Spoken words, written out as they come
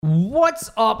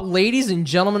What's up, ladies and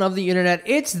gentlemen of the internet?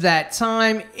 It's that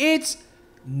time. It's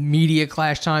Media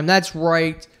Clash time. That's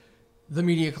right, the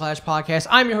Media Clash podcast.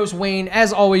 I'm your host, Wayne,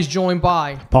 as always joined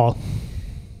by Paul.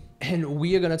 And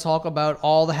we are going to talk about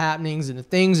all the happenings and the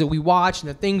things that we watch and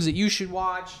the things that you should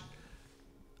watch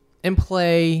and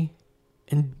play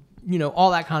and, you know,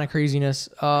 all that kind of craziness.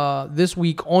 This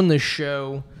week on the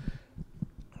show,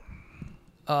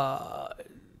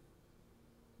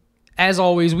 as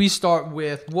always, we start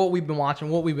with what we've been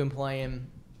watching, what we've been playing.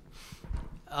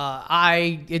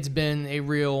 It's been a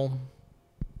real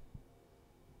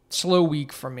slow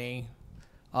week for me.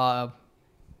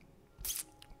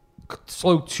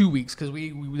 Slow 2 weeks because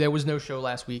there was no show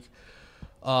last week.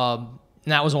 And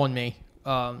that was on me.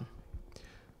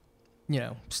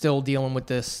 Still dealing with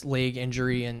this leg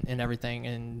injury and everything.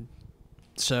 And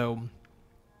so,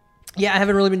 yeah, I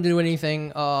haven't really been doing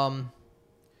anything.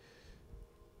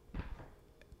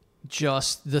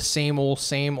 Just the same old.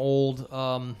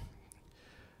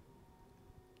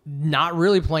 Not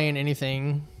really playing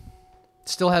anything.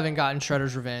 Still haven't gotten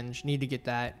Shredder's Revenge. Need to get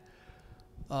that.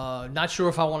 Not sure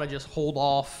if I want to just hold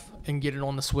off and get it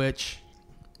on the Switch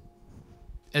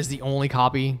as the only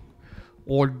copy,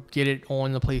 or get it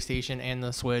on the PlayStation and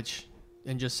the Switch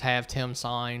and just have Tim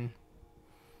sign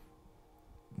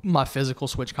my physical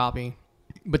Switch copy.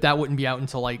 But that wouldn't be out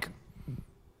until I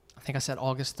think I said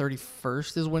August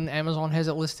 31st is when Amazon has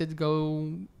it listed to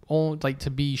go on, to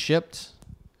be shipped.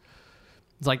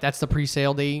 It's that's the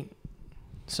pre-sale date.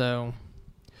 So,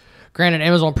 granted,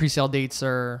 Amazon pre-sale dates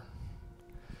are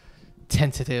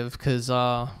tentative because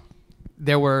I'm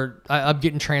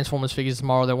getting Transformers figures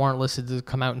tomorrow that weren't listed to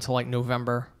come out until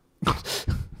November.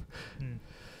 And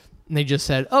they just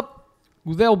said,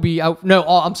 they'll be out. No,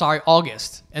 I'm sorry,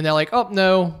 August. And they're like,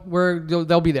 no,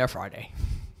 they'll be there Friday.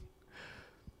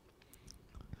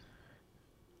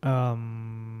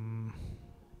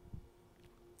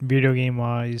 Video game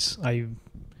wise, I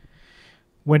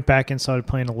went back and started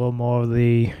playing a little more of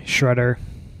the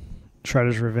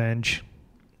Shredder's Revenge,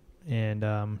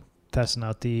 and testing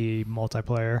out the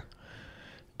multiplayer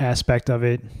aspect of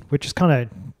it, which is kind of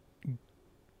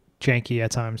janky at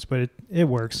times, but it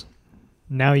works.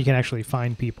 Now you can actually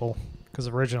find people, because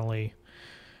originally,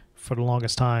 for the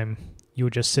longest time, you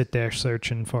would just sit there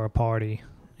searching for a party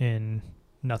and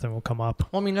nothing will come up.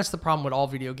 Well, I mean, that's the problem with all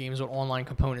video games with online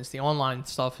components. The online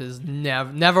stuff is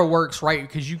never works right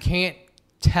because you can't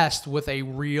test what a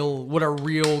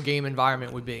real game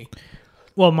environment would be.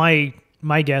 Well, my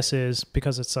guess is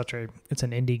because it's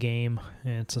an indie game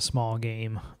and it's a small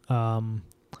game, the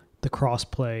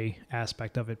crossplay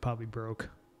aspect of it probably broke,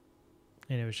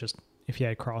 and it was just, if you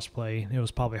had crossplay, it was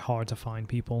probably hard to find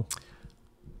people.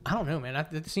 I don't know, man.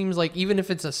 It seems like even if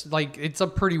it's it's a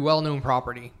pretty well-known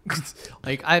property.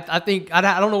 I think I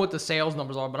don't know what the sales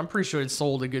numbers are, but I'm pretty sure it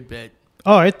sold a good bit.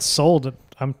 Oh, it sold.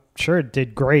 I'm sure it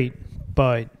did great,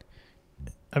 but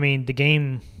I mean, the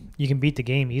game, you can beat the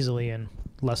game easily in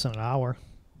less than an hour.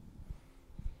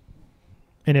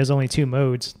 And there's only 2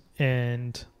 modes,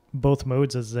 and both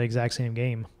modes is the exact same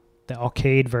game. The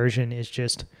arcade version is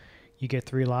just you get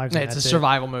 3 lives. Yeah, it's a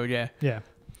survival mode, yeah. Yeah.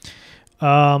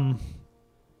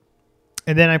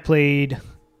 And then I played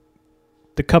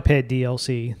the Cuphead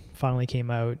DLC. Finally came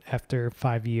out after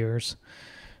 5 years.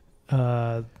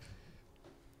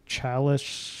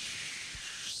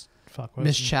 Chalice.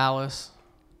 Miss Chalice.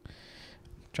 I'm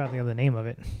trying to think of the name of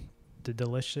it. The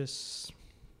Delicious.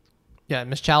 Yeah,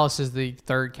 Miss Chalice is the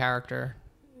 3rd character.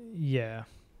 Yeah.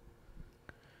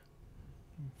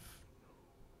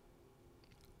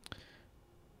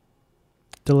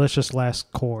 Delicious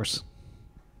Last Course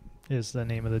is the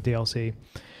name of the DLC.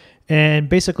 And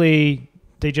basically,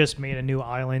 they just made a new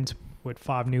island with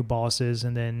 5 new bosses,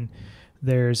 and then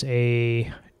there's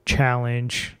a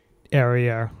challenge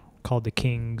area called the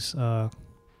King's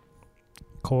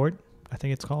Court, I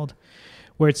think it's called,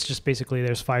 where it's just basically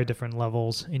there's 5 different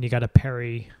levels, and you got to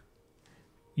parry.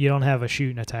 You don't have a shoot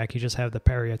and attack, you just have the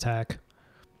parry attack.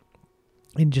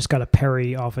 And you just got to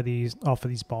parry off of these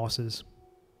bosses.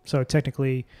 So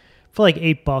technically, for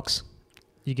 $8,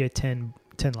 you get 10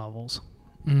 levels.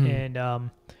 Mm-hmm. And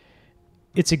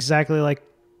it's exactly like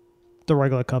the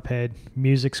regular Cuphead.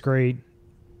 Music's great.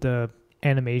 The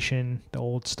animation, the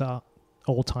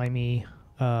old-timey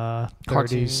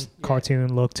 30s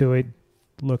cartoon look to it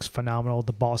looks phenomenal.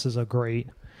 The bosses are great.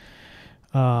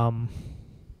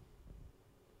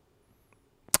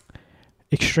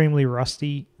 Extremely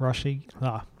rusty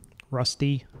at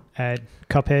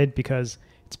Cuphead because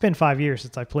it's been 5 years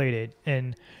since I played it,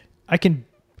 and I couldn't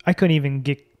even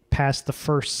get past the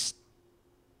first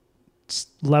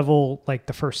level, like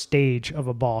the first stage of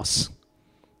a boss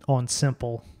on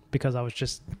simple because I was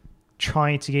just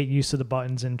trying to get used to the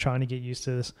buttons and trying to get used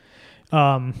to this.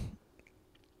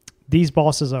 These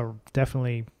bosses are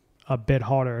definitely a bit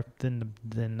harder than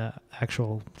the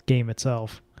actual game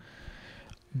itself.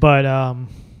 But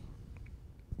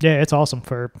yeah, it's awesome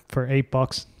for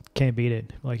 $8. Can't beat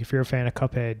it. Like if you're a fan of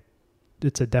Cuphead,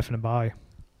 it's a definite buy.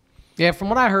 Yeah, from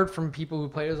what I heard from people who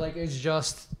played it, like it's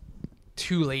just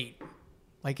too late.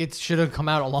 Like it should have come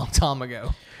out a long time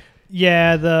ago.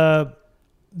 Yeah,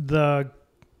 the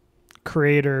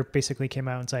creator basically came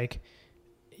out and it's like,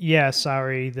 yeah,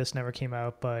 sorry, this never came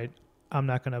out, but I'm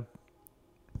not gonna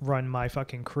run my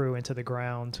fucking crew into the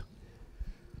ground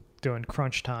doing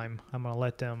crunch time. I'm gonna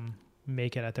let them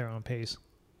make it at their own pace.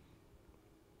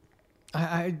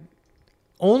 I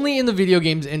only in the video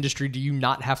games industry do you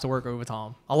not have to work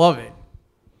overtime. I love it.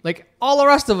 Like all the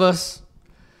rest of us,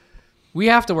 we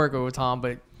have to work overtime,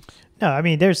 but no, I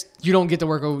mean you don't get to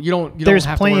work. You don't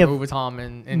have to work overtime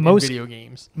in video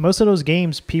games. Most of those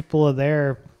games, people are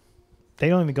there. They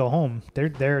don't even go home. They're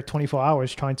there 24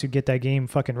 hours trying to get that game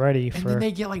fucking ready. And then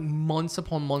they get like months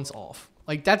upon months off.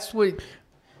 Like that's what.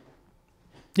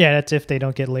 Yeah, that's if they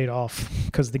don't get laid off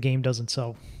because the game doesn't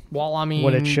sell. Well, I mean,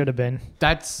 what it should have been.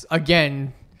 That's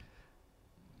again.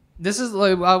 This is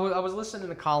like I was listening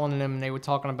to Colin and them, and they were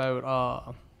talking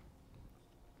about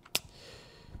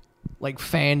like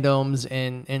fandoms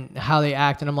and how they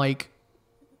act, and I'm like,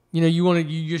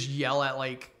 you just yell at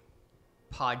like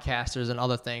podcasters and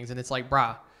other things, and it's like,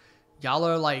 brah, y'all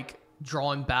are like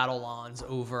drawing battle lines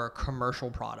over commercial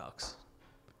products.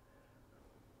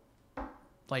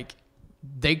 Like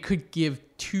they could give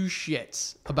two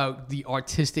shits about the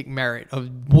artistic merit of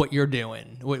what you're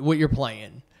doing, what you're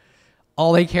playing.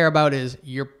 All they care about is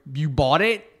you bought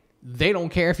it. They don't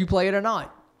care if you play it or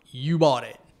not. You bought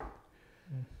it.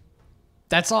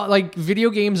 That's all. Like video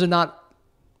games are not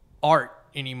art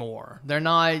anymore. They're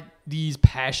not these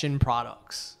passion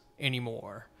products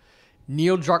anymore.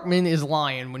 Neil Druckmann is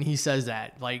lying when he says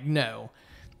that. Like, no.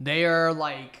 They are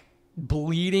like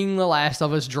bleeding The Last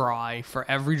of Us dry for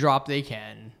every drop they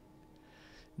can.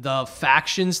 The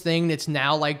factions thing that's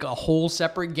now like a whole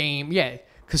separate game. Yeah,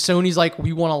 because Sony's like,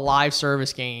 we want a live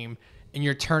service game, and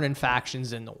you're turning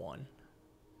factions into one.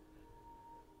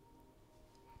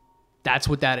 That's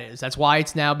what that is. That's why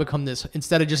it's now become this,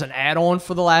 instead of just an add-on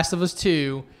for The Last of Us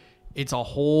 2, it's a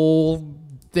whole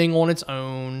thing on its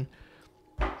own.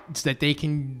 It's that they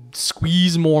can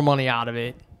squeeze more money out of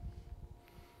it.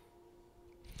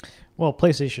 Well,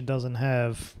 PlayStation doesn't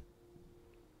have,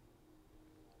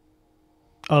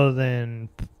 other than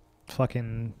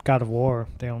fucking God of War,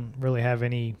 they don't really have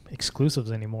any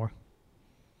exclusives anymore.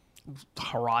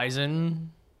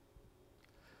 Horizon.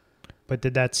 But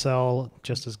did that sell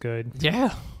just as good?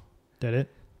 Yeah. Did it?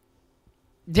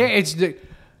 Yeah, it's the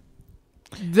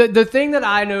thing that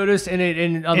I noticed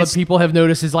and other people have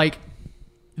noticed is like,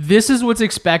 this is what's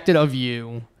expected of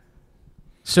you,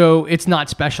 so it's not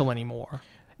special anymore.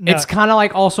 No. It's kind of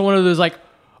like also one of those like,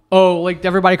 oh, like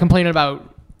everybody complaining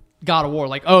about God of War,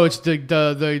 like, oh, it's the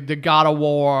God of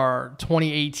War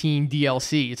 2018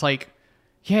 DLC. It's like,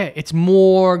 yeah, it's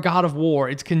more God of War.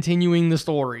 It's continuing the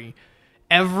story.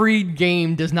 Every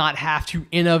game does not have to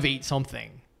innovate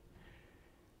something.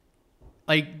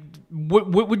 Like, what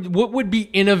would be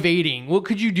innovating? What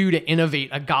could you do to innovate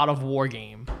a God of War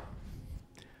game?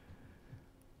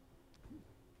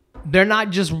 They're not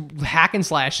just hack and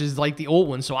slashes like the old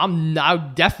ones, so I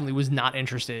definitely was not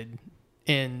interested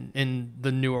in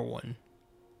the newer one.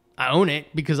 I own it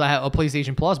because I have a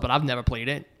PlayStation Plus, but I've never played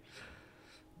it.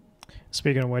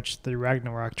 Speaking of which, the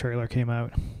Ragnarok trailer came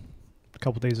out a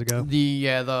couple days ago.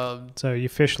 So you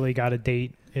officially got a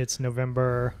date. It's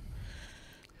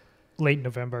late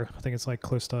November. I think it's like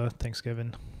close to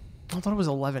Thanksgiving. I thought it was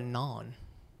 11/9. I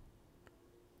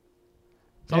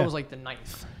thought it was like the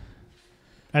 9th.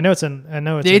 I know it's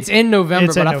in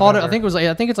November, but I think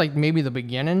it's like maybe the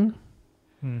beginning.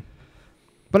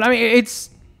 But I mean, it's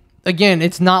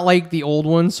not like the old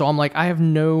one, so I'm like,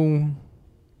 I'm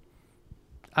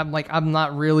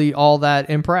not really all that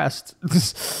impressed.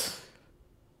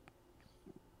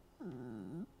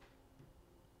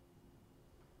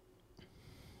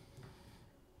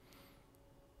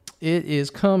 It is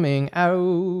coming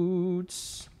out.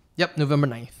 Yep, November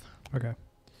 9th. Okay.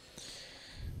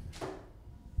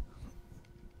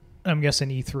 I'm guessing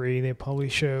E3, they probably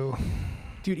show.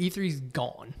 Dude, E3's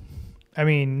gone. I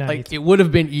mean, like, it would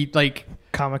have been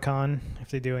Comic-Con, if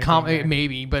they do anything.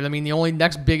 Maybe, but I mean, the only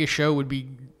next biggest show would be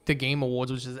the Game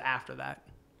Awards, which is after that.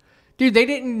 Dude, they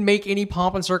didn't make any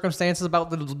pomp and circumstances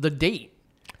about the date.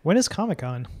 When is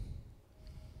Comic-Con?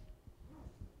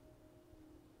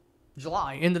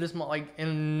 July, end of this month, like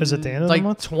in Is it the end of like the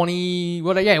month? 20.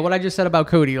 What I just said about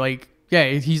Cody, like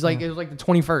he's like it was like the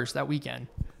 21st that weekend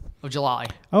of July.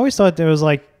 I always thought there was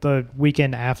like the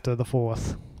weekend after the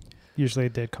 4th. Usually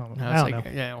it did come. No, I it's don't like,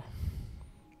 know. yeah.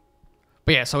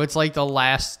 But yeah, so it's like the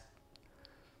last,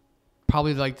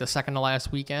 probably like the second to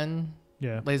last weekend.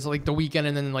 Yeah. It's like the weekend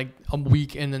and then like a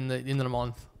week and then the end of the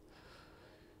month.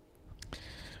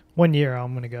 One year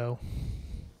I'm gonna go.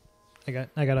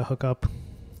 I got a hook up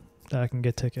that I can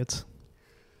get tickets,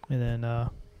 and then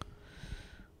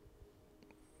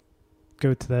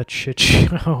go to that shit show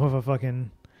of a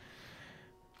fucking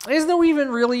There's no even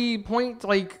really point,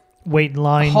 like wait in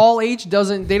line. Hall H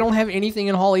they don't have anything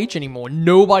in Hall H anymore.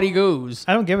 Nobody goes.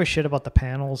 I don't give a shit about the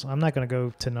panels. I'm not gonna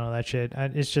go to none of that shit.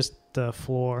 It's just the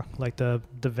floor, like the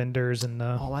vendors and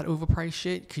the. All that overpriced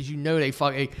shit, because you know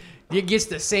it gets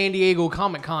the San Diego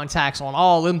Comic Con tax on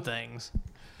all them things.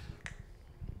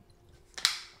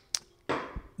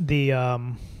 The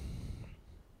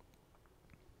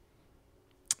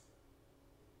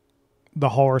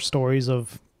horror stories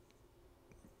of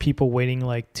people waiting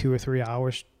like 2 or 3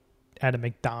 hours at a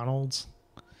McDonald's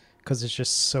because it's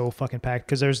just so fucking packed.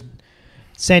 Because there's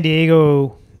San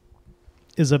Diego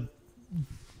is a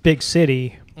big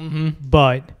city,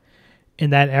 but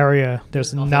in that area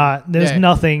there's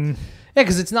nothing. Yeah,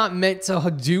 because it's not meant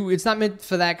to do. It's not meant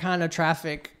for that kind of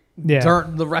traffic. Yeah.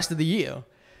 During the rest of the year.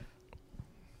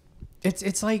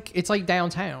 It's like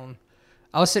downtown.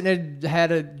 I was sitting there,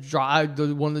 had a drive,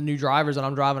 one of the new drivers, and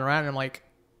I'm driving around, and I'm like,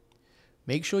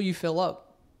 make sure you fill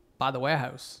up by the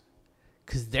warehouse,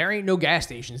 because there ain't no gas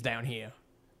stations down here.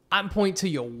 I'm pointing to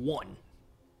your one.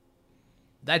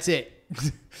 That's it.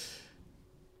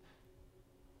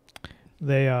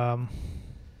 They I'm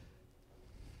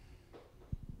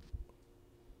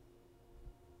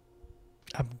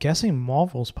guessing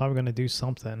Marvel's probably going to do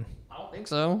something. I don't think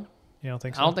so. You don't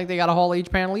think so? I don't think they got a Hall H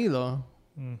panel either.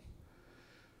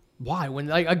 Why? When,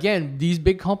 like, again, these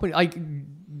big companies, like,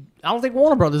 I don't think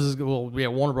Warner Brothers is, well, yeah,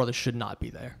 Warner Brothers should not be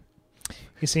there.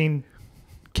 You seen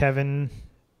Kevin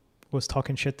was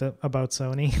talking shit about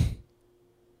Sony?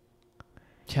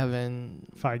 Kevin,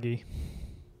 Feige.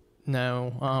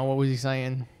 no. What was he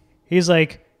saying? He's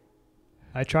like,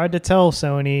 I tried to tell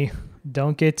Sony,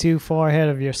 don't get too far ahead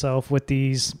of yourself with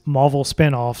these Marvel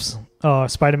spinoffs,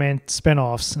 Spider-Man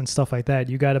spinoffs and stuff like that.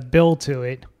 You got to build to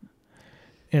it,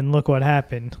 and look what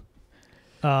happened.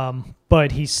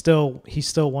 But he still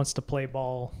wants to play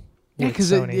ball. Yeah,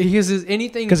 because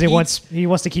anything because he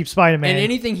wants to keep Spider-Man, and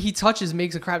anything he touches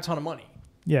makes a crap ton of money.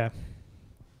 Yeah,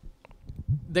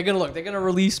 they're gonna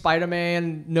release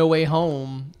Spider-Man No Way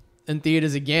Home in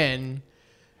theaters again,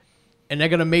 and they're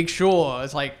gonna make sure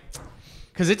it's like,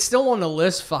 because it's still on the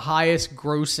list for highest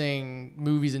grossing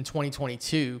movies in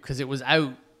 2022 because it was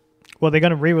out. Well, they're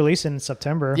gonna re-release it in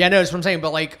September. Yeah, no, that's what I'm saying.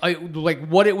 But like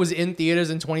what it was in theaters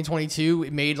in 2022,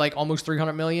 it made like almost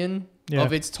 300 million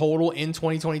of its total in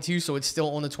 2022, so it's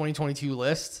still on the 2022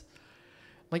 list.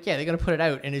 Like, yeah, they're gonna put it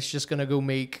out, and it's just gonna go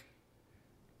make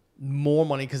more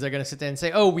money because they're gonna sit there and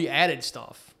say, "Oh, we added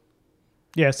stuff."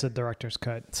 Yeah, it's the director's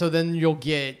cut. So then you'll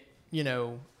get,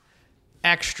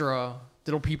 extra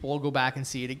that'll people will go back and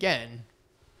see it again.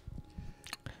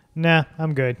 Nah,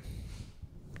 I'm good.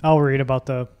 I'll read about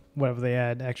the whatever they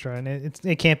add extra, and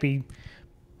it can't be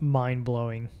mind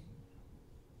blowing.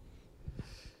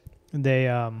 They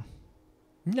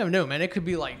You never know, man. It could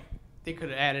be like they could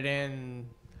have added in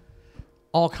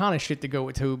all kind of shit to go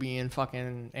with Toby and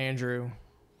fucking Andrew.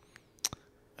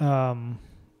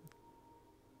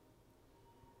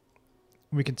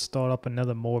 We could start up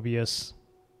another Morbius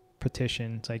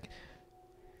petition. It's like,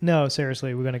 no,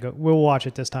 seriously, we'll watch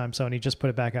it this time, Sony. Just put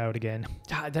it back out again.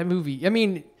 God, that movie. I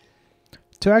mean,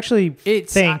 to actually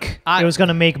think it was going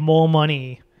to make more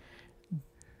money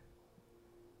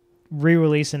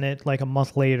re-releasing it like a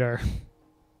month later.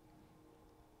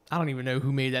 I don't even know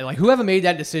who made that. Like, whoever made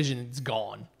that decision is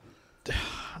gone.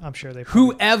 I'm sure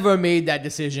whoever made that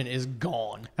decision is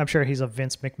gone. I'm sure he's a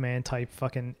Vince McMahon type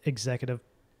fucking executive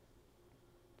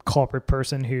corporate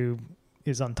person who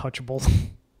is untouchable.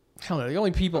 I don't know. The only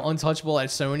people untouchable at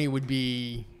Sony would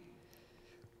be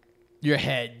your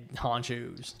head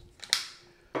honchos.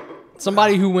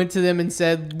 Somebody who went to them and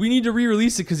said, we need to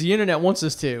re-release it because the internet wants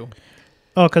us to.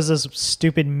 Oh, because this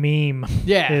stupid meme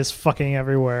is fucking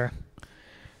everywhere.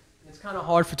 It's kind of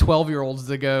hard for 12-year-olds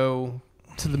to go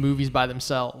to the movies by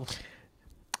themselves.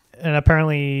 And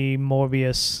apparently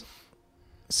Morbius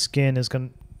skin is going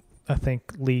to, I think,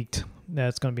 leaked.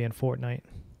 That's going to be in Fortnite.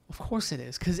 Of course it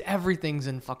is, because everything's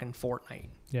in fucking Fortnite.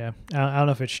 Yeah. I don't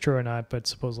know if it's true or not, but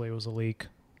supposedly it was a leak.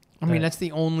 I mean, that's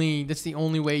the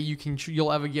only way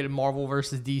you'll ever get a Marvel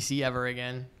versus DC ever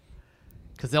again,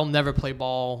 because they'll never play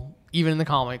ball, even in the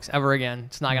comics, ever again.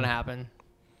 It's not gonna happen.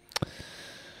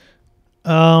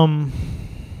 I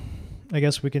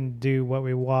guess we can do what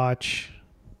we watch.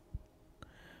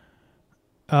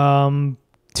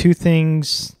 Two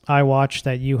things I watched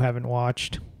that you haven't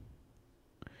watched.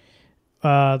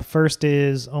 The first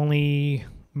is Only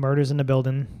Murders in the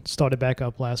Building. Started back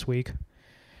up last week.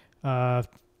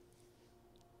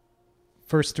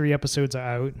 First 3 episodes are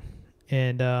out,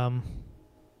 and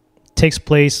takes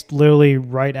place literally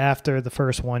right after the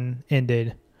first one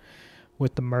ended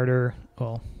with the murder.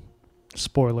 Well,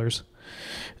 spoilers.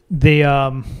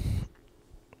 The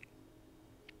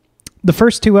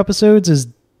first 2 episodes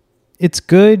it's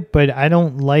good, but I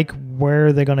don't like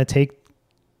where they're gonna take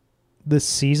this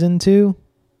season to.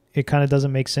 It kind of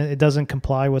doesn't make sense. It doesn't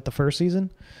comply with the first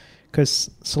season, because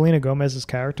Selena Gomez's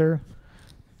character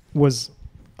was,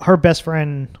 her best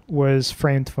friend was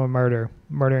framed for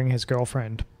murdering his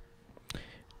girlfriend.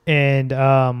 And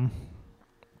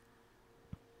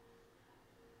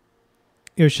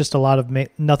it was just a lot of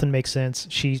nothing makes sense.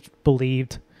 She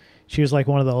was like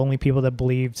one of the only people that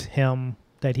believed him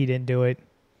that he didn't do it,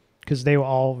 because they were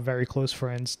all very close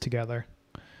friends together.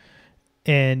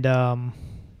 And of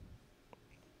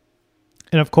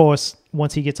course,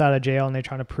 once he gets out of jail and they're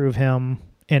trying to prove him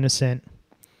innocent,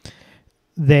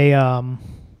 they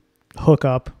hook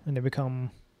up and they become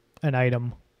an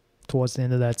item towards the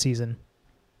end of that season.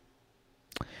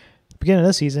 Beginning of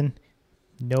this season,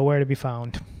 nowhere to be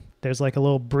found. There's like a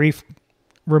little brief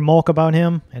remark about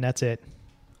him, and that's it.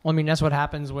 Well, I mean, that's what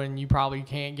happens when you probably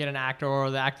can't get an actor,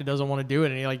 or the actor doesn't want to do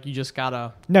it, and you just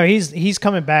gotta. No, he's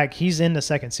coming back. He's in the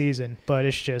second season, but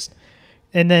it's just,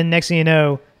 and then next thing you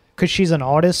know, because she's an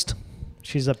artist,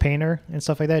 she's a painter and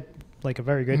stuff like that, like a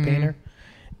very good painter,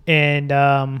 and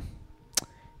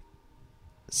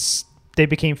they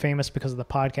became famous because of the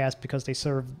podcast, because they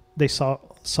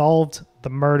solved the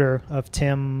murder of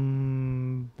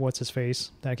Tim, what's his face?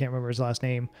 I can't remember his last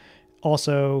name.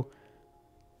 Also,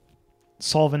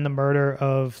 solving the murder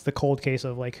of the cold case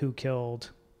of like who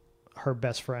killed her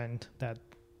best friend that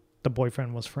the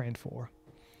boyfriend was framed for.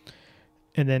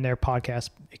 And then their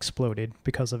podcast exploded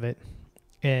because of it.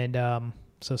 And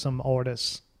so some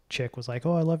artist chick was like,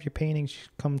 "Oh, I love your paintings.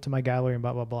 Come to my gallery," and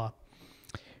blah, blah, blah.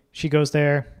 She goes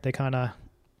there. They kind of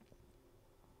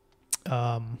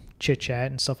chit-chat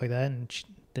and stuff like that. And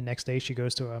the next day she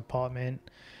goes to her apartment,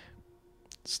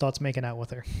 starts making out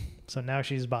with her. So now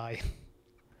she's bi.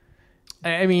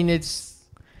 I mean, it's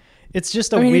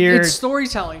just weird... It's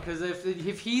storytelling, because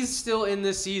if he's still in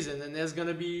this season, then there's going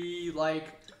to be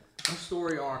like a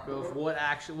story arc of what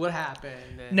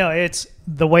happened. And... No, it's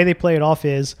the way they play it off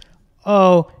is,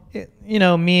 me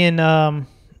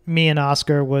and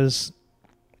Oscar was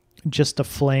just a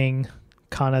fling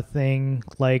kind of thing,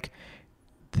 like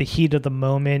the heat of the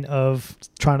moment of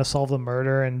trying to solve the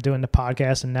murder and doing the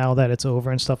podcast, and now that it's over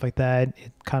and stuff like that,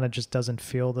 it kind of just doesn't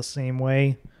feel the same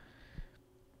way.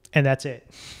 And that's it.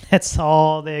 That's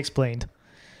all they explained.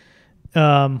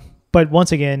 But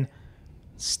once again,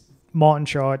 Martin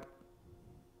Short,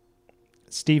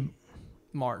 Steve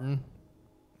Martin.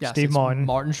 Yes, Steve Martin.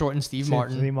 Martin Short and Steve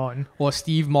Martin. Steve Martin. Well,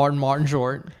 Steve Martin, Martin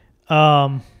Short.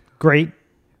 Great.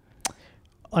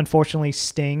 Unfortunately,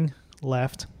 Sting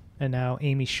left, and now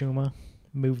Amy Schumer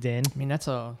moved in. I mean, that's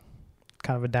a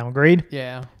kind of a downgrade.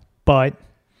 Yeah. But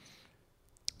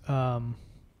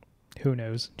who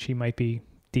knows? She might be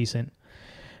decent.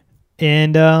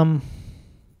 And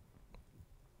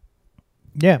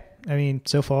yeah, I mean,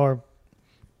 so far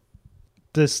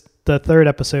the third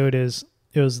episode it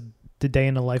was the day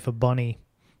in the life of Bunny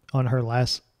on her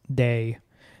last day,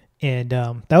 and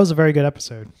that was a very good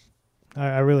episode.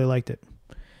 I really liked it.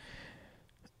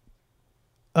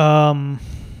 And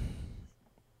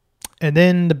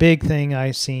then the big thing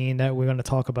I seen that we're going to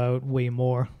talk about way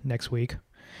more next week,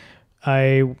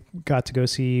 I got to go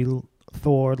see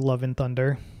Thor: Love and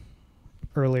Thunder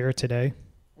earlier today.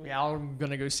 Yeah, I'm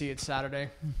gonna go see it Saturday.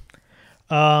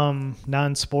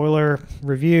 Non-spoiler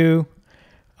review.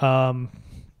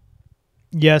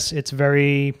 Yes, it's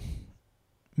very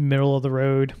middle of the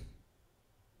road.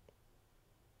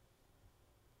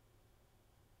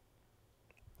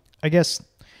 I guess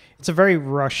it's a very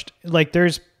rushed, like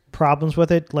there's problems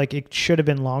with it. Like it should have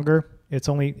been longer.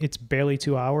 It's barely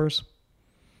 2 hours.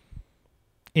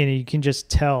 And you can just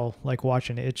tell, like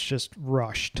watching it, it's just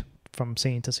rushed from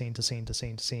scene to scene to scene to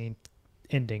scene to scene,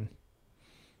 ending.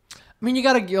 I mean, you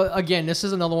gotta, again, this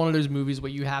is another one of those movies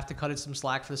where you have to cut it some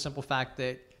slack for the simple fact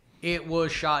that it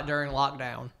was shot during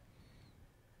lockdown.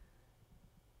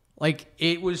 Like,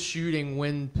 it was shooting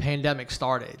when pandemic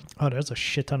started. Oh, there's a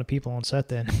shit ton of people on set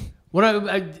then.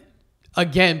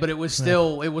 Again, but it was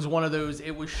still, it was one of those,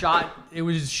 it was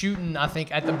shooting, I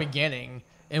think, at the beginning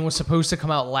and was supposed to come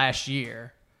out last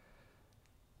year.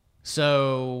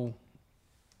 So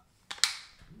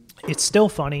It's still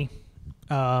funny.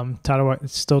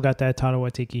 It's still got that Taika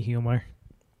Waititi humor.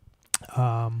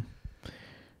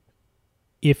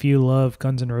 If you love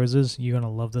Guns N' Roses, you're going to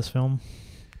love this film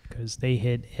because they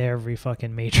hit every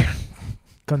fucking major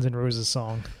Guns N' Roses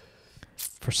song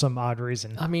for some odd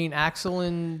reason. I mean, Axl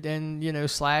and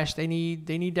Slash, they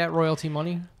need that royalty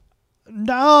money.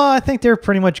 No, I think they're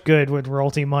pretty much good with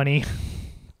royalty money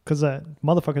because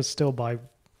motherfuckers still buy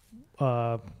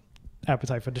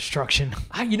Appetite for Destruction.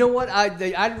 You know what?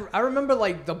 I remember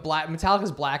like the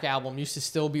Metallica's Black Album used to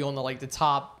still be on the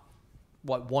top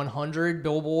 100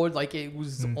 Billboard. Like, it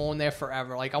was on there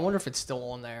forever. Like, I wonder if it's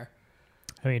still on there.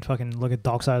 I mean, fucking look at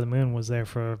Dark Side of the Moon was there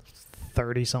for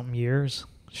 30 something years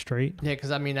straight. Yeah,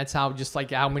 because I mean that's how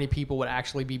how many people would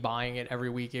actually be buying it every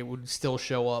week. It would still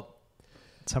show up.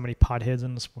 That's how many potheads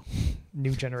in this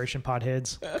new generation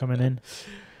potheads coming in.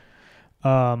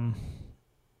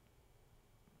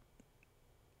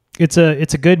 It's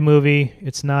a good movie.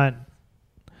 It's not.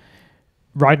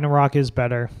 Ragnarok is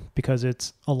better because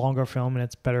it's a longer film and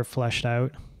it's better fleshed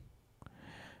out.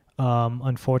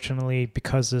 Unfortunately,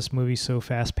 because this movie's so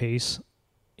fast paced,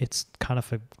 it's kind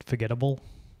of forgettable.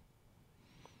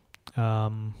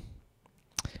 The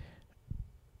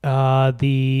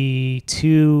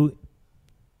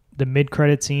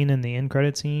mid-credit scene and the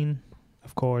end-credit scene,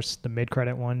 of course, the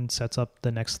mid-credit one sets up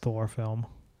the next Thor film.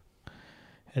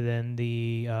 And then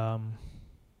the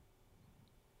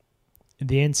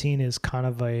end scene is kind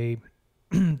of the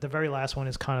very last one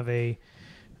is kind of a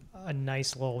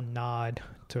nice little nod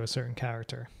to a certain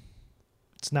character.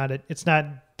 It's not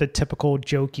the typical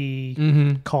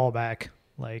jokey callback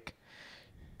like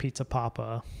Pizza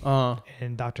Papa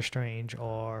and Doctor Strange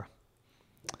or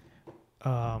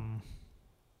God,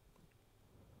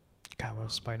 what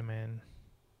was Spider-Man?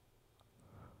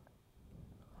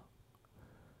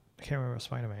 I can't remember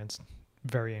Spider-Man's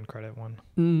very end credit one.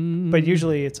 But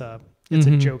usually it's a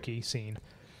jokey scene.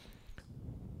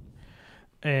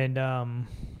 And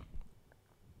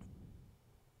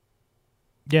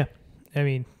yeah, I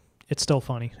mean, it's still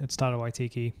funny. It's Taika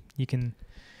Waititi.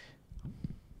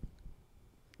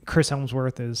 Chris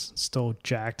Hemsworth is still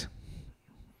jacked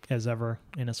as ever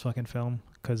in his fucking film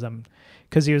because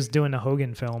he was doing the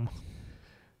Hogan film.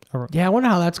 Yeah, I wonder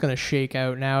how that's going to shake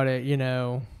out now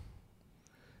that,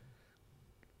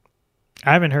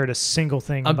 I haven't heard a single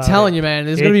thing about it. I'm telling you, man,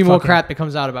 there's going to be more crap that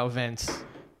comes out about Vince.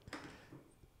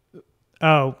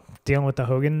 Oh, dealing with the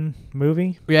Hogan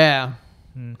movie? Yeah.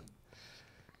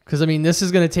 Because, I mean, this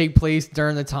is going to take place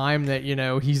during the time that,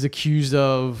 he's accused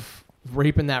of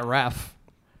raping that ref.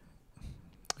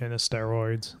 And the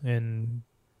steroids and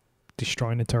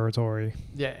destroying the territory.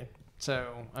 Yeah.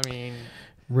 So, I mean...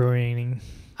 ruining...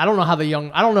 I don't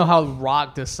know how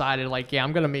Rock decided, like, yeah,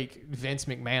 I'm going to make Vince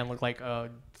McMahon look like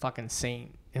a fucking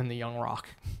saint in the Young Rock.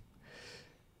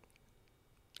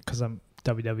 Because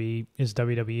WWE... Is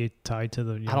WWE tied to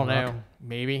the Young Rock? I don't know.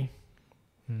 Maybe.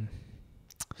 Hmm.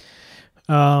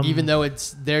 Even though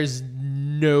there's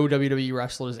no WWE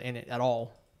wrestlers in it at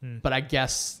all. But I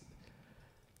guess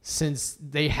since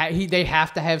they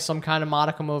have to have some kind of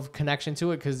modicum of connection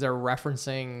to it because they're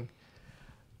referencing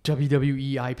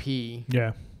WWE IP.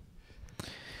 Yeah.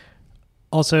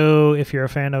 Also, if you're a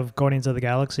fan of Guardians of the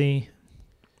Galaxy,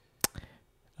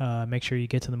 make sure you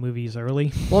get to the movies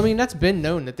early. Well, I mean, that's been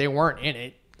known that they weren't in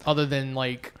it other than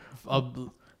like a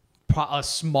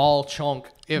small chunk,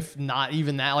 if not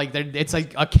even that. Like, it's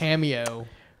like a cameo.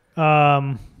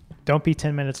 Don't be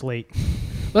 10 minutes late.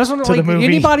 That's what, like,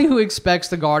 anybody who expects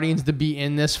the Guardians to be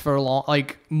in this for long,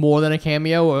 like more than a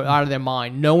cameo, or out of their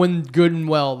mind, knowing good and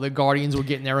well the Guardians will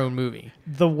get in their own movie.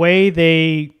 The way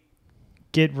they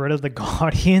get rid of the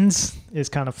Guardians is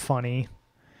kind of funny.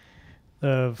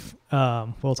 We'll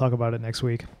talk about it next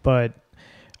week, but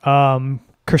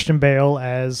Christian Bale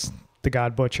as the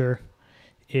God Butcher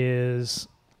he's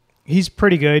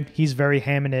pretty good. He's very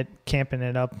camping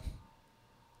it up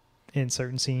in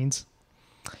certain scenes.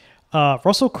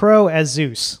 Russell Crowe as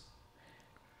Zeus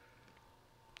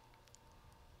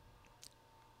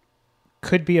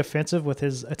could be offensive with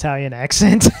his Italian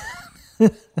accent.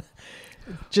 But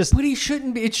he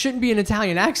shouldn't be. It shouldn't be an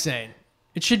Italian accent.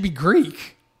 It should be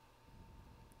Greek.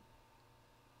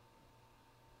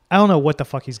 I don't know what the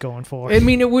fuck he's going for. I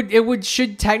mean,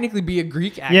 should technically be a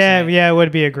Greek accent. Yeah, it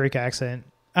would be a Greek accent.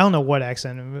 I don't know what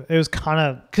accent. It was kind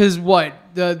of Because what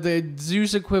the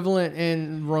Zeus equivalent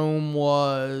in Rome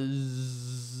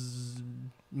was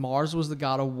Mars was the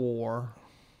god of war.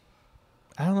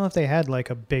 I don't know if they had like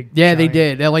a big. Yeah, they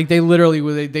giant- did. They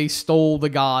literally they stole the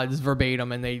gods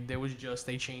verbatim, and they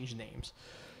changed names.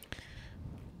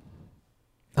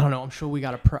 I don't know. I'm sure we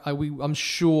got I'm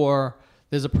sure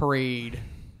there's a parade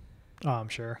Oh, I'm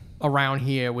sure. around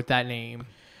here with that name.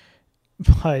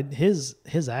 But his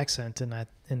accent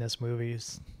in this movie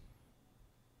is.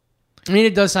 I mean,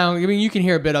 it does sound. I mean, you can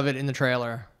hear a bit of it in the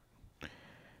trailer.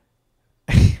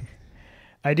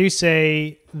 I do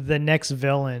say the next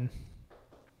villain.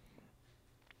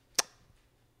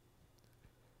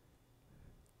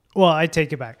 Well, I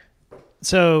take it back.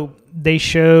 So they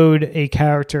showed a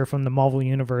character from the Marvel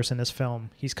Universe in this film.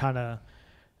 He's kind of.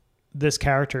 This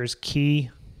character is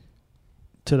key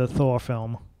to the Thor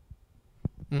film.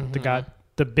 Mm-hmm.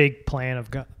 The big plan of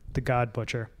the God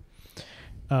Butcher.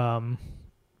 And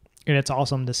it's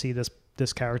awesome to see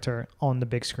this character on the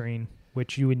big screen,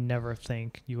 which you would never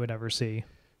think you would ever see.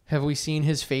 Have we seen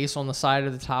his face on the side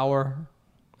of the tower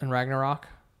in Ragnarok?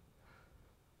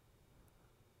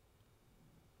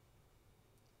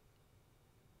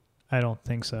 I don't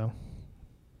think so.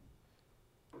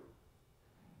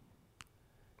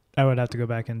 I would have to go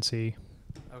back and see.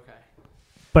 Okay.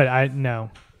 But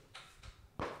no.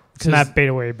 It's not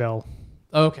Beta Ray Bill.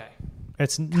 Okay.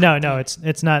 It's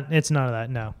it's none of that.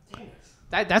 No.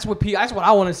 That's what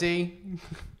I want to see.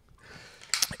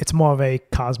 It's more of a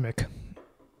cosmic.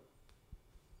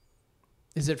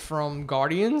 Is it from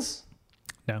Guardians?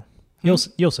 No. You'll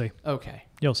see. Okay.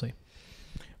 You'll see.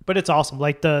 But it's awesome.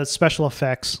 Like the special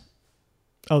effects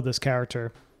of this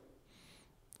character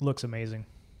looks amazing.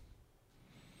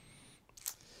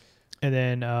 And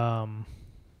then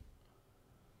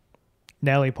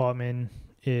Natalie Portman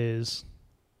it's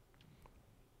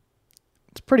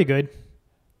pretty good.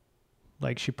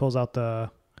 Like she pulls out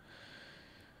the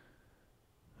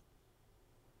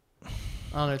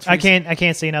I don't know. I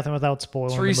can't say nothing without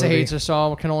spoiling Teresa the movie. hates her,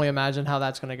 so I can only imagine how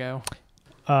that's going to go.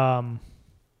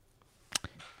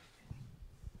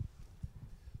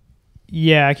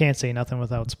 Yeah, I can't say nothing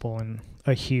without spoiling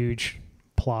a huge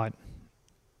plot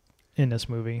in this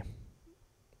movie.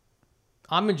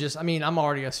 I'm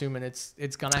already assuming it's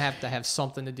going to have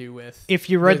something to do with If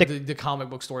you read the comic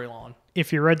book storyline.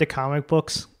 if you read the comic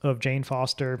books of Jane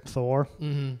Foster Thor,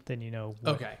 then you know.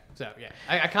 Okay. So, yeah.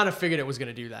 I kind of figured it was going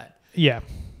to do that. Yeah.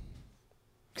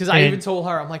 Because I even told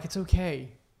her, I'm like, it's okay.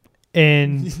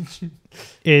 And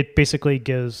it basically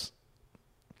gives.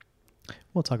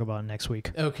 We'll talk about it next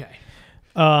week. Okay.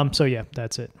 So yeah,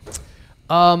 that's it.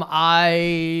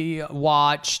 I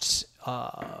watched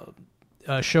a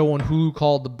show on Hulu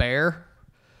called The Bear.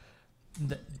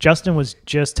 Justin was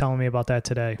just telling me about that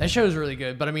today. That show is really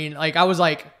good, but I mean, like, I was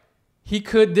like,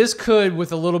 this could,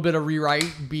 with a little bit of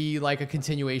rewrite, be like a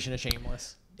continuation of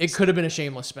Shameless. It could have been a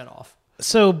Shameless spinoff.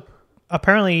 So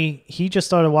apparently he just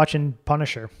started watching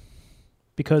Punisher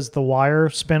because the Wire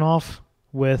spinoff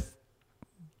with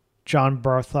John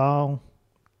Barthol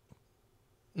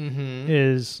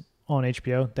is on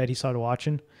HBO that he started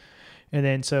watching. And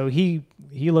then so he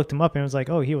looked him up and was like,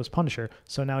 oh, he was Punisher.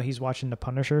 So now he's watching the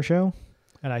Punisher show.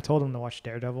 And I told him to watch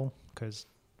Daredevil because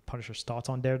Punisher starts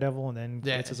on Daredevil and then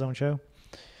gets his own show.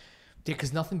 Yeah,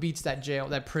 because nothing beats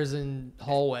that prison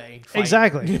hallway fight.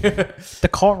 Exactly. The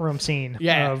courtroom scene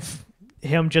of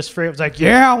him just straight was like,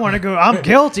 yeah, I want to go. I'm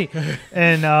guilty.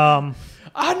 And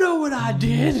I know what I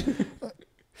did.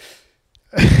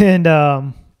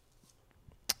 and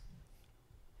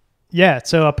yeah,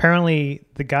 so apparently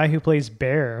the guy who plays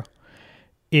Bear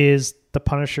is the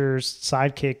Punisher's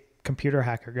sidekick computer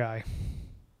hacker guy.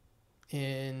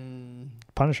 In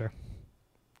Punisher.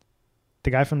 The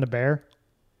guy from The Bear.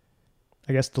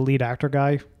 I guess the lead actor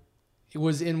guy. it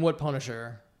was in what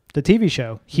Punisher? The TV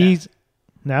show. He's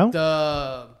no?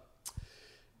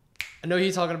 I know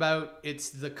he's talking about. It's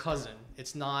the cousin.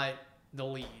 It's not the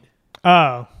lead.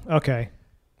 Oh, okay.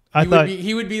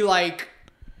 He would be like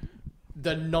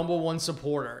the number one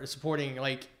supporting.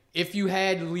 Like, if you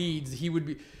had leads, he would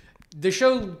be. The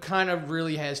show kind of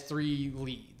really has three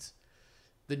leads: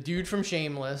 the dude from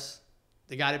Shameless,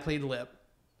 the guy that played Lip.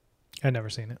 I've never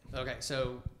seen it. Okay,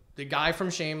 so the guy from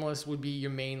Shameless would be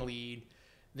your main lead.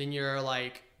 Then you're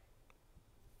like,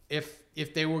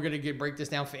 if they were gonna break this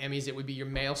down for Emmys, it would be your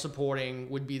male supporting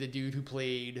would be the dude who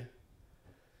played.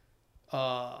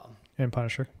 And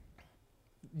Punisher.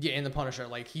 Yeah, in The Punisher,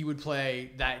 like he would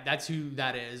play that. That's who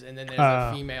that is, and then there's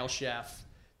a female chef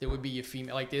that would be your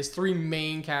female. Like there's three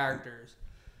main characters,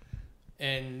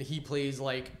 and he plays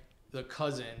like the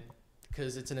cousin,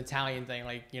 because it's an Italian thing.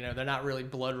 Like, you know, they're not really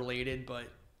blood related, but.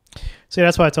 See,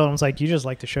 that's why I told him, I was like, you just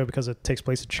like the show because it takes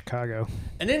place in Chicago.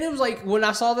 And then it was like, when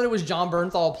I saw that it was John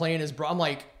Bernthal playing his bro, I'm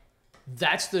like,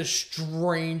 that's the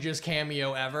strangest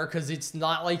cameo ever, because it's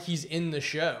not like he's in the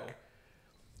show.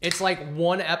 It's like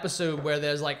one episode where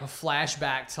there's like a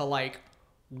flashback to like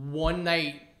one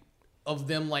night of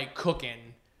them like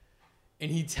cooking, and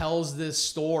he tells this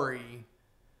story,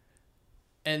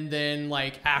 and then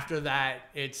like after that,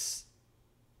 it's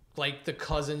like the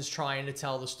cousins trying to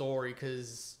tell the story,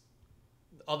 because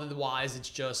otherwise it's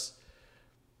just,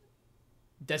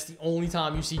 that's the only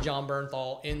time you see John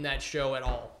Bernthal in that show at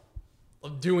all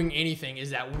of doing anything,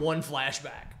 is that one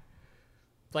flashback.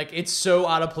 Like, it's so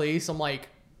out of place. I'm like,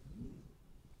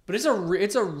 but it's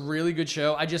a really good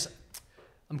show.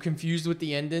 I'm confused with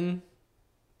the ending.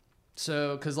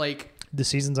 So, cause like the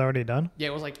season's already done. Yeah,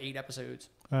 it was like 8 episodes.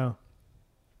 Oh,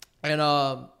 and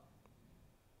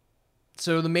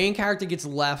so the main character gets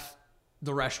left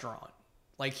the restaurant.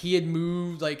 Like, he had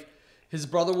moved, like, his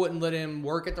brother wouldn't let him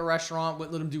work at the restaurant,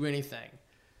 wouldn't let him do anything.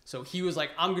 So he was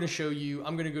like, I'm going to show you,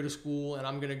 I'm going to go to school, and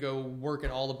I'm going to go work in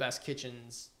all the best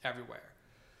kitchens everywhere.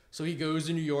 So he goes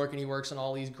to New York, and he works in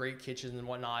all these great kitchens and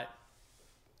whatnot.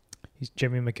 He's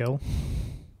Jimmy McGill?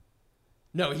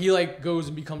 No, he, like, goes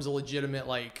and becomes a legitimate,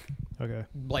 like, okay,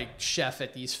 like chef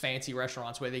at these fancy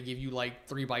restaurants where they give you, like,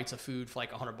 3 bites of food for,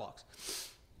 like, $100.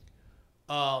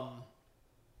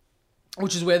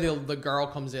 Which is where the girl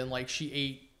comes in. Like, she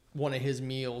ate one of his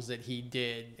meals that he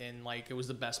did, and like it was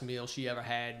the best meal she ever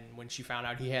had. And when she found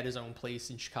out he had his own place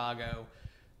in Chicago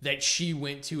that she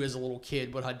went to as a little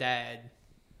kid with her dad,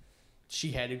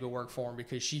 she had to go work for him,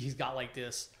 because he's got like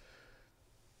this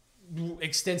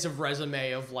extensive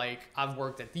resume of like, I've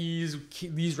worked at these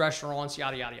restaurants,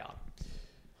 yada yada yada.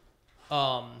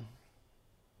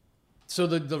 So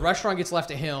the restaurant gets left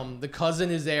to him. The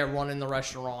cousin is there running the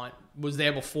restaurant, was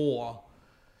there before.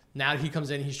 Now he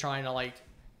comes in, he's trying to like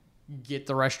get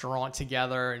the restaurant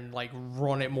together and like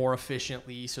run it more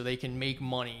efficiently so they can make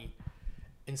money.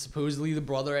 And supposedly the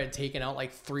brother had taken out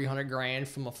like $300,000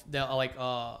 from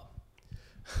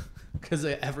because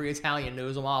every Italian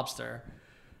knows a mobster.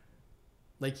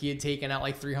 Like, he had taken out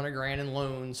like $300,000 in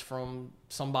loans from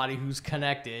somebody who's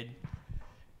connected.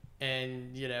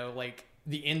 And, you know, like,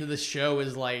 the end of the show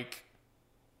is like,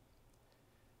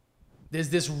 there's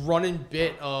this running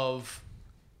bit of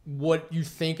what you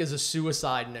think is a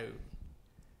suicide note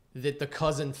that the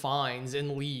cousin finds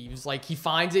and leaves. Like, he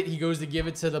finds it, he goes to give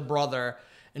it to the brother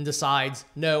and decides,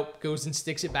 nope, goes and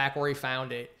sticks it back where he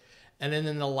found it. And then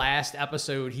in the last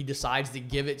episode, he decides to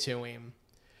give it to him.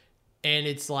 And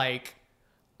it's like,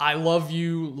 I love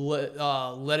you,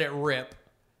 let it rip.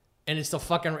 And it's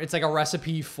like a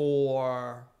recipe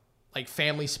for like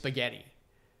family spaghetti.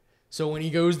 So when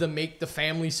he goes to make the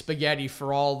family spaghetti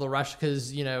for all the rest,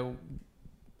 because, you know,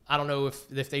 I don't know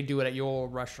if they do it at your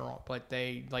restaurant, but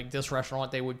they, like this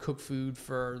restaurant, they would cook food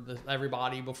for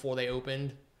everybody before they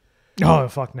opened. Oh,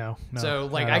 fuck no. So,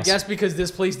 like, I guess because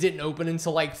this place didn't open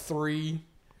until like 3,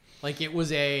 like it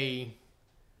was a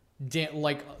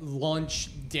like lunch,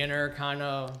 dinner kind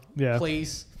of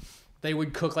place. They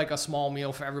would cook like a small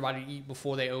meal for everybody to eat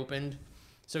before they opened.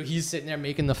 So he's sitting there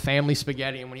making the family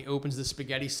spaghetti, and when he opens the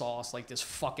spaghetti sauce, like this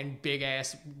fucking big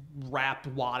ass wrapped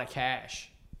wad of cash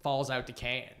falls out the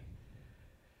can.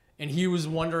 And he was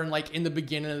wondering, like, in the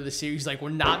beginning of the series, like, we're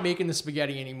not making the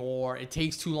spaghetti anymore. It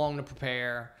takes too long to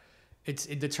prepare. The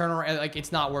turnaround, like,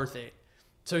 it's not worth it.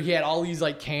 So he had all these,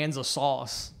 like, cans of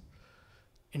sauce.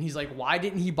 And he's like, why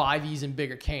didn't he buy these in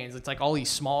bigger cans? It's like all these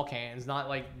small cans, not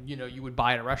like, you know, you would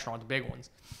buy at a restaurant, the big ones.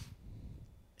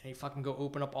 And he fucking go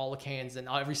open up all the cans, and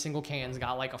every single can's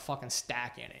got, like, a fucking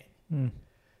stack in it.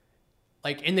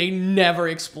 Like, and they never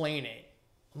explain it.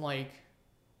 I'm like,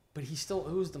 but he still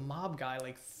owes the mob guy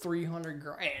like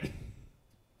 $300,000.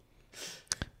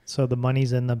 So the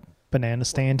money's in the banana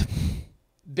stand.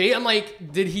 I'm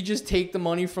like, did he just take the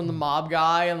money from the mob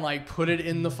guy and like put it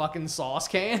in the fucking sauce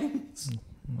cans?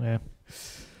 Yeah.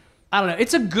 I don't know.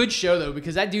 It's a good show though,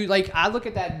 because that dude, like, I look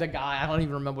at the guy, I don't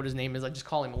even remember what his name is. I just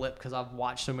call him Lip because I've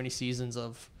watched so many seasons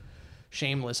of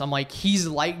Shameless. I'm like, he's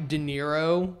like De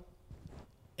Niro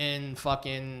in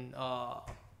fucking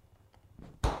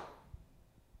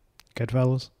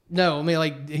Goodfellas? No, I mean,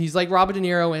 like, he's like Robert De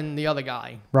Niro and the other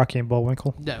guy. Rocky and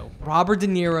Bullwinkle? No. Robert De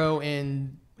Niro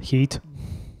and... Heat?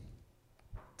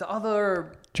 The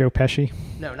other... Joe Pesci?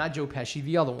 No, not Joe Pesci.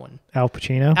 The other one. Al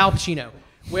Pacino? Al Pacino.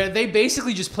 Where they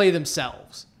basically just play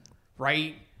themselves,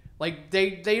 right? Like,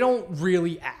 they don't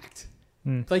really act.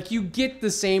 Like, you get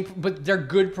the same... But they're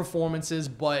good performances,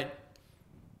 but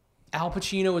Al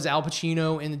Pacino is Al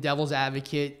Pacino in The Devil's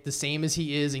Advocate, the same as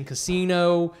he is in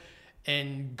Casino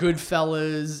and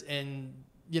Goodfellas, and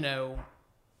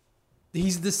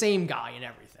he's the same guy in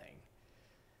everything.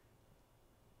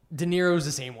 De Niro's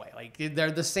the same way. Like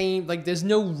they're the same. Like there's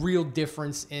no real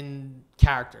difference in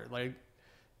character. Like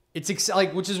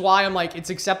which is why I'm like it's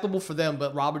acceptable for them,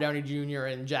 but Robert Downey Jr.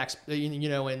 and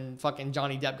and fucking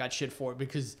Johnny Depp got shit for it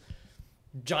because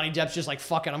Johnny Depp's just like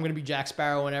fuck it, I'm gonna be Jack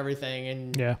Sparrow and everything,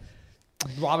 and Yeah.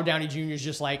 Robert Downey Jr. is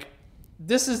just like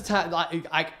this is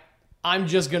I'm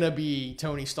just gonna be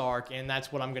Tony Stark and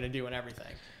that's what I'm gonna do and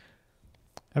everything.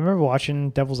 I remember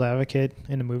watching Devil's Advocate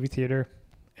in the movie theater,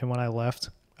 and when I left,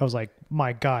 I was like,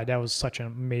 my God, that was such an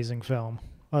amazing film.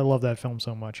 I love that film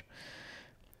so much.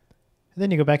 And then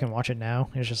you go back and watch it now,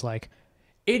 and it's just like,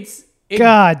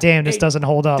 God damn, this doesn't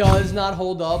hold up. Does not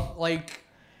hold up. Like,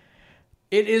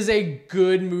 it is a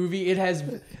good movie. It has,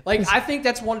 like, I think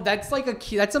that's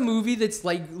a movie that's,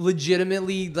 like,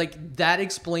 legitimately, like, that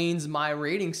explains my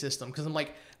rating system. Because I'm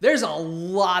like, there's a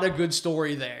lot of good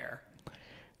story there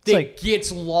that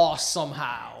gets lost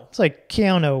somehow. It's like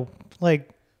Keanu, like,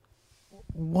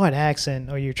 what accent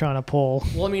are you trying to pull?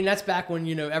 Well, I mean, that's back when,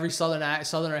 every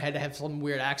Southerner had to have some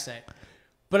weird accent.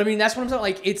 But, I mean, that's what I'm saying.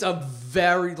 Like, it's a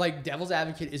very, like, Devil's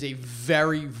Advocate is a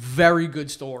very, very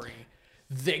good story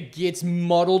that gets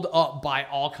muddled up by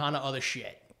all kind of other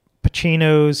shit.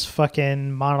 Pacino's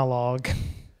fucking monologue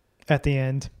at the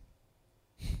end.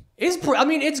 It's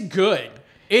good.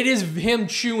 It is him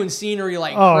chewing scenery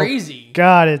like crazy.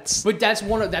 God, But that's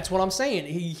what I'm saying.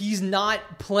 He's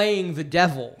not playing the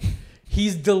devil.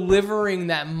 He's delivering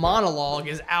that monologue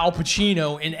as Al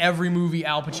Pacino in every movie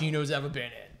Al Pacino's ever been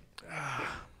in.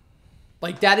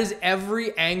 Like, that is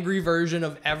every angry version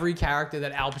of every character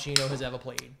that Al Pacino has ever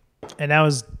played. And that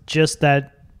was just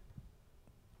that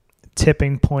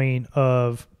tipping point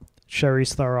of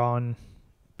Charlize Theron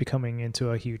becoming into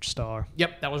a huge star.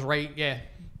 Yep, that was right, yeah.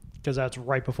 Because that's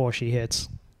right before she hits.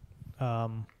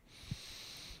 I'm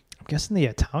guessing the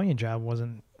Italian Job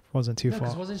wasn't too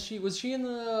far. Was she in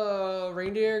the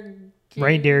Reindeer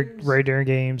Games? Reindeer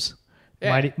Games.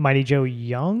 Yeah. Mighty Joe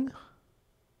Young?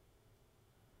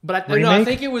 But I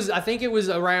think it was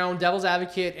around Devil's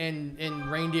Advocate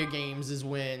and Reindeer Games is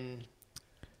when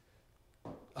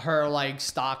her like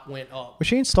stock went up. Was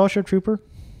she in Starship Trooper?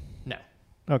 No.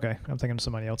 Okay, I'm thinking of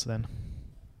somebody else then.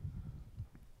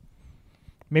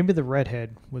 Maybe the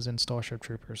redhead was in Starship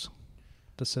Troopers,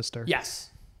 the sister.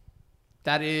 Yes.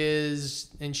 That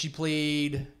is, and she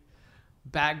played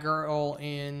Batgirl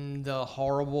in the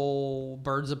horrible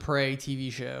Birds of Prey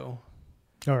TV show.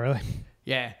 Oh, really?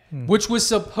 Yeah. Which was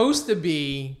supposed to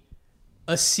be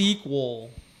a sequel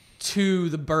to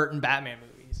the Burton Batman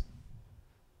movies.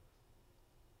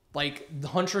 Like, the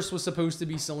Huntress was supposed to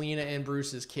be Selena and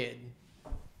Bruce's kid.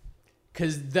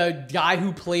 Because the guy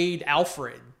who played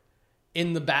Alfred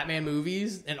in the Batman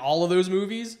movies, and all of those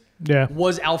movies,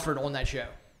 was Alfred on that show.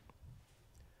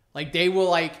 Like, they were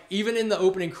like, even in the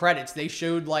opening credits, they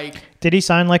showed like... Did he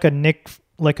sign like a Nick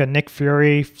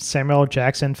Fury, Samuel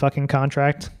Jackson fucking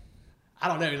contract? I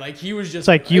don't know. Like, he was just... It's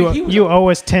like, you owe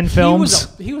us 10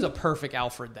 films. He was a perfect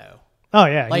Alfred, though. Oh,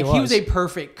 yeah. Like, he was a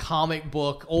perfect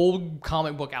old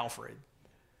comic book Alfred.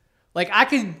 Like, I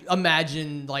could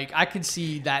imagine, like, I could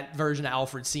see that version of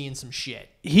Alfred seeing some shit.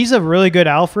 He's a really good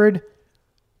Alfred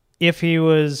if he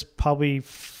was probably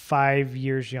 5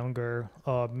 years younger,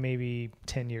 maybe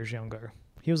 10 years younger.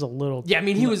 He was a little... Yeah, I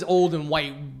mean, he was old and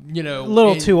white, a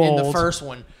little too old in the first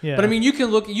one. Yeah. But, I mean, you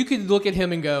could look at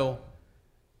him and go,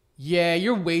 yeah,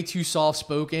 you're way too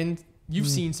soft-spoken. You've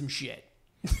seen some shit.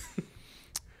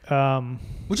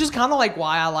 Which is kind of like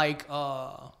why I like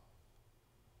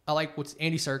what's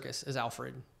Andy Serkis as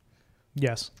Alfred.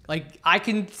 Yes. Like, I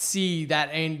can see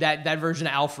that and that version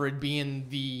of Alfred being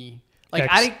the... Like,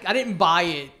 I didn't buy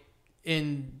it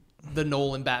in the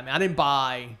Nolan Batman. I didn't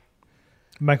buy...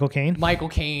 Michael Caine? Michael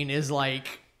Caine is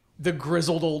like the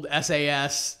grizzled old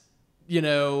SAS,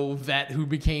 vet who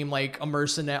became like a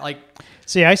mercenary, like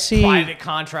I see private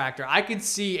contractor. I could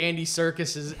see Andy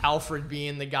Serkis as Alfred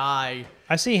being the guy.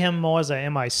 I see him more as a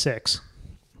MI6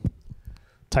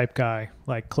 type guy,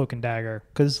 like Cloak and Dagger,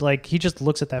 because like he just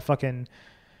looks at that fucking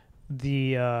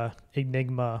the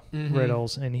Enigma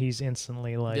riddles and he's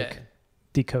instantly like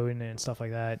decoding it and stuff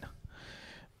like that.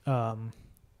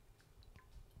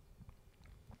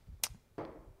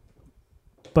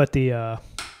 But the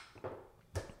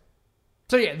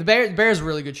So yeah, the Bear's a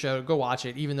really good show. Go watch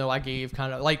it, even though I gave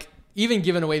kind of like even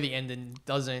giving away the ending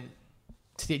doesn't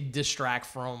distract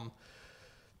from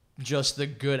just the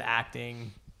good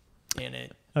acting in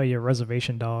it. Oh yeah,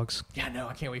 Reservation Dogs. Yeah, no,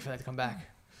 I can't wait for that to come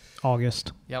back.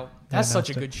 August. Yep. That's such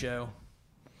a announced it. good show.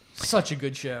 Such a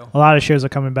good show. A lot of shows are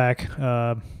coming back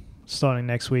starting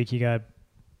next week. You got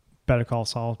Better Call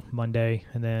Saul Monday,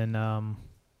 and then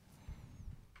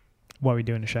What We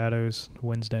Do in the Shadows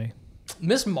Wednesday.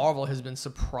 Miss Marvel has been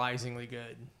surprisingly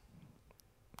good.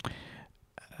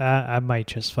 I might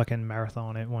just fucking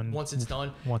marathon it Once it's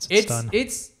done. Once it's done.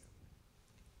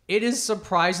 It is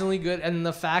surprisingly good, and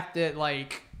the fact that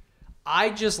like I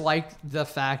just like the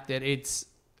fact that it's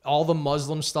all the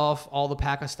Muslim stuff, all the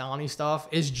Pakistani stuff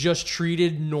is just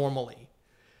treated normally.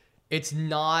 It's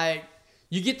not.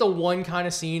 You get the one kind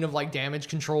of scene of like damage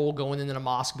control going into the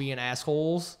mosque being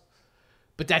assholes,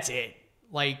 but that's it.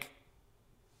 Like,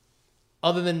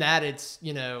 other than that, it's,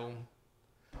 you know,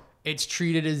 it's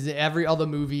treated as every other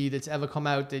movie that's ever come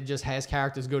out that just has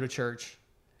characters go to church.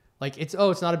 Like, it's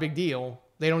not a big deal.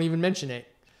 They don't even mention it.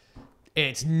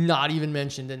 It's not even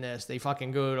mentioned in this. They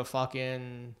fucking go to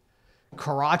fucking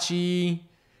Karachi.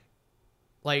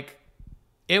 Like,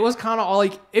 it was kind of all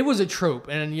like, it was a trope.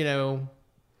 And, you know,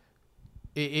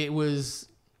 it was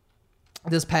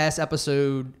this past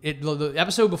episode. The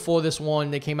episode before this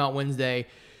one that came out Wednesday,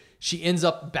 she ends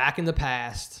up back in the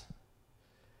past.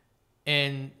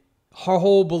 And her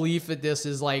whole belief that this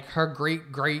is like her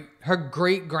great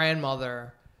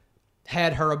grandmother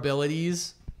had her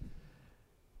abilities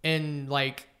and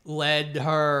like led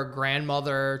her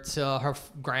grandmother to her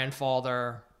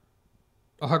grandfather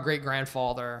or her great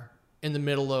grandfather in the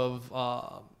middle of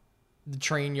the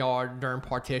train yard during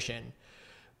partition.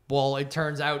 Well, it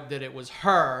turns out that it was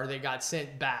her that got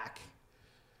sent back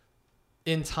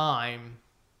in time,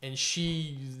 and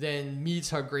she then meets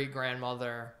her great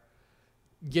grandmother,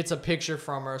 gets a picture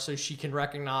from her so she can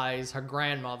recognize her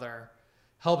grandmother,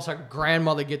 helps her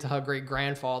grandmother get to her great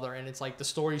grandfather, and it's like the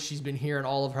story she's been hearing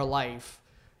all of her life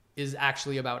is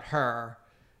actually about her.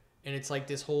 And it's like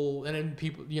this whole, and then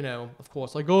people, you know, of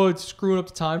course, like, oh, it's screwing up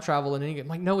the time travel. And I'm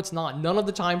like, no, it's not. None of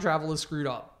the time travel is screwed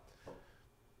up.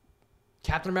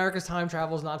 Captain America's time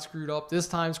travel is not screwed up. This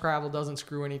time travel doesn't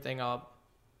screw anything up.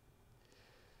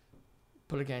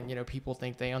 But again, you know, people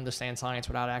think they understand science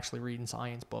without actually reading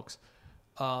science books.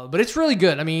 But it's really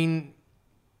good. I mean,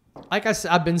 like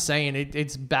I've been saying,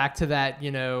 it's back to that,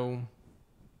 you know,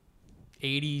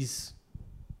 80s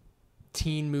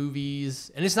teen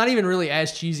movies. And it's not even really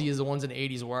as cheesy as the ones in the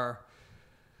 80s were.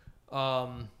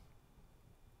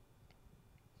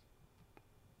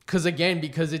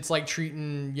 Because it's like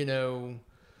treating, you know,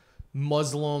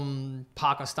 Muslim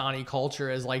Pakistani culture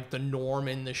as like the norm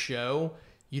in the show.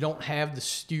 You don't have the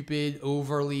stupid,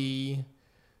 overly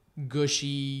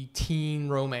gushy teen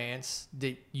romance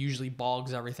that usually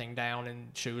bogs everything down in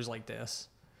shows like this.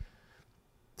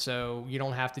 So you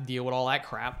don't have to deal with all that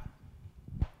crap.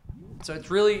 So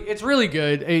it's really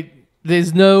good.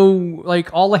 There's no,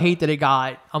 like, all the hate that it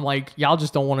got, I'm like, y'all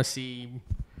just don't want to see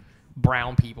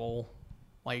brown people.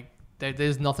 Like,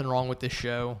 there's nothing wrong with this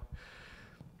show.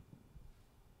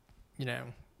 You know,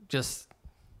 just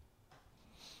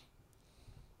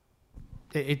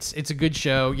it's a good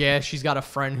show. Yeah, she's got a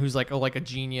friend who's like a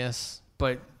genius,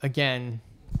 but again,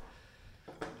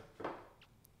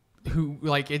 who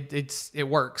like it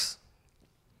works.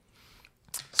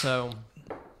 So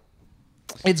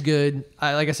it's good.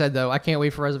 Like I said though, I can't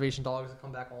wait for Reservation Dogs to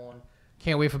come back on.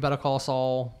 Can't wait for Better Call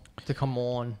Saul to come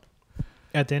on.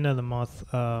 At the end of the month,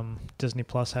 Disney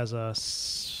Plus has a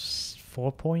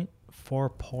four-part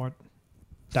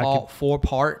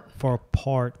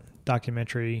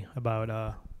documentary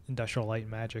about industrial light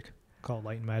and magic called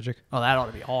Light and Magic. Oh, that ought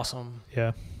to be awesome.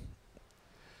 Yeah.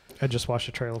 I just watched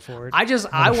the trailer for it.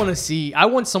 I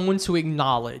want someone to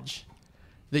acknowledge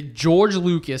that George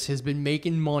Lucas has been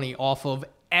making money off of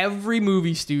every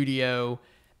movie studio,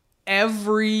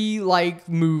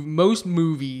 most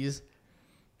movies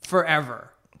forever.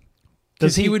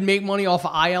 Because he would make money off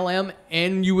of ILM,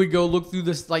 and you would go look through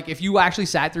this, like, if you actually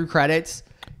sat through credits,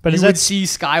 you would see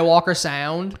Skywalker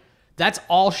Sound. That's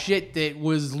all shit that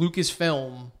was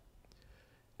Lucasfilm.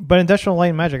 But Industrial Light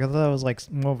and Magic, I thought that was like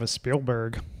more of a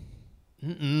Spielberg.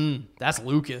 That's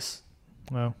Lucas.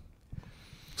 Oh.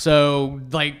 So,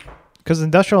 like... Because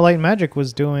Industrial Light and Magic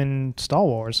was doing Star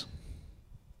Wars.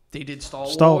 They did Star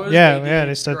Wars. Yeah, they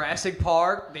did Jurassic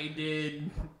Park. They did...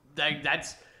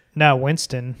 That's... No,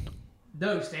 Winston.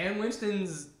 No, Stan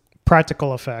Winston's...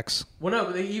 Practical effects. Well, no,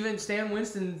 but even Stan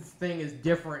Winston's thing is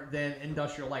different than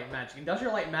Industrial Light and Magic.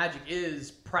 Industrial Light and Magic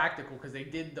is practical because they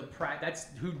did that's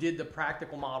who did the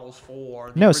practical models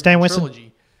for the Stan Winston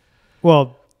trilogy.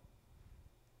 Well,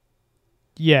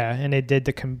 yeah, and they did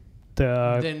the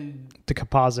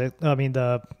composite. I mean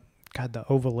the God, the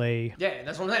overlay. Yeah,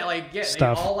 that's what I'm saying. Like, yeah,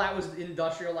 Stuff. all that was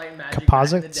Industrial Light and Magic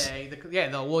Composites? back in the day.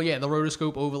 The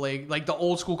rotoscope overlay, like the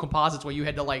old school composites where you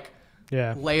had to like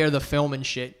Yeah. layer the film and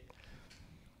shit.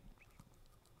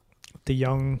 The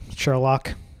young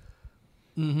Sherlock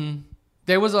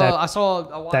There was That-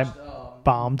 I watched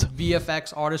bombed.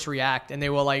 VFX artists react, and they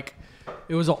were like,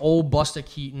 it was an old Buster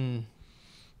Keaton.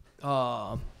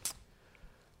 Oh,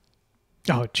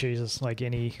 Jesus. Like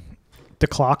the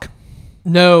clock,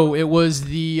 No, it was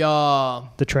the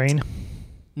the train.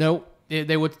 no.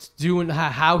 They were doing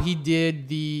how he did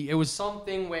the. It was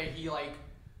something where he like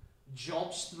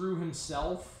jumps through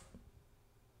himself,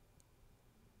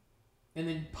 and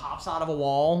then pops out of a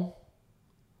wall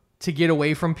to get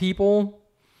away from people.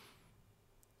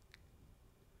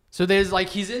 So there's like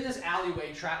he's in this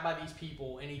alleyway trapped by these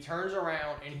people, and he turns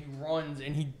around and he runs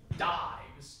and he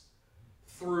dives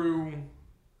through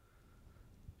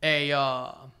a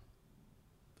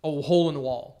hole in the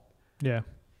wall. Yeah.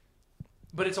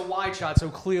 But it's a wide shot, so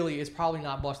clearly it's probably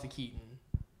not Buster Keaton.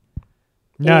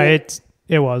 No, Or-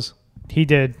 it was. He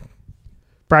did.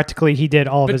 Practically, he did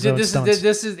all of But his own this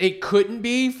stunts. is it couldn't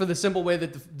be for the simple way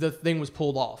that the thing was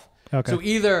pulled off. Okay. So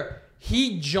either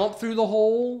he jumped through the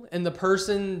hole and the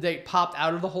person that popped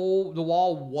out of the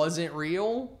wall wasn't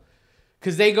real,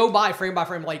 because they go by frame,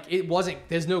 like it wasn't.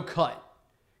 There's no cut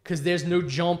because there's no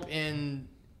jump in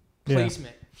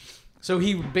placement. So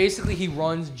he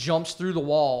runs, jumps through the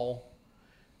wall,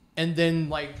 and then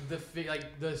like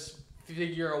this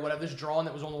figure or whatever, this drawing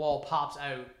that was on the wall pops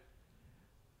out.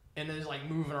 And is like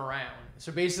moving around.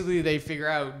 So basically, they figure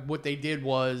out what they did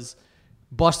was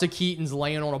Buster Keaton's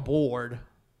laying on a board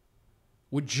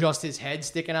with just his head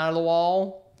sticking out of the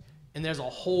wall, and there's a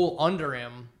hole under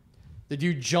him. The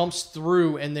dude jumps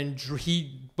through, and then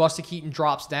Buster Keaton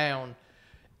drops down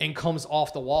and comes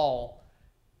off the wall.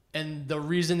 And the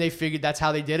reason they figured that's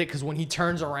how they did it, because when he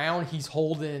turns around, he's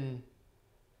holding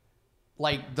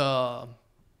like the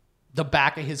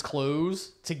back of his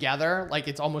clothes together, like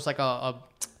it's almost like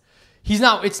he's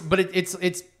not.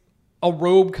 It's a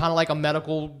robe, kind of like a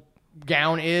medical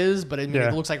gown is, but it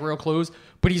looks like real clothes.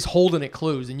 But he's holding it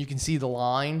closed, and you can see the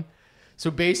line. So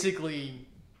basically,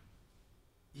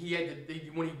 he had to,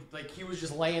 he was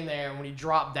just laying there, and when he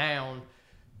dropped down,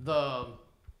 the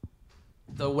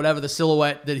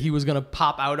silhouette that he was gonna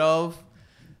pop out of,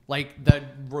 like the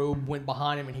robe went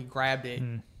behind him, and he grabbed it.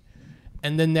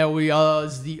 And then there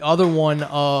was the other one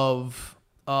of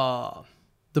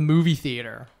the movie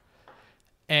theater.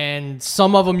 And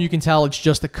some of them you can tell it's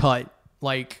just a cut.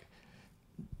 Like,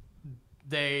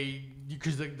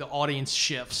 because the audience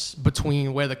shifts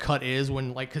between where the cut is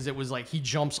when, like, because it was like he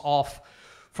jumps off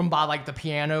from by, like, the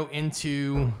piano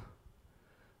into,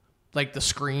 like, the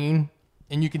screen.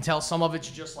 And you can tell some of it's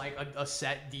just, like, a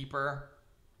set deeper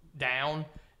down.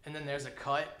 And then there's a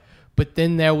cut. But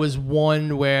then there was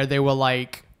one where they were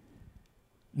like,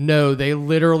 no, they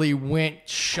literally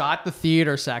shot the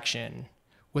theater section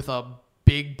with a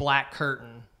big black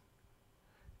curtain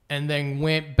and then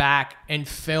went back and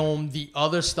filmed the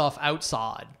other stuff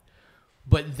outside.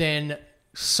 But then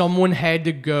someone had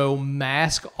to go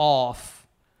mask off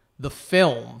the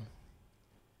film.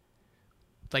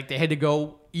 Like they had to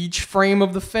go each frame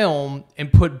of the film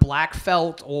and put black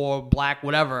felt or black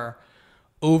whatever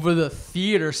over the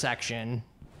theater section,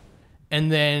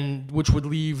 and then which would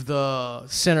leave the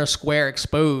center square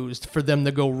exposed for them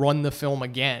to go run the film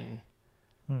again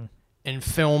and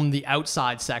film the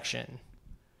outside section.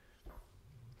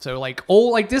 So like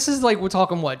this is like we're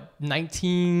talking what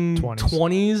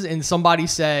 1920s, and somebody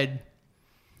said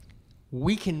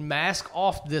we can mask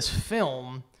off this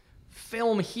film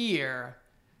here,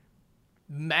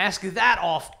 mask that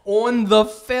off on the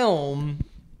film,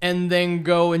 and then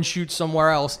go and shoot somewhere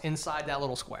else inside that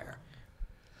little square.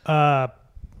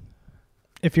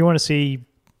 If you want to see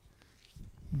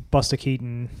Buster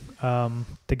Keaton,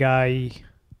 the guy,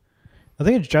 I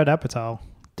think it's Judd Apatow,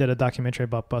 did a documentary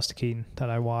about Buster Keaton that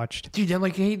I watched. Dude,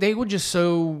 like they were just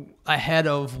so ahead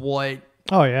of what.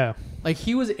 Oh yeah, like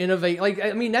he was innovating. Like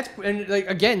I mean,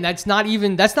 that's not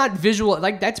visual.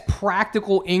 Like that's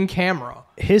practical in camera.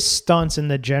 His stunts in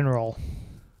the general.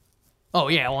 Oh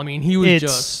yeah, well I mean he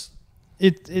was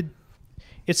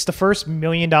It's the first $1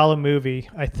 million movie,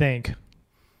 I think,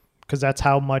 because that's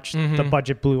how much the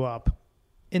budget blew up.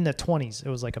 In the 20s, it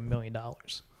was like $1 million.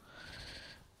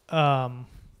 I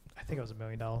think it was $1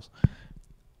 million.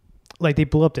 Like they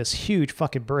blew up this huge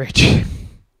fucking bridge.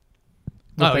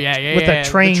 With the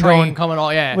train going coming all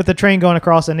with the train going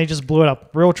across, and they just blew it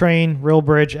up. Real train, real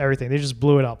bridge, everything. They just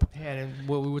blew it up. Yeah, and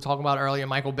what we were talking about earlier,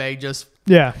 Michael Bay just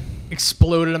Yeah,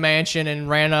 exploded a mansion and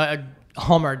ran a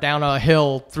Hummer down a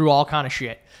hill through all kind of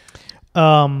shit.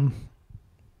 But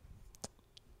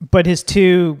his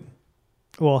three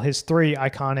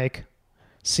iconic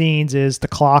scenes is the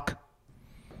clock.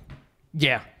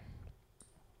 Yeah.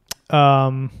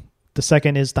 The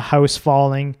second is the house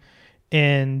falling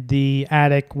and the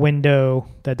attic window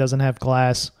that doesn't have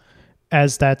glass.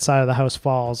 As that side of the house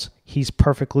falls, he's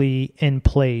perfectly in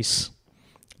place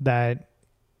that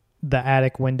the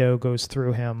attic window goes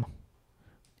through him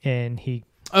and he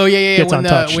gets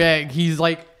untouched. He's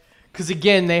like, because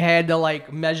again, they had to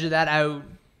like measure that out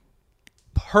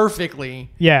perfectly.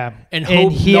 Yeah. And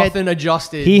hope nothing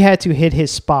adjusted. He had to hit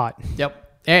his spot. Yep.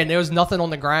 And there was nothing on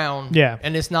the ground. Yeah.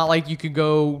 And it's not like you could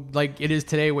go like it is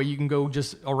today where you can go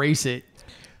just erase it.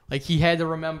 Like he had to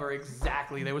remember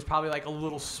exactly. There was probably like a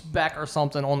little speck or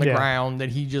something on the ground that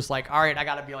he just like, all right, I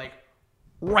got to be like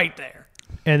right there.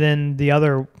 And then the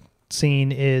other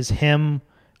scene is him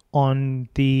on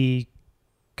the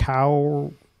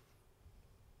cow.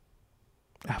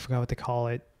 I forgot what they call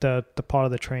it. The part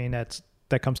of the train that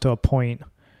comes to a point.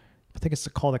 I think it's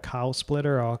called a cow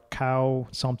splitter or cow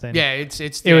something. Yeah, it's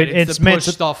to meant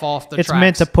push stuff off the tracks. It's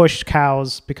meant to push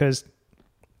cows because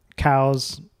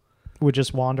cows would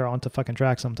just wander onto fucking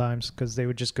tracks sometimes because they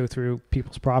would just go through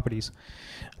people's properties.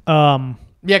 Yeah,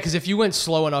 because if you went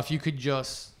slow enough, you could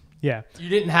just. Yeah. You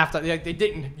didn't have to. Like, you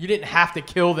didn't have to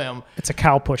kill them. It's a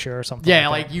cow pusher or something. Yeah,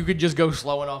 like you could just go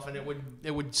slow enough and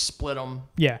it would split them.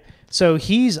 Yeah. So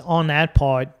he's on that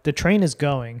part. The train is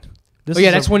going.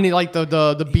 That's when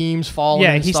the beams fall.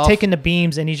 Yeah, he's taking the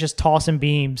beams and he's just tossing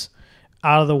beams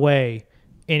out of the way,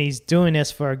 and he's doing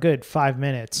this for a good 5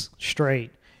 minutes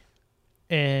straight.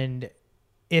 And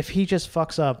if he just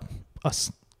fucks up,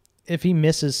 if he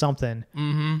misses something,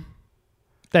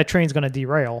 that train's gonna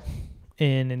derail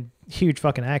in a huge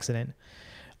fucking accident.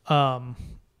 I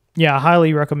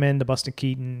highly recommend the Buster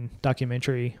Keaton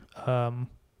documentary.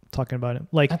 Talking about it,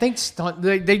 like I think so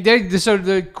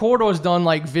the Corridor's done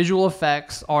like visual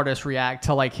effects artists react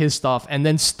to like his stuff, and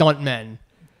then stuntmen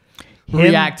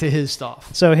react to his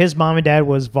stuff. So his mom and dad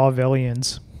was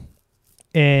vaudevillians,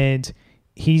 and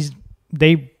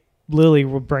they literally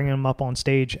were bringing him up on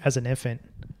stage as an infant,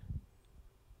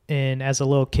 and as a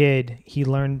little kid, he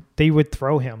learned they would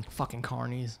throw him. Fucking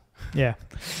carnies. Yeah,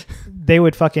 they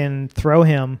would fucking throw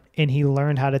him, and he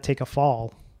learned how to take a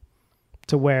fall,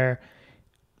 to where.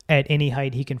 At any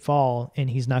height he can fall and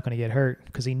he's not going to get hurt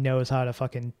because he knows how to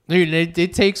fucking. Dude,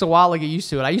 it takes a while to get used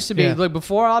to it. I used to be like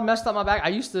before I messed up my back. I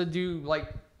used to do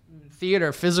like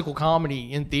theater, physical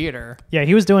comedy in theater. Yeah,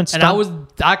 he was doing stuff. And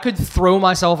I could throw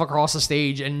myself across the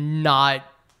stage and not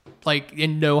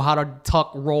and know how to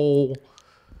tuck roll.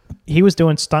 He was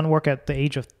doing stunt work at the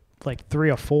age of like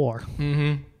 3 or 4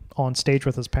 on stage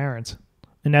with his parents,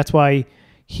 and that's why.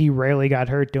 He rarely got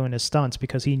hurt doing his stunts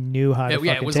because he knew how to fucking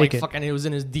it was take like fucking. It was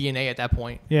in his DNA at that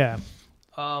point. Yeah.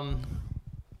 But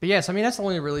yes, I mean that's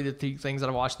only really the things that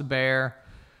I watched. The Bear,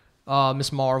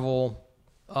 Miss Marvel.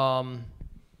 I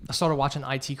started watching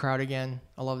IT Crowd again.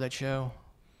 I love that show.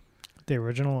 The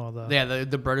original or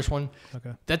the British one.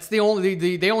 Okay. That's the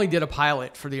only they only did a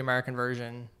pilot for the American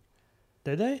version.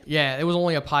 Did they? Yeah, it was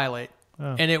only a pilot,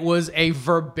 and it was a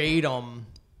verbatim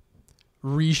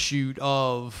reshoot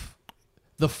of.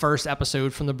 The first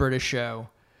episode from the British show.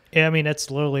 Yeah, I mean, it's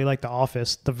literally like The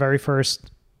Office. The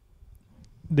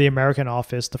American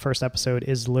Office, the first episode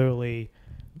is literally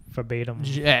verbatim.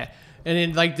 Yeah. And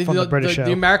then like the British show.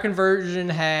 The American version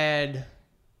had,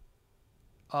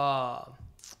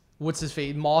 what's his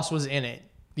face? Moss was in it,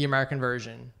 the American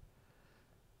version.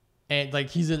 And like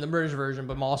he's in the British version,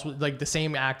 but Moss was like the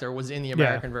same actor was in the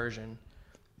American version.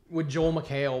 With Joel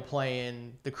McHale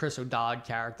playing the Chris O'Dowd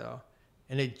character.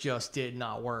 And it just did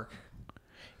not work.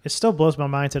 It still blows my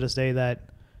mind to this day that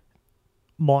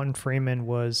Martin Freeman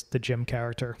was the Jim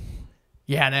character.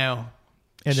 Yeah, I know.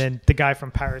 And then the guy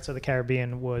from Pirates of the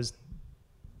Caribbean was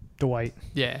Dwight.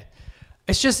 Yeah.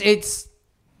 It's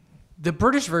the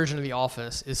British version of The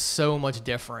Office is so much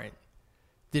different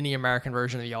than the American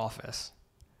version of The Office.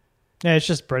 Yeah, it's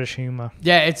just British humor.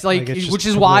 Yeah, it's like which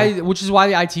is why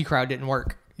the IT Crowd didn't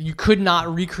work. You could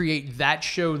not recreate that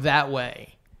show that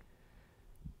way.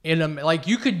 Like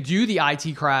you could do the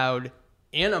IT Crowd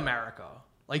in America.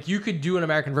 Like you could do an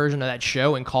American version of that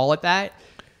show and call it that.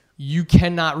 You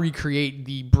cannot recreate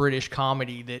the British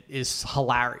comedy that is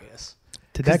hilarious.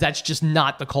 Because that's just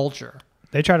not the culture.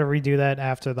 They try to redo that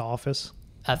after The Office.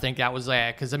 I think that was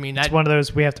because I mean that's one of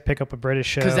those we have to pick up a British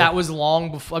show. Because that was long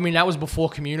before. I mean that was before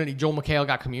Community. Joel McHale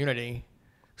got Community.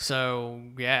 So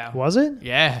yeah. Was it?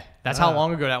 Yeah, that's how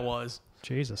long ago that was.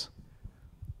 Jesus.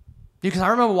 Because I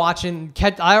remember watching,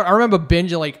 I remember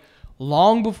binging like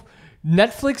long before,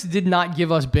 Netflix did not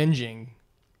give us binging.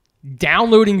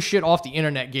 Downloading shit off the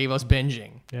internet gave us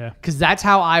binging. Yeah. Because that's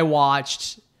how I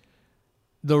watched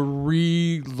the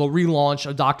relaunch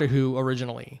of Doctor Who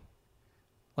originally.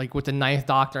 Like with the 9th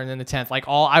Doctor and then the 10th. Like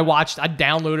I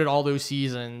downloaded all those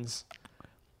seasons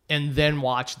and then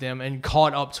watched them and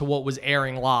caught up to what was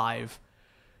airing live.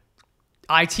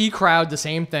 IT Crowd, the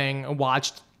same thing. I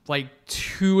watched like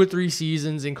 2 or 3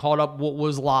 seasons and caught up what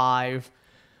was live.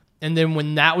 And then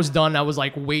when that was done, I was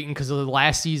like waiting because the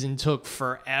last season took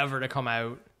forever to come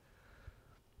out.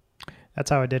 That's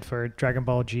how I did for Dragon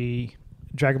Ball Z,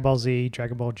 Dragon Ball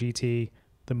GT,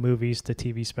 the movies, the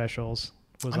TV specials.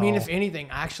 If anything,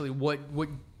 actually,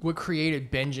 what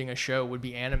created binging a show would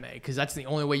be anime, because that's the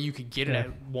only way you could get it at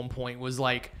one point was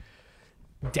like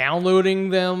downloading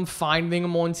them, finding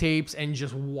them on tapes, and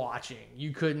just watching.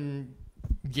 You couldn't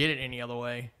get it any other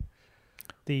way.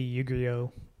 The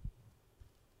Yu-Gi-Oh!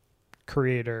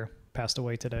 Creator passed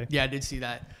away today. Yeah, I did see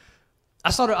that. I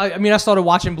started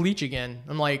watching Bleach again.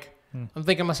 I'm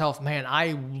thinking to myself, man,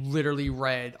 I literally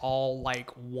read all like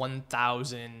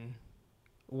 1,000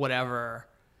 whatever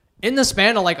in the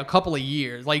span of like a couple of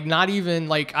years. Like not even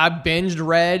like I binged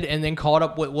read and then caught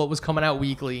up with what was coming out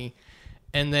weekly.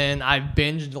 And then I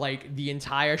binged like the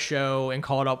entire show and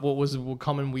caught up what was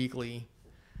coming weekly.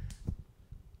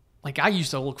 Like I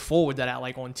used to look forward to that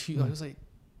like on Tuesday. It was like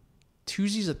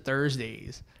Tuesdays or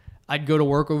Thursdays. I'd go to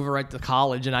work over at the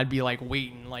college and I'd be like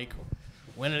waiting, like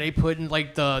when are they putting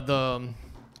like the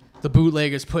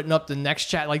bootleggers putting up the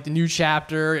next like the new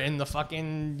chapter in the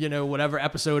fucking, whatever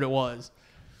episode it was.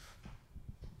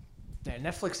 Yeah,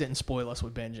 Netflix didn't spoil us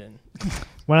with binging.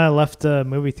 When I left the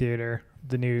movie theater,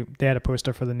 they had a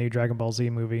poster for the new Dragon Ball Z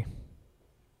movie.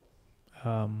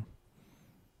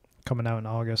 Coming out in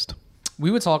August. We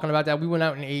were talking about that. We went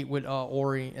out and ate with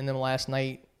Ori, and then last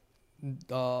night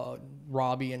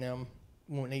Robbie and them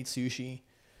went and ate sushi.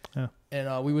 Yeah.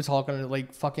 And we were talking,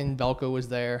 like, fucking Belko was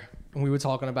there, and we were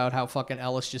talking about how fucking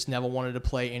Ellis just never wanted to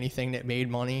play anything that made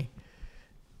money.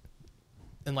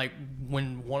 And, like,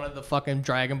 when one of the fucking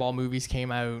Dragon Ball movies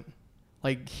came out,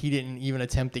 like, he didn't even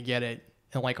attempt to get it.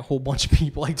 And, like, a whole bunch of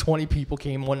people, like 20 people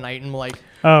came one night and were like...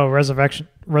 Oh,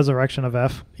 Resurrection of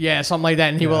F? Yeah, something like that.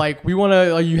 And he was like, we want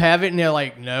to... you have it? And they're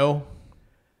like, no.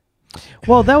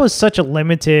 Well, that was such a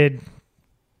limited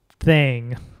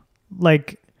thing.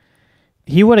 Like,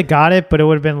 he would have got it, but it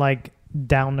would have been, like,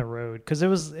 down the road. Because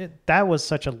that was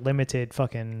such a limited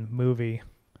fucking movie.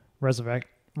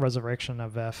 Resurrection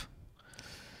of F.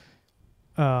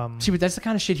 See, but that's the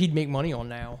kind of shit he'd make money on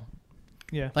now.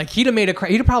 Yeah, like he'd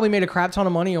have probably made a crap ton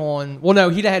of money on. Well, no,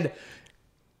 he'd have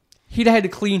had to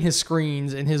clean his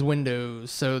screens and his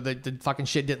windows so that the fucking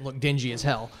shit didn't look dingy as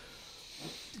hell.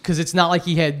 Because it's not like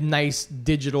he had nice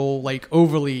digital, like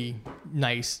overly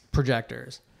nice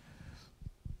projectors.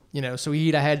 So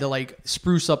he'd have had to like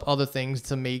spruce up other things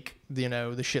to make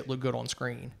the shit look good on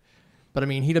screen. But I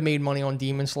mean, he'd have made money on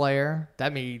Demon Slayer.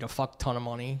 That made a fuck ton of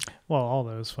money. Well, all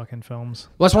those fucking films.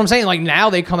 Well, that's what I'm saying. Like now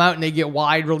they come out and they get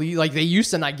wide release. Like they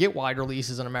used to not get wide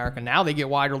releases in America. Now they get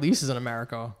wide releases in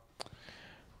America.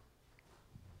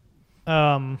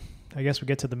 I guess we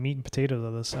get to the meat and potatoes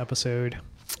of this episode.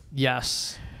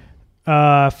 Yes.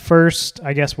 First,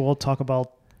 I guess we'll talk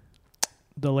about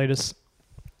the latest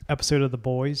episode of The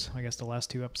Boys. I guess the last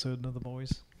 2 episodes of The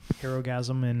Boys.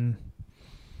 Herogasm and...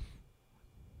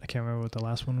 I can't remember what the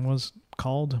last one was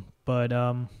called, but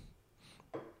I'm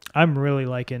really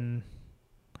liking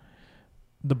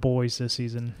The Boys this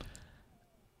season.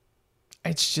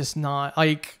 It's just not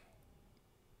like...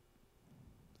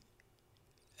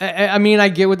 I mean, I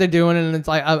get what they're doing, and it's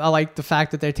like I like the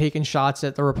fact that they're taking shots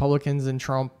at the Republicans and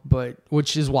Trump, but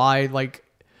which is why like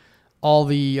all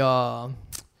the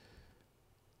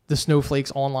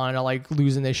snowflakes online are like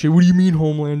losing their shit. What do you mean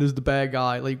Homelander's the bad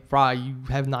guy? Like, bro, you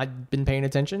have not been paying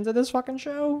attention to this fucking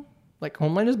show? Like,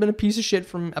 Homelander's been a piece of shit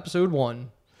from episode 1.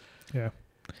 Yeah.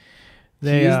 He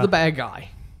is the bad guy.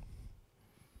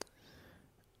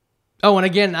 Oh, and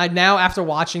again, now after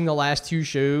watching the last 2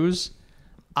 shows,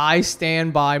 I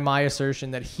stand by my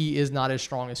assertion that he is not as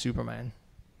strong as Superman.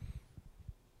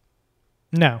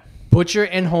 No. Butcher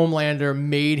and Homelander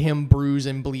made him bruise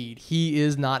and bleed. He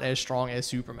is not as strong as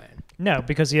Superman. No,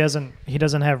 because he doesn't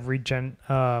have regenerative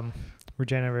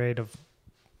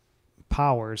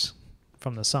powers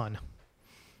from the sun.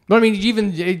 But I mean,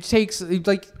 it takes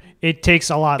like it takes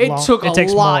a lot. It took a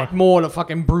lot more to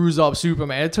fucking bruise up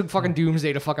Superman. It took fucking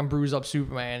Doomsday to fucking bruise up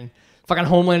Superman. Fucking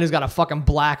Homelander's got a fucking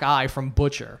black eye from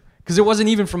Butcher because it wasn't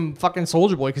even from fucking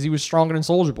Soldier Boy because he was stronger than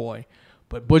Soldier Boy,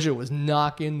 but Butcher was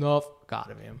knocking the fuck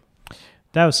out of him.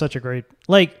 That was such a great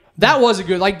that was a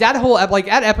good that whole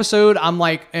that episode. I'm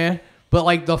like, But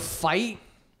like the fight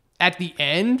at the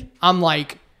end, I'm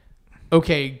like,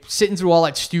 okay, sitting through all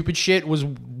that stupid shit was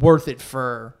worth it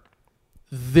for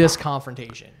this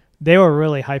confrontation. They were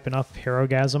really hyping up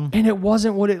Herogasm. And it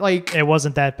wasn't what it like. It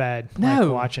wasn't that bad. No,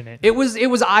 like, watching it. It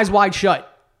was eyes wide shut.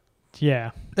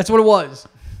 Yeah, That's what it was.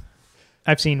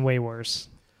 I've seen way worse.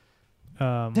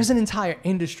 There's an entire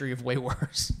industry of way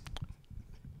worse.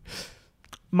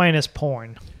 Minus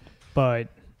porn, but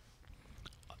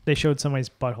they showed somebody's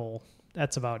butthole.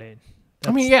 That's about it.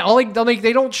 I mean, yeah,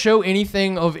 they don't show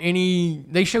anything of any.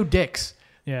 They show dicks.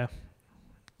 Yeah.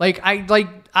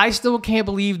 I still can't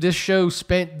believe this show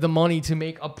spent the money to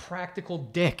make a practical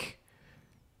dick,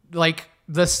 like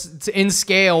this in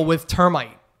scale with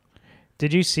termite.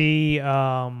 Did you see?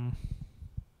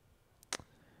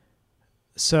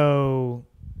 So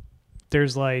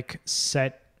there's like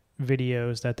set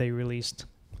videos that they released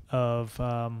of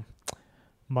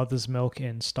Mother's Milk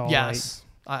and Starlight. Yes,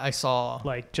 I saw.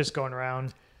 Like just going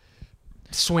around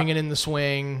Swinging in the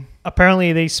swing.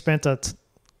 Apparently they spent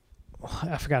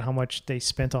I forgot how much they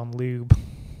spent on lube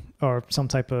or some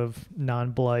type of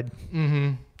non-blood.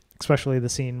 Mm-hmm. Especially the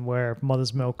scene where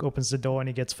Mother's Milk opens the door and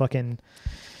he gets fucking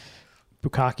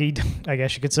bukkakied, I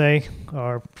guess you could say.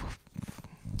 Or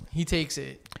he takes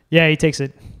it. Yeah, he takes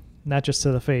it. Not just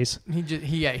to the face.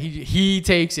 He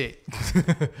takes it.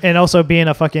 And also being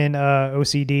a fucking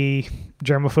OCD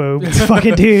germaphobe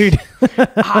fucking dude.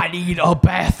 I need a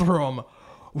bathroom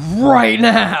right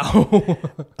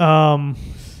now.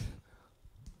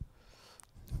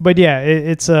 But yeah,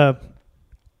 it's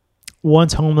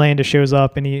once Homelander shows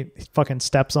up and he fucking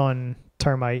steps on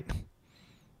termite.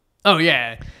 Oh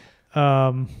yeah.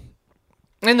 And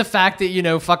the fact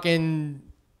that fucking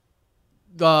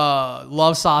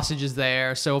Love Sausage is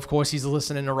there, so of course he's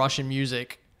listening to Russian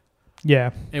music. Yeah.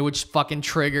 And which fucking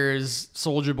triggers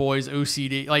Soldier Boy's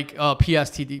OCD, like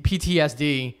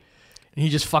PTSD, and he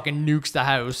just fucking nukes the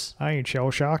house. I ain't shell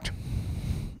shocked.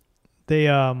 They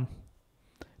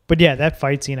but yeah, that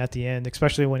fight scene at the end,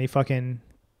 especially when he fucking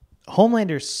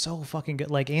Homelander's so fucking good.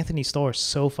 Like Anthony Starr is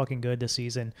so fucking good this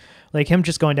season. Like him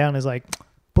just going down is like,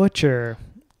 Butcher.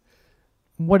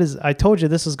 What is? I told you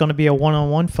this is going to be a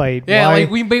one-on-one fight. Yeah, Why? like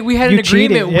we had an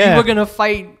agreement. Yeah. We were gonna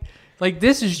fight. Like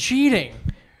this is cheating.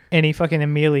 And he fucking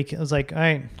immediately was like, all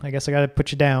right, I guess I got to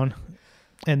put you down.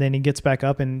 And then he gets back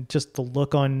up and just the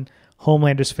look on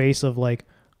Homelander's face of like,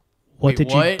 what did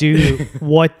you do?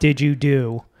 What did you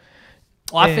do?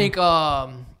 Well, I think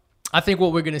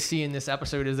what we're gonna see in this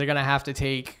episode is they're gonna have to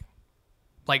take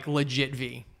like legit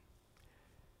V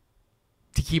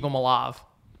to keep him alive.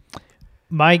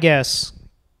 My guess,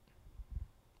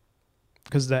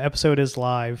 because the episode is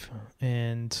live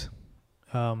and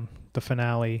the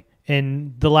finale,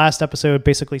 and the last episode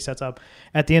basically sets up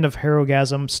at the end of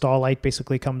Herogasm, Starlight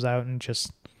basically comes out and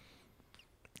just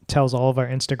tells all of our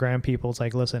Instagram people, it's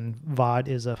like, listen, VOD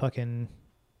is a fucking...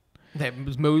 I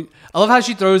love how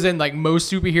she throws in like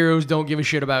most superheroes don't give a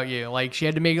shit about you. Like she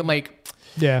had to make it like,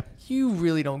 yeah, you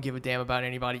really don't give a damn about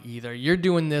anybody either. You're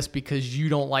doing this because you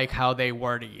don't like how they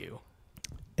were to you.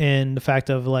 And the fact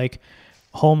of like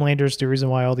Homelander's the reason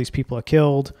why all these people are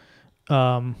killed.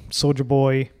 Soldier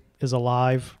Boy is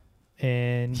alive,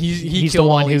 and he's killed the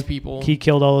one all who these people. He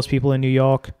killed all those people in New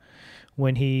York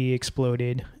when he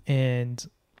exploded, and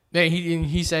yeah,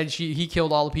 he said he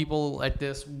killed all the people at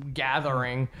this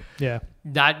gathering. Yeah.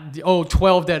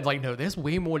 12 dead. Like, no, there's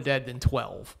way more dead than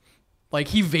 12. Like,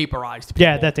 he vaporized people.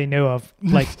 Yeah, that they knew of.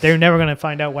 Like, they're never going to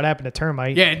find out what happened to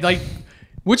Termite. Yeah, like,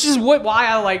 which is why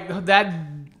I like that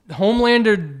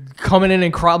Homelander coming in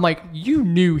and crying. I'm like, you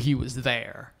knew he was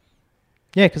there.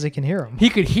 Yeah, because they can hear him. He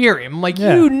could hear him. Like,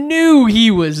 yeah. You knew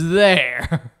he was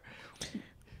there.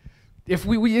 If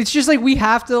we it's just like we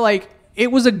have to, like, it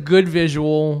was a good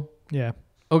visual. Yeah.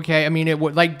 Okay. I mean, it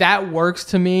would like that works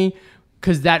to me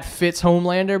because that fits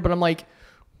Homelander. But I'm like,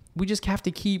 we just have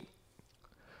to keep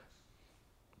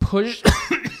pushing.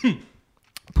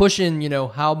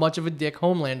 How much of a dick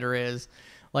Homelander is.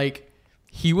 Like,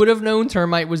 he would have known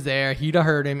Termite was there. He'd have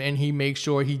heard him, and he makes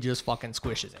sure he just fucking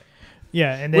squishes it.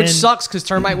 Yeah, and then, which sucks because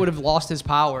Termite would have lost his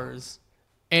powers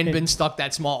and been stuck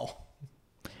that small.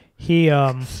 He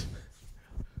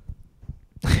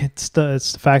It's the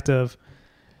fact of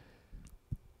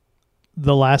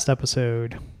the last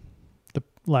episode, the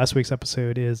last week's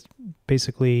episode is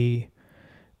basically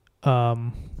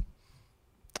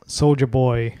Soldier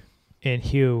Boy and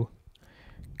Hugh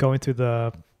going through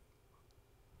the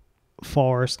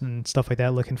forest and stuff like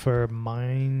that looking for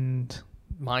Mindbender,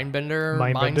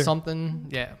 Mind something.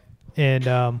 Yeah.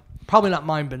 And probably not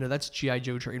Mindbender, that's G.I.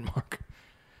 Joe trademark.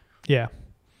 Yeah.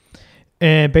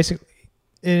 And basically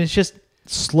it's just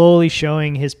slowly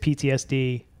showing his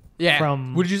PTSD. Yeah.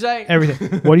 From what did you say?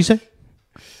 Everything. What do you say?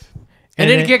 And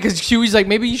then again, because Chewie's like,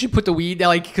 maybe you should put the weed down,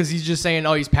 like, because he's just saying,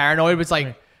 oh, he's paranoid. But it's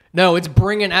like, no, it's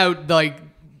bringing out like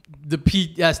the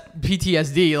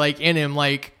PTSD like in him.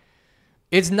 Like,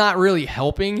 it's not really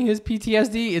helping his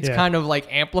PTSD. It's kind of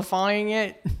like amplifying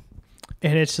it.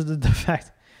 And it's the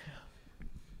fact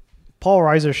Paul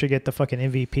Reiser should get the fucking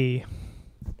MVP.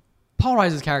 Paul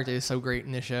Reiser's character is so great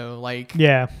in this show. Like,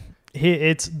 yeah,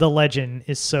 it's the legend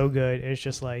is so good. It's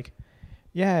just like,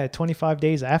 25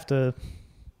 days after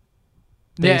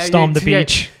they stormed the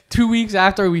beach. 2 weeks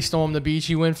after we stormed the beach,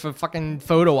 he went for fucking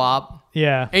photo op.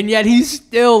 Yeah. And yet he's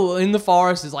still in the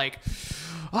forest is like,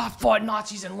 I fought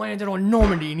Nazis and landed on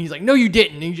Normandy. And he's like, no, you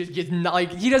didn't. And he just gets,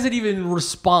 like, he doesn't even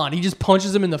respond. He just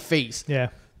punches him in the face. Yeah.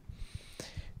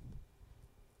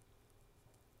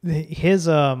 His,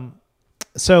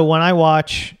 so when I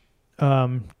watch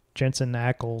Jensen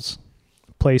Ackles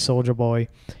play Soldier Boy,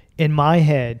 in my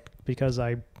head, because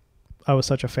I was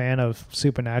such a fan of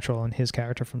Supernatural and his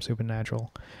character from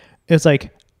Supernatural, it's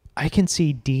like I can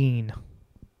see Dean,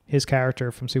 his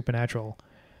character from Supernatural,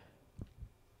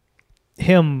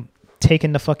 him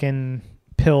taking the fucking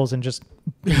pills and just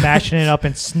mashing it up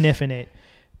and sniffing it,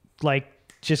 like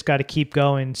just got to keep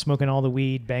going, smoking all the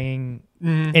weed, banging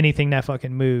anything that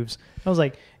fucking moves. I was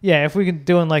like, yeah, if we could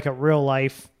do in like a real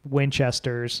life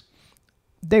Winchesters,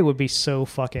 they would be so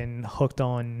fucking hooked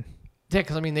on. Yeah,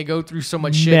 because I mean, they go through so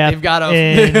much shit. Meth They've got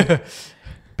to.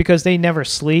 Because they never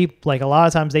sleep. Like a lot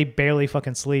of times they barely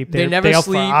fucking sleep. They never up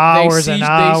sleep. For hours and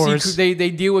hours. They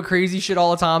deal with crazy shit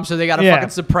all the time, so they got to fucking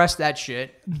suppress that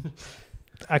shit.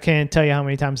 I can't tell you how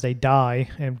many times they die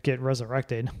and get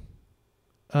resurrected.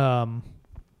 But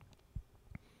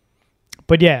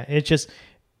yeah, it's just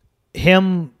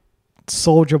him,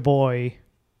 Soldier Boy,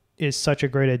 is such a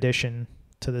great addition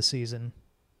to the season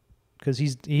because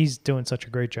he's doing such a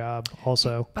great job.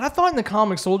 Also, but I thought in the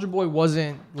comics, Soldier Boy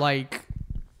wasn't like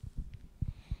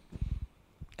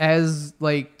as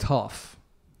like tough.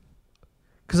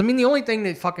 Because I mean, the only thing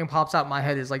that fucking pops out in my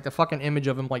head is like the fucking image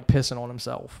of him like pissing on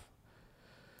himself.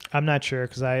 I'm not sure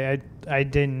because I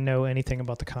didn't know anything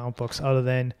about the comic books other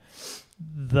than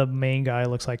the main guy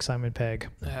looks like Simon Pegg.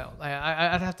 Hell,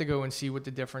 I'd have to go and see what the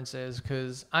difference is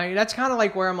because that's kind of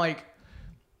like where I'm like,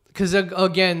 because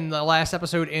again, the last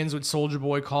episode ends with Soldier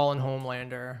Boy calling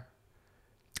Homelander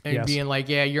and being like,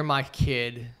 "Yeah, you're my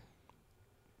kid."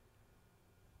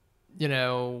 You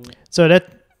know. So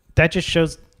that just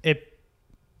shows it.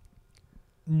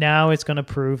 Now it's going to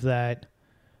prove that.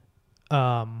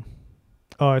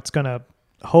 It's going to.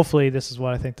 Hopefully, this is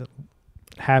what I think that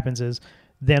happens is.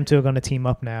 Them two are going to team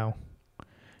up now,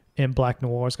 and Black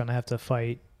Noir is going to have to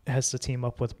fight. Has to team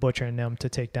up with Butcher and them to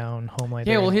take down Homelander.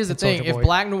 Yeah, well, here's the thing: if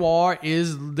Black Noir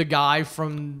is the guy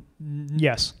from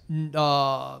the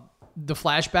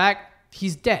flashback,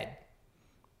 he's dead,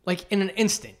 like in an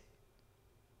instant.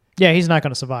 Yeah, he's not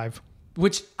going to survive,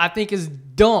 which I think is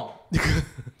dumb.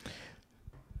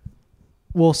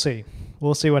 We'll see.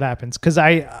 We'll see what happens because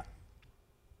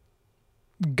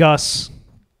Gus.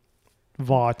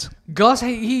 Vought. Gus,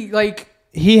 he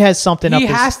has something. He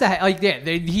has to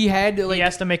he had to, he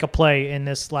has to make a play in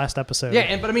this last episode.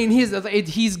 Yeah, but I mean,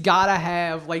 he's got to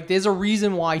have like. There's a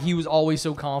reason why he was always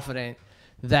so confident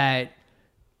that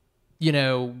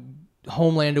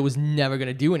Homelander was never going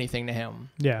to do anything to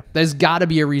him. Yeah, there's got to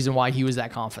be a reason why he was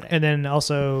that confident. And then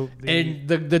also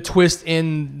the twist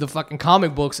in the fucking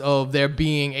comic books of there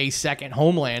being a second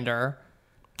Homelander.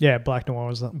 Yeah, Black Noir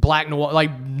was Black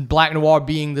Noir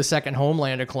being the second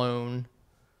Homelander clone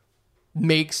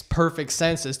makes perfect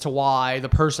sense as to why the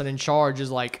person in charge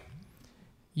is like,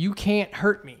 you can't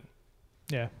hurt me.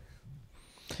 Yeah.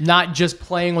 Not just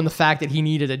playing on the fact that he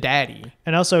needed a daddy.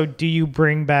 And also, do you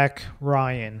bring back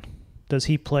Ryan? Does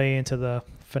he play into the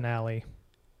finale?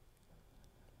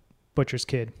 Butcher's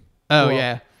kid. Oh,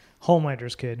 yeah.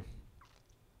 Homelander's kid.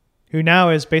 Who now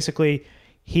is basically,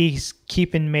 he's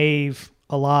keeping Maeve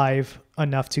alive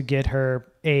enough to get her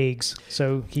eggs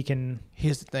so he can.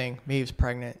 Here's the thing: Maeve's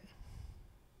pregnant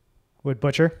with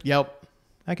Butcher. Yep,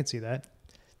 I can see that.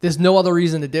 There's no other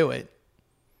reason to do it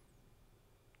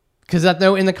because I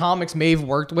know in the comics Maeve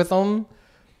worked with him,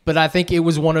 but I think it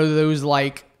was one of those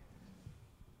like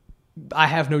I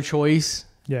have no choice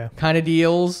kind of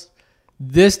deals.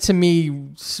 This to me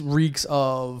reeks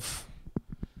of.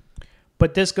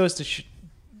 But this goes to.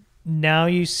 Now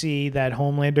you see that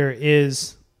Homelander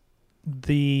is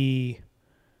the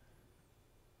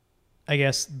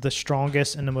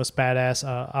strongest and the most badass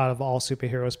out of all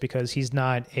superheroes because he's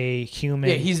not a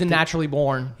human. Yeah, he's naturally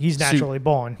born. He's naturally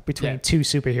born between two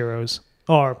superheroes.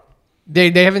 Or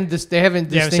They haven't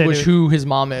distinguished said who his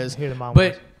mom is. Who the mom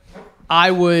But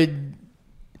was.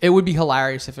 it would be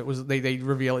hilarious if it was they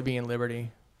reveal it being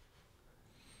Liberty.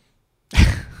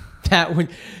 That would,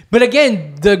 but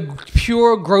again, the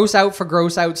pure gross out for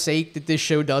gross out sake that this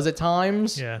show does at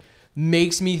times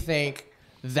makes me think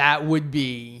that would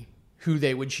be who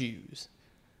they would choose.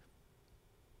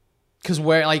 Because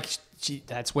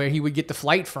that's where he would get the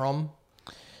flight from.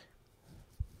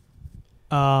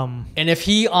 And if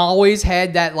he always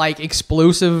had that like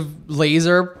explosive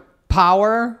laser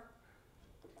power,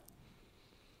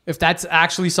 if that's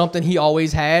actually something he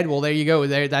always had, well, there you go.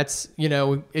 That's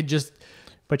it just.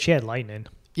 But she had lightning.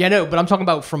 Yeah, no, but I'm talking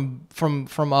about from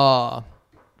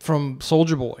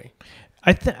Soldier Boy.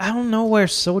 I don't know where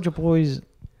Soldier Boy's.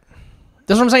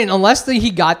 That's what I'm saying. Unless he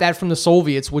got that from the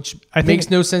Soviets, which makes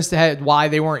no sense to have why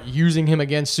they weren't using him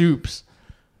against Soups.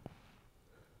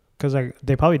 Because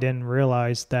they probably didn't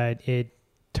realize that it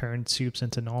turned Soups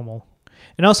into normal.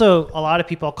 And also, a lot of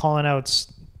people are calling out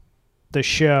the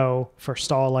show for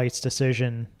Starlight's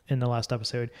decision in the last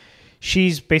episode.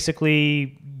 She's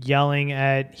basically yelling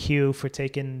at Hugh for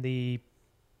taking the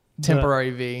temporary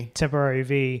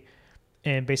V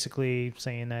and basically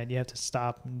saying that you have to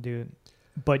stop and do it.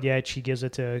 But yet she gives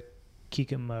it to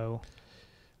Kikimo.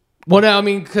 Well, no, I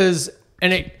mean,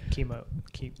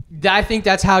 I think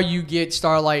that's how you get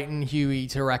Starlight and Huey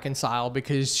to reconcile,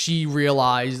 because she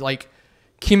realized, like,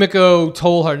 Kimiko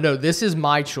told her, no, this is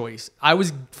my choice.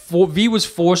 V was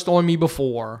forced on me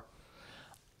before.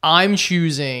 I'm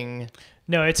choosing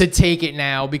to take it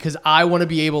now because I want to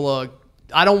be able to.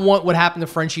 I don't want what happened to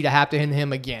Frenchie to happen to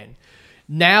him again.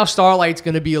 Now Starlight's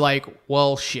going to be like,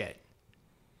 well, shit.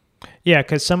 Yeah,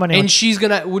 because somebody and she's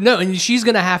gonna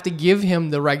have to give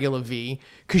him the regular V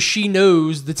because she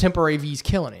knows the temporary V's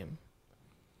killing him.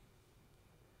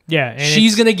 Yeah, and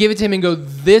she's gonna give it to him and go,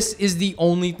 this is the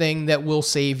only thing that will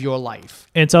save your life.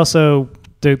 It's also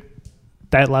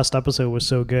that last episode was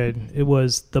so good. It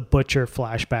was the Butcher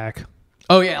flashback.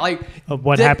 Oh yeah, like of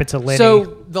what happened to Lenny.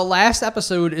 So the last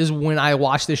episode is when I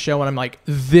watched this show and I'm like,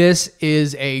 this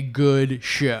is a good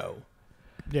show.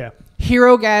 Yeah.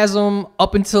 Herogasm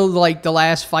up until like the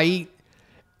last fight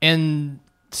and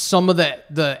some of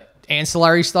the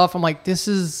ancillary stuff. I'm like, this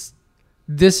is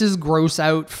gross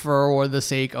out for the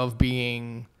sake of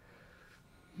being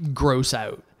gross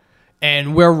out.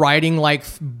 And we're writing like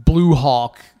Blue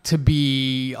Hawk to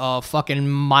be a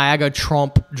fucking MAGA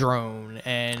Trump drone.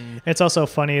 And it's also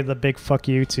funny, the big fuck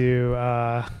you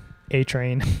to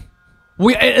A-Train.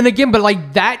 And again, but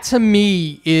like that to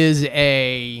me is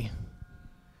a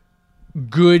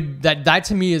good, that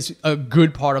to me is a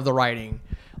good part of the writing.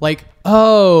 Like,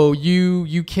 oh,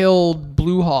 you killed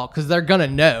Blue Hawk, because they're gonna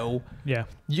know. Yeah.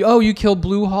 You killed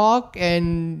Blue Hawk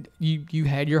and you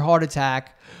had your heart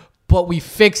attack. But we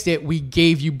fixed it. We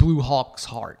gave you Blue Hawk's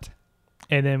heart.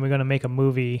 And then we're going to make a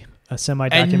movie, a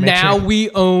semi-documentary. And now we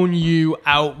own you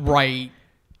outright.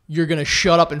 You're going to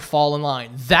shut up and fall in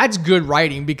line. That's good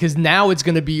writing, because now it's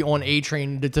going to be on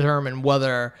A-Train to determine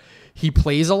whether he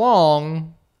plays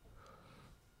along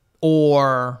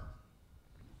or...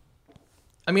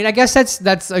 I mean, I guess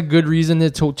that's a good reason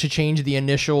to change the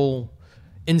initial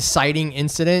inciting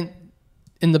incident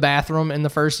in the bathroom in the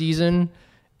first season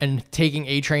and taking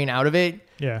A-Train out of it.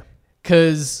 Yeah.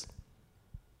 Because,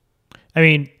 I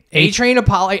mean, A-Train,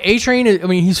 I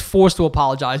mean, he's forced to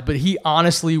apologize, but he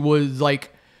honestly was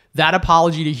like, that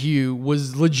apology to Hugh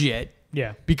was legit.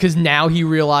 Yeah. Because now he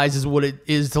realizes what it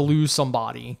is to lose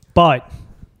somebody. But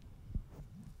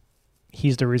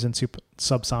he's the reason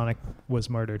Subsonic was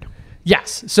murdered.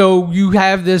 Yes. So you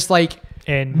have this like...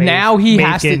 And now he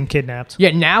has to kidnapped. Yeah,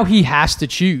 now he has to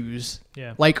choose.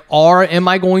 Yeah. Like, am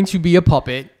I going to be a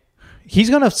puppet?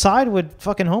 He's gonna side with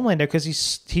fucking Homelander because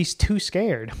he's too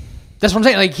scared. That's what I'm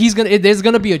saying. Like, there's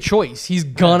gonna be a choice. He's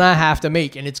gonna have to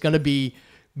make, and it's gonna be,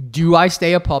 do I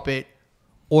stay a puppet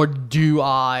or do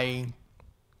I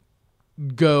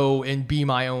go and be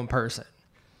my own person?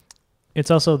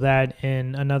 It's also that,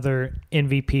 and another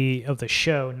MVP of the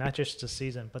show, not just the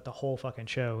season, but the whole fucking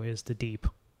show, is The Deep.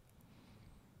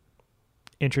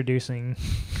 Introducing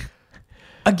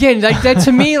again, like that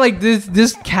to me, like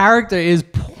this character is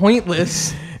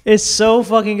pointless. It's so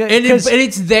fucking good, and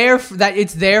it's there for that.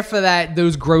 It's there for that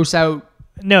those gross out.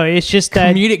 No, it's just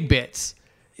comedic bits,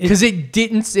 because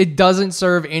it doesn't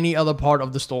serve any other part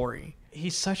of the story.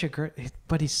 He's such a great,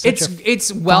 but he's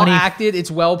it's well acted,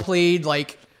 it's well played,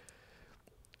 like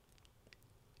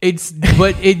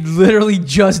but it literally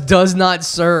just does not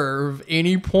serve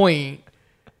any point.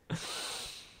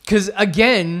 Because,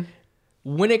 again,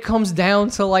 when it comes down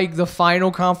to, like, the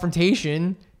final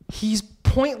confrontation, he's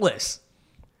pointless.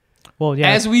 Well,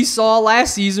 yeah. As we saw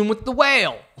last season with the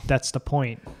whale. That's the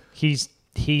point. He's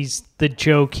the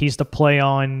joke. He's the play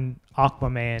on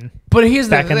Aquaman. But here's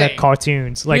the back thing. in the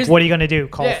cartoons. Like, what are you gonna do?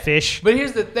 Call fish? But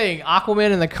here's the thing.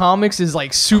 Aquaman in the comics is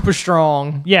like super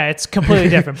strong. Yeah, it's completely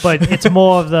different. But it's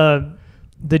more of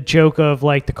the joke of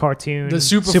like the cartoon. The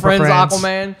Super Friends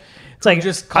Aquaman. It's like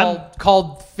just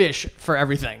called fish for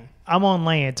everything. I'm on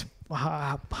land.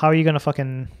 How are you gonna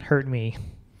fucking hurt me?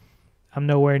 I'm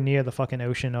nowhere near the fucking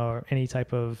ocean or any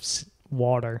type of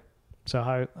water. So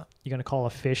how you gonna call a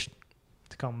fish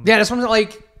to come? Yeah, that's what I'm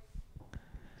like.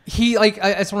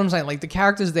 That's what I'm saying. Like the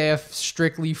character's there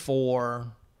strictly for.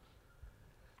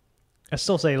 I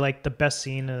still say like the best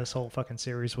scene in this whole fucking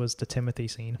series was the Timothy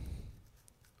scene.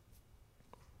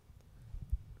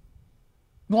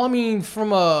 Well, I mean,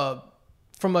 from a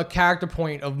character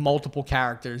point of multiple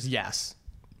characters, yes.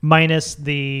 Minus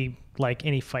the like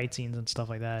any fight scenes and stuff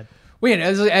like that. Wait,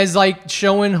 as like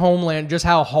showing Homeland just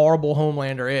how horrible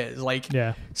Homelander is. Like,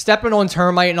 stepping on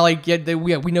Termite and like,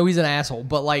 we know he's an asshole,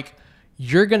 but like,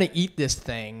 you're gonna eat this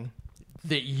thing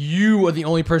that you are the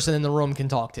only person in the room can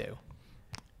talk to.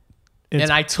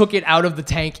 And I took it out of the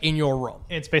tank in your room.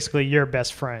 It's basically your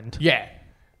best friend. Yeah.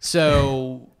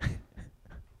 So,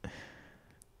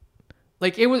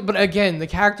 like it was, but again, the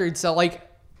character itself, like,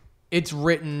 it's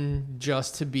written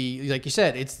just to be, like you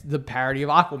said, it's the parody of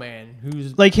Aquaman,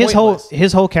 who's like pointless.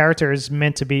 his whole character is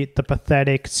meant to be the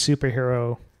pathetic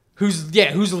superhero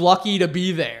who's lucky to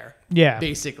be there. Yeah,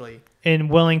 basically, and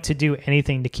willing to do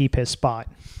anything to keep his spot.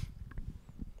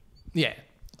 Yeah.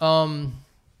 I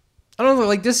don't know.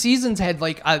 Like this season's had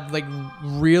like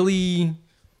really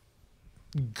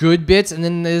good bits, and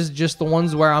then there's just the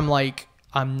ones where I'm like,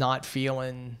 I'm not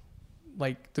feeling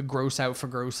like the gross out for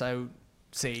gross out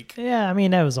sake. Yeah, I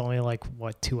mean that was only like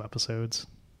 2 episodes.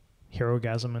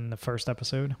 Herogasm in the first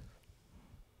episode.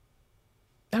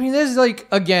 I mean, there's like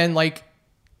again like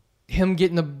him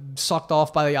getting sucked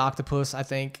off by the octopus. I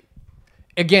think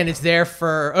again it's there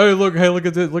for look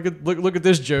at this look at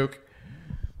this joke.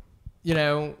 You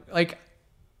know, like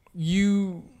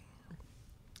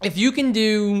if you can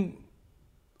do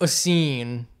a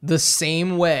scene the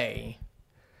same way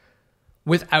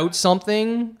without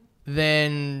something,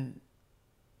 then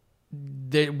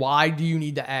why do you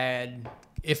need to add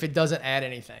if it doesn't add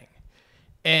anything?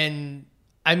 And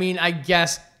I mean, I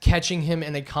guess catching him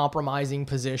in a compromising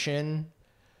position.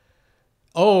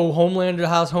 Oh, Homelander,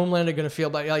 how's Homelander gonna feel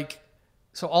about like?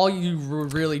 So all you were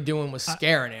really doing was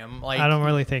scaring him. Like, I don't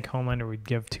really think Homelander would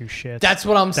give 2 shits. That's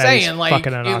what I'm saying. Like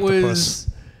it octopus. Was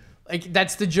like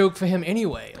that's the joke for him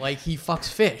anyway. Like he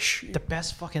fucks fish. The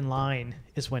best fucking line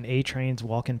is when A-Train's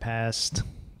walking past.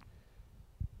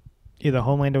 Either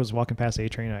Homelander was walking past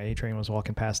A-Train or A-Train was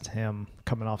walking past him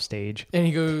coming off stage. And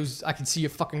he goes, I can see your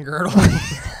fucking girdle.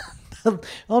 I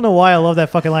don't know why I love that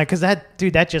fucking line because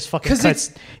that just fucking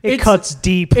cuts. It cuts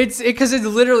deep. It's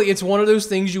literally it's one of those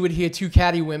things you would hear 2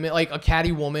 catty women, like a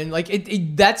catty woman, like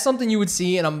that's something you would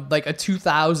see in like a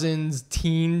 2000s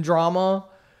teen drama,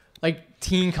 like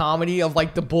teen comedy of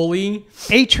like the bully.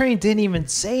 A-Train didn't even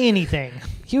say anything.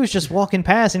 He was just walking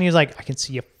past and he was like, I can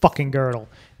see your fucking girdle.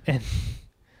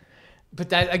 But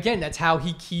that again, that's how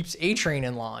he keeps A-Train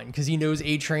in line because he knows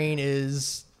A-Train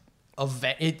is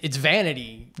it's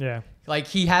vanity. Yeah. Like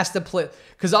he has to play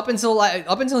because up until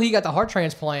he got the heart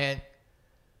transplant,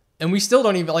 and we still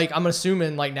don't even like. I'm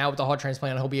assuming like now with the heart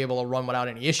transplant, he'll be able to run without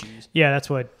any issues. Yeah, that's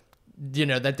what. You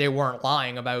know that they weren't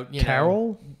lying about.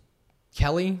 Carol,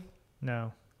 Kelly,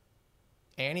 no.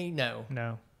 Annie, no,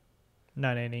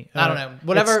 not Annie. I don't know.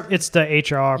 Whatever. It's the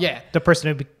HR. Yeah, the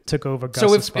person who took over.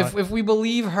 Gus's spot. If we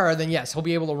believe her, then yes, he'll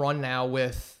be able to run now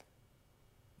with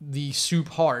the soup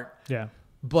heart. Yeah,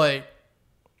 but.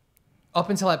 Up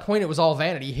until that point, it was all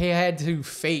vanity. He had to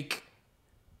fake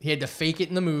it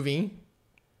in the movie.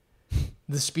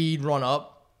 The speed run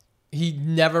up. He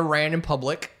never ran in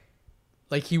public.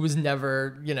 Like he was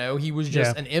never, he was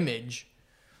just an image.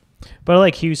 But I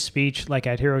like Hugh's speech, like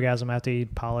at Herogasm after he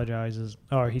apologizes,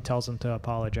 or he tells him to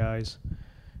apologize.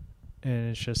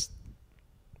 And it's just,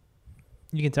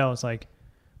 you can tell it's like,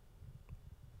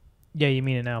 yeah, you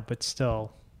mean it now, but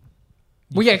still.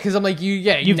 Well, yeah, because I'm like, you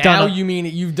mean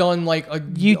it. You've done like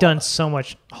you've done so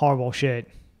much horrible shit.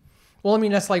 Well, I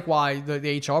mean, that's like why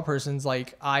the HR person's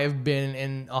like, I have been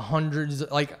in hundreds,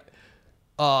 like,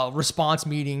 response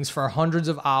meetings for hundreds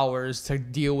of hours to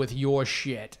deal with your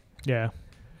shit. Yeah.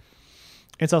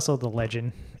 It's also the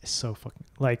legend. It's so fucking,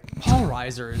 like. Paul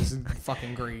Reiser is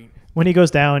fucking great. When he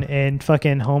goes down and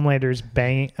fucking Homelander's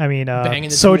banging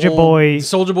Soldier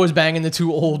Boy's banging the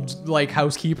 2 old, like,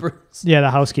 housekeepers. Yeah, the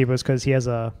housekeepers, because he has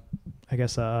a I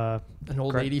guess An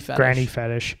old lady fetish. granny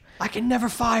fetish. I can never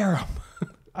fire him.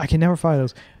 I can never find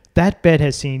those. That bed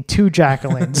has seen 2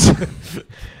 Jacquelines.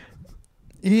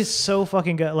 He's so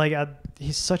fucking good. Like,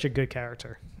 he's such a good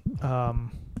character.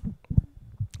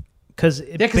 Because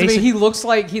he looks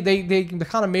like they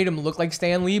kind of made him look like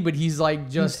Stan Lee, but he's like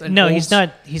just he's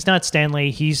not. He's not Stan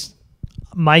Lee. He's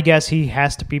my guess. He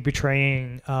has to be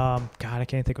portraying. God, I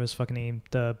can't think of his fucking name.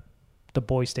 The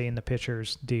boy stay in the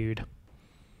pictures dude.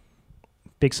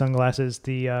 Big sunglasses.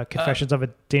 The Confessions of a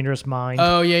Dangerous Mind.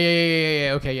 Oh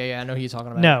yeah. Okay, yeah. I know who you're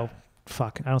talking about. No,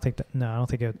 fuck. I don't think that. No, I don't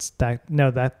think it's that. No,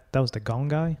 that was the Gone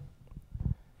guy.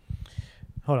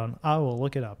 Hold on, I will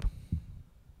look it up.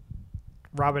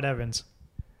 Robert Evans.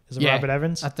 Is it Robert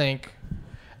Evans? I think.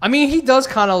 I mean, he does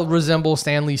kind of resemble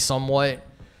Stan Lee somewhat,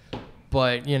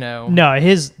 but you know. No,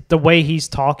 the way he's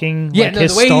talking. Yeah, like no,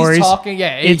 his the way stories, he's talking.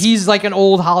 Yeah, he's like an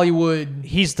old Hollywood.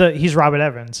 He's Robert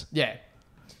Evans. Yeah.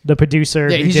 The producer.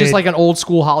 Yeah, he's just like an old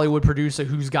school Hollywood producer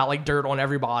who's got like dirt on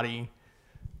everybody.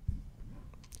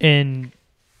 And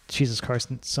Jesus Christ,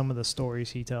 some of the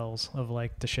stories he tells of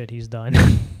like the shit he's done.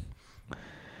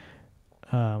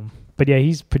 But yeah,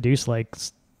 he's produced like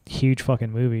huge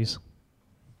fucking movies.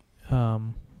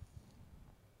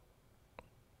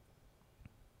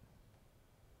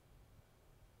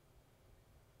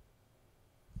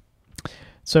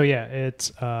 So yeah,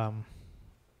 it's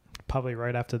probably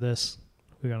right after this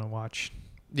we're gonna watch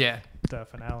the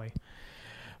finale.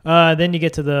 Then you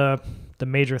get to the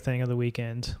major thing of the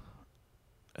weekend.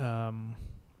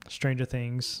 Stranger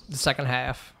Things. The second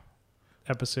half.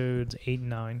 Episodes 8 and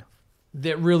 9.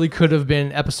 That really could have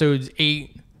been episodes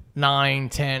 8, 9,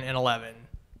 10, and 11.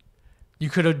 You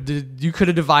could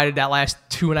have divided that last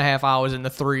 2.5 hours into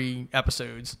 3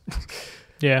 episodes.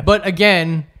 Yeah. But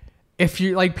again, if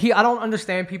you like, I don't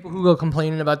understand people who go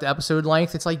complaining about the episode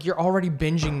length. It's like you're already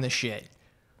binging the shit.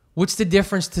 What's the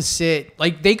difference to sit?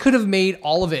 Like they could have made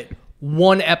all of it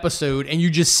one episode and you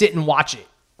just sit and watch it.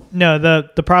 No,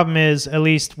 the problem is, at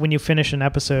least when you finish an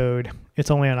episode,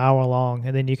 it's only an hour long,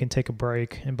 and then you can take a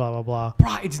break and blah, blah, blah.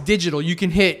 Right, it's digital. You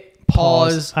can hit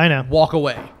pause, I know. walk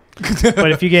away.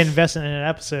 But if you get invested in an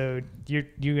episode, you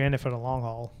in it for the long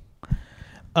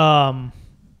haul.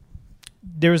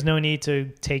 There was no need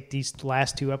to take these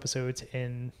last 2 episodes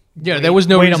and there was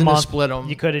no reason to split them.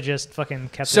 You could have just fucking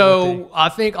kept it. So I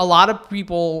think a lot of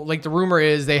people, like the rumor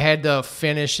is they had to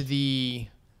finish the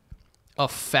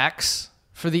effects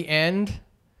for the end,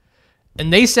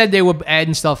 and they said they were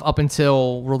adding stuff up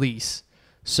until release,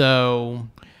 so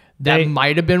that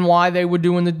might have been why they were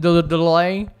doing the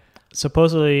delay.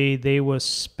 Supposedly they were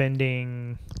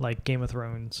spending like Game of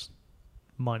Thrones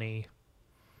money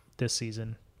this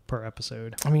season per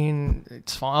episode. I mean,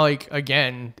 it's fine. Like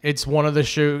again, it's one of the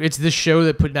show. It's this show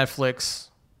that put Netflix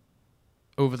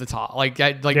over the top.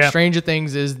 Stranger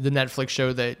Things is the Netflix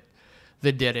show that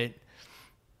did it.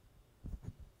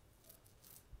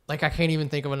 Like, I can't even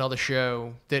think of another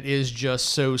show that is just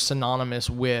so synonymous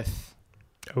with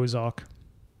Ozark.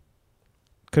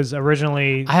 Because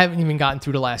originally, I haven't even gotten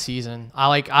through the last season.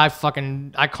 I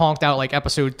conked out like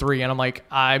episode 3, and I'm like,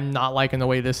 I'm not liking the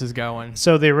way this is going.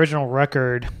 So the original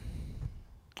record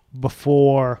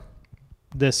before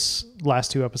this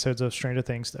last 2 episodes of Stranger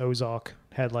Things, the Ozark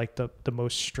had like the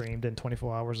most streamed in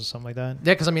 24 hours or something like that.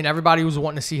 Yeah, because I mean, everybody was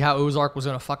wanting to see how Ozark was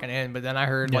going to fucking end, but then I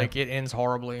heard like it ends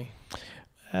horribly.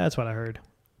 That's what I heard.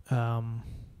 I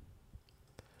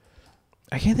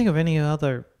can't think of any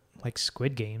other like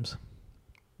Squid Games.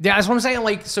 Yeah, that's what I'm saying.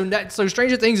 Like, so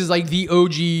Stranger Things is like the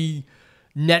OG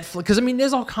Netflix. Because I mean,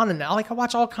 there's all kind of I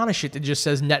watch all kind of shit that just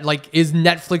says is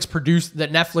Netflix produced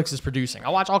that Netflix is producing. I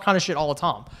watch all kind of shit all the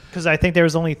time. Because I think there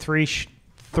was only three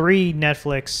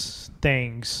Netflix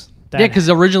things. Because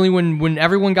originally when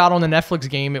everyone got on the Netflix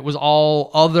game, it was all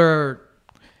other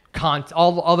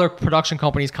production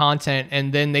companies' content,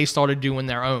 and then they started doing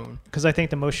their own. Because I think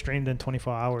the most streamed in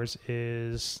 24 hours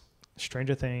is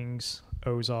Stranger Things,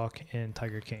 Ozark, and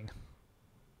Tiger King.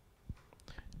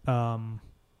 To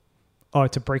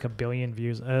break 1 billion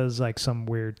views is like some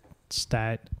weird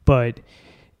stat, but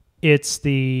it's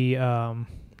the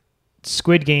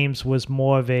Squid Games was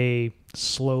more of a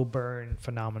slow burn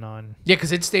phenomenon. Yeah,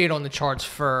 because it stayed on the charts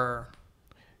for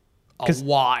a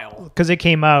while. Because it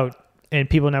came out and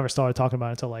people never started talking about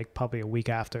it until like probably a week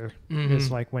after. Mm-hmm.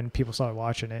 It's like when people started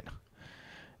watching it.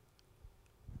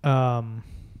 But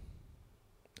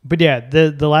yeah,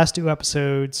 the last 2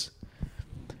 episodes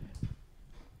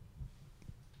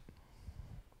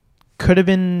could have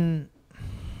been.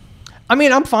 I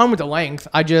mean, I'm fine with the length.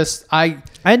 I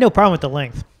had no problem with the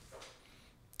length.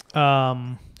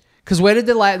 Because where did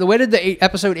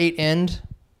episode 8 end?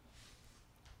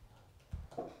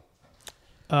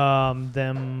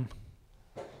 Them.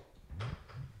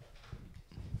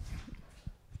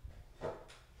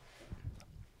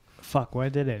 Fuck, where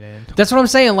did it end? That's what I'm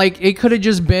saying. Like, it could have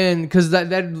just been because that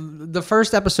the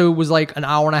first episode was like an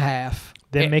hour and a half.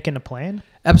 Them making a plan?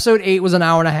 Episode 8 was an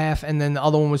hour and a half, and then the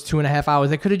other one was 2.5 hours.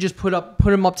 They could have just put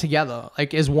them up together,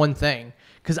 like as one thing.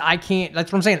 Because I can't.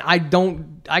 That's what I'm saying.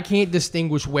 I can't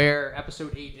distinguish where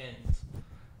episode 8 ends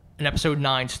and episode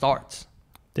 9 starts.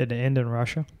 Did it end in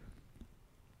Russia?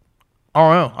 I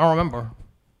don't know. I don't remember.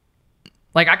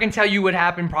 Like, I can tell you what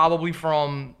happened probably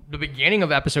from the beginning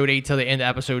of episode 8 to the end of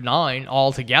episode 9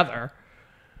 all together.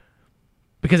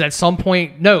 Because at some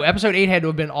point, no, episode 8 had to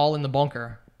have been all in the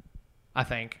bunker, I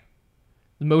think.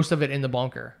 Most of it in the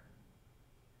bunker.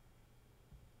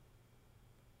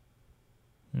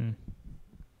 And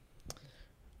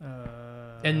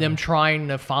them trying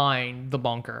to find the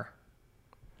bunker.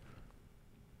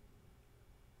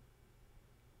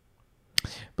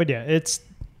 But yeah, it's...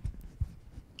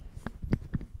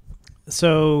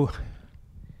 So...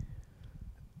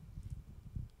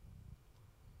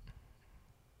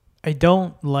 I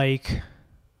don't like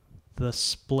the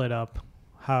split up,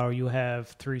 how you have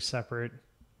 3 separate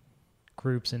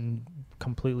groups in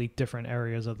completely different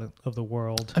areas of the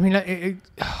world. I mean,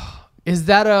 was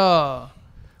that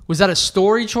a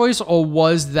story choice or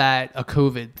was that a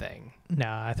COVID thing?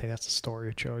 Nah, I think that's a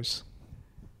story choice.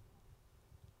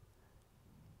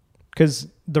 Because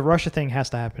the Russia thing has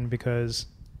to happen because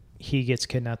he gets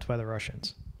kidnapped by the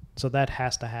Russians. So that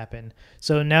has to happen.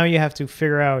 So now you have to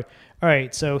figure out, all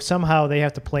right, so somehow they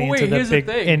have to play into the big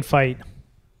infight.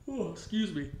 Oh,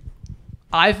 excuse me.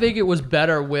 I think it was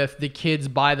better with the kids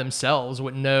by themselves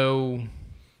with no...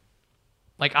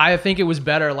 Like, I think it was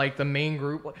better, like, the main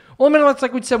group... Well, I mean, it's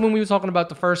like we said when we were talking about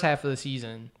the first half of the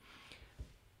season.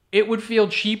 It would feel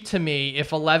cheap to me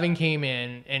if 11 came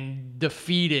in and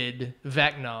defeated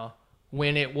Vecna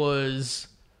when it was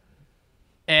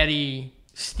Eddie,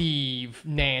 Steve,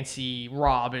 Nancy,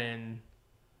 Robin,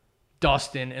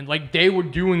 Dustin, and, like, they were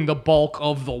doing the bulk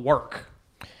of the work.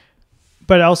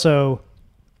 But also...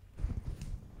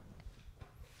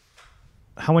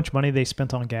 how much money they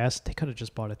spent on gas? They could have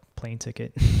just bought a plane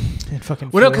ticket and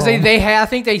fucking. Well, no, because they had. I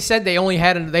think they said they only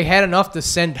had enough to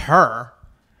send her.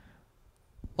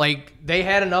 Like they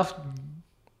had enough.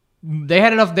 They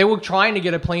had enough. They were trying to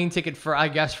get a plane ticket for. I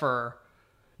guess for.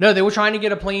 No, they were trying to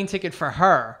get a plane ticket for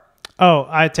her. Oh,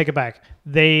 I take it back.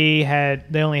 They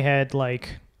only had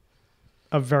like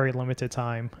a very limited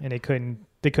time, and they couldn't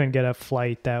get a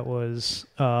flight that was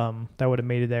that would have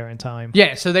made it there in time.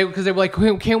 Yeah, so they were like,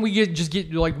 can't we just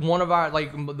get like one of our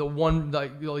like the one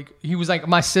like he was like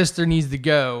my sister needs to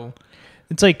go.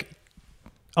 It's like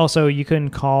also you couldn't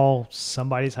call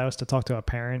somebody's house to talk to a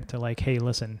parent to like, hey,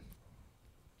 listen,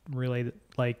 really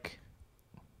like.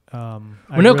 Well,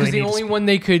 no, because the only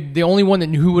one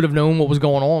who would have known what was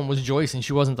going on was Joyce, and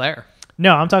she wasn't there.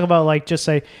 No, I'm talking about like just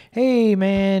say, hey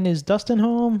man, is Dustin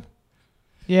home?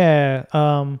 Yeah.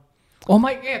 Well,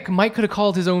 Mike could have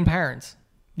called his own parents.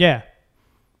 Yeah.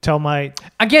 That's why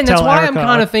Erica, I'm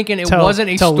kind of thinking it wasn't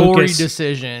a story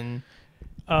decision.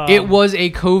 It was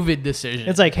a COVID decision.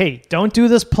 It's like, hey, don't do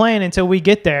this plan until we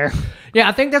get there. Yeah,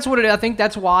 I think that's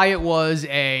why it was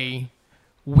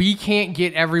we can't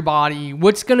get everybody.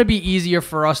 What's going to be easier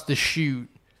for us to shoot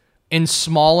in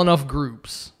small enough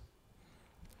groups?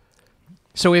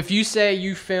 So if you say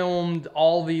you filmed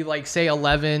all the, like, say,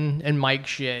 11 and Mike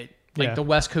shit, like the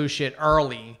West Coast shit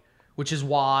early, which is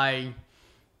why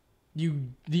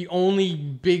the only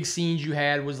big scenes you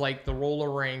had was, like, the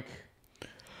roller rink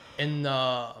and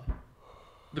the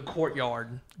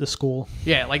courtyard. The school.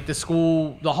 Yeah, like the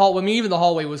school, the hall. I mean, even the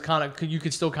hallway was kind of, you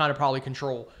could still kind of probably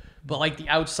control. But, like, the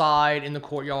outside and the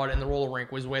courtyard and the roller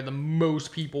rink was where the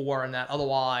most people were in that.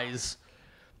 Otherwise,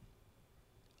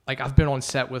 like, I've been on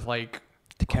set with, like,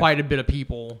 quite a bit of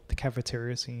people. The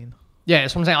cafeteria scene. Yeah,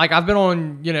 that's what I'm saying. Like, I've been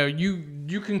on,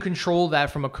 you can control that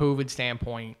from a COVID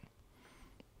standpoint.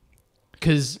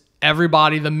 Because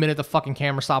everybody, the minute the fucking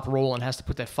camera stopped rolling, has to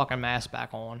put their fucking mask back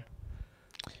on.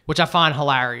 Which I find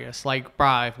hilarious. Like,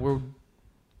 bruh, we're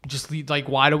just, like,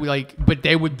 why do we, like, but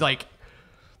they would, like,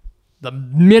 the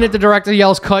minute the director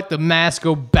yells cut, the mask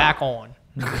go back on.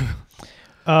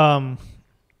 And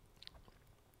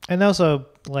also,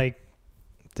 like,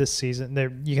 this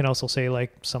season, you can also say,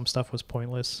 like, some stuff was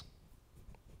pointless.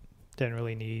 Didn't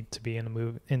really need to be in the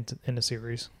movie, in the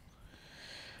series.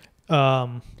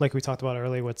 Like we talked about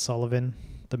earlier with Sullivan,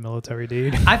 the military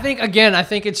dude. I think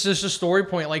it's just a story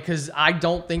point, like, because I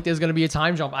don't think there's going to be a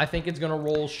time jump. I think it's going to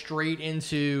roll straight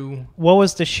into... What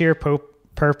was the sheer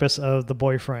purpose of the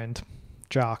boyfriend,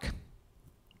 Jock?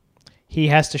 he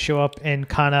has to show up and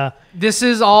kind of this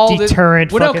is all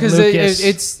deterrent. Well, no, because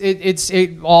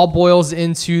it all boils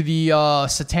into the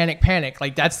satanic panic.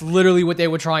 Like that's literally what they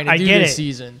were trying to do this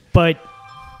season. But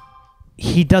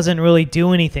he doesn't really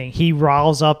do anything. He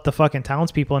riles up the fucking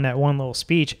townspeople in that one little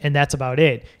speech, and that's about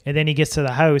it. And then he gets to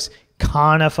the house,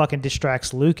 kind of fucking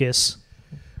distracts Lucas.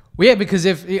 Well, yeah, because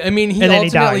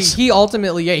he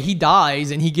ultimately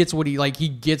dies, and he gets what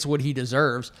he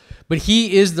deserves. But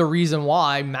he is the reason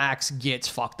why Max gets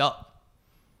fucked up.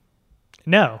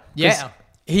 No. Yeah.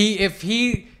 If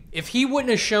he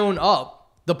wouldn't have shown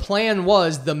up, the plan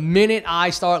was the minute I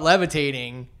start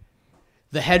levitating,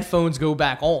 the headphones go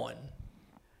back on.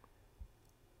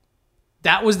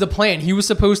 That was the plan. He was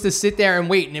supposed to sit there and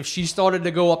wait, and if she started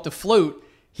to go up to float,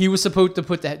 he was supposed to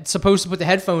put the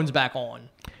headphones back on.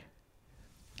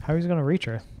 How is he gonna reach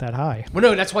her that high? Well,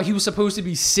 no, that's why he was supposed to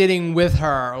be sitting with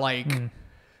her, like.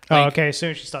 Oh, okay. As soon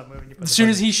as she starts moving, as soon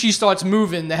as she starts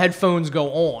moving, the headphones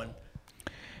go on.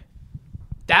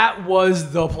 That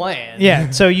was the plan.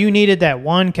 Yeah. So you needed that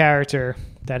one character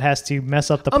that has to mess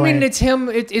up the plan. I mean, it's him.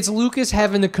 It's Lucas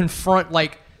having to confront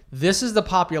like this is the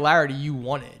popularity you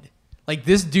wanted. Like,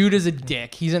 this dude is a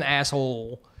dick. He's an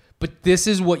asshole. But this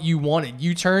is what you wanted.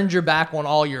 You turned your back on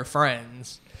all your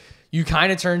friends. You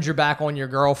kind of turned your back on your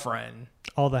girlfriend.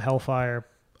 All the Hellfire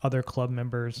other club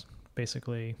members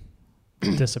basically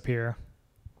disappear.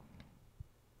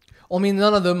 Well, I mean,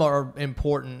 none of them are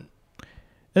important.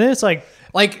 And then it's like...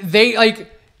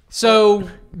 So,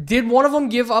 did one of them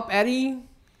give up Eddie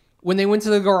when they went to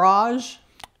the garage?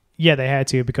 Yeah, they had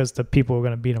to because the people were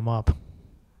going to beat him up.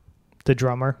 The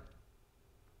drummer.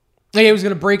 Yeah, he was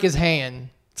going to break his hand.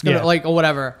 It's going to, or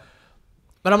whatever.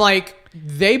 But I'm like,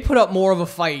 they put up more of a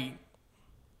fight.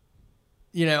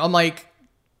 You know, I'm like,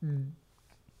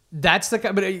 that's the...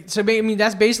 But, so, I mean,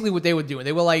 that's basically what they were doing.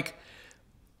 They were like,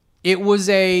 it was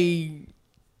a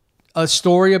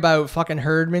story about fucking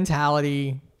herd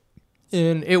mentality.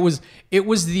 And it was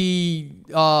the,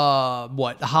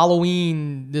 the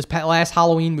Halloween, this last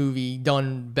Halloween movie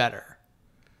done better.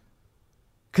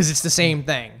 Because it's the same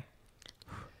thing.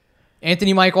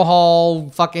 Anthony Michael Hall,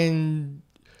 fucking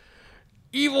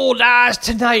evil dies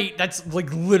tonight. That's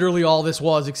like literally all this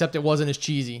was, except it wasn't as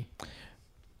cheesy.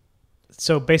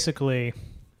 So basically,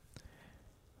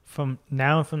 from the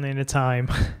end of time,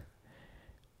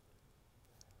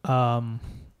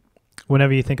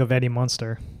 whenever you think of Eddie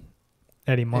Munson,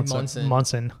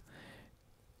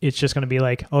 it's just going to be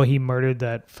like, oh, he murdered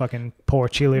that fucking poor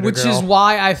cheerleader Which girl. is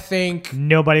why I think...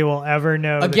 Nobody will ever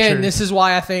know the truth. This is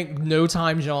why I think no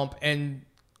time jump and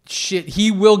shit, he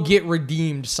will get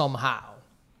redeemed somehow.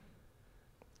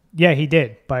 Yeah, he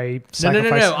did by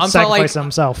sacrificing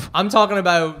himself. I'm talking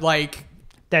about like...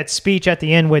 That speech at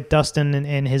the end with Dustin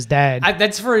and his dad.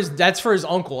 That's for his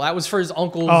uncle. That was for his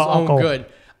uncle's own good.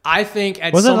 I think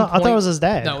at some point... I thought it was his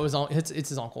dad. No, it's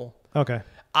his uncle. Okay.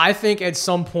 I think at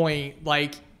some point,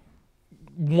 like...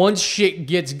 Once shit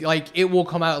gets, like, it will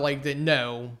come out like that,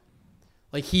 no,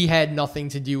 like, he had nothing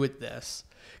to do with this.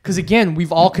 Because, again,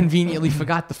 we've all conveniently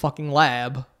forgot the fucking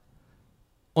lab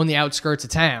on the outskirts of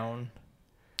town.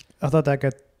 I thought that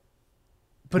got...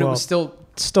 But it was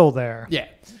still there. Yeah.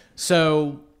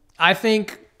 So, I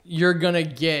think you're going to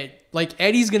get, like,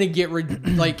 Eddie's going to get,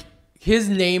 like, his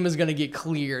name is going to get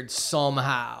cleared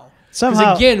somehow.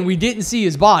 Because, again, we didn't see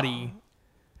his body.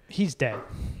 He's dead.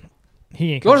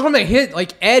 He ain't. You just want to hit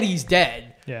like Eddie's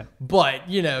dead. Yeah. But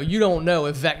you know, you don't know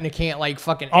if Vecna can't like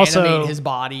fucking animate his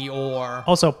body or.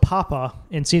 Also, Papa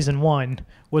in season 1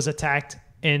 was attacked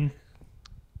in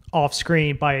off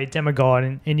screen by a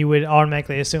demigod, and you would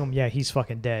automatically assume, yeah, he's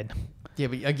fucking dead. Yeah,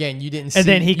 but again, you didn't see. And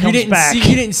then he comes back. You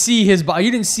didn't see his body.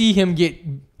 You didn't see him get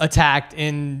attacked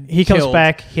and he comes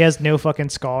back. He has no fucking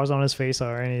scars on his face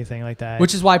or anything like that.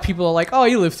 Which is why people are like, "Oh,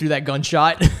 you lived through that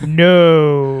gunshot."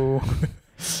 No.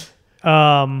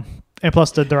 And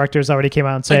plus the directors already came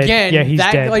out and said, yeah, he's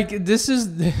dead. Like, this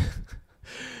is...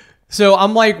 So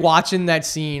I'm like watching that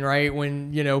scene, right?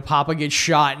 When, you know, Papa gets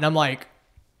shot and I'm like,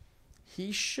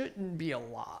 he shouldn't be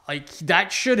alive. Like,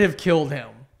 that should have killed him.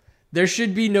 There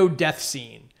should be no death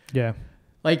scene. Yeah.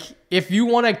 Like, if you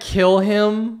want to kill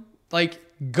him, like,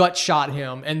 gut shot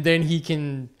him and then he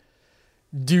can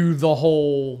do the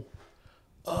whole,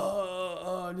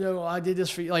 no, I did this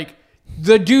for you. Like,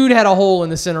 the dude had a hole in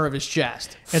the center of his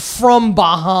chest. It's from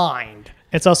behind.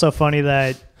 It's also funny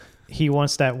that he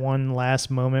wants that one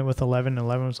last moment with 11.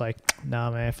 11 was like,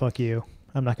 nah, man, fuck you.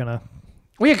 I'm not going to.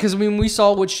 Well, yeah, because I mean, we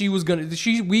saw what she was going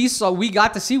to. We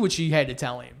got to see what she had to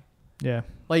tell him. Yeah.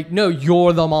 Like, no,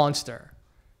 you're the monster.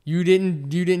 You didn't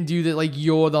do that. Like,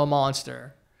 you're the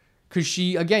monster. Because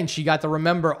she got to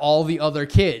remember all the other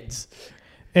kids.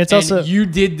 It's and also you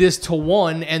did this to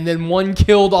one, and then one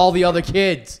killed all the other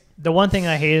kids. the one thing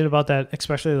I hated about that,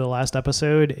 especially the last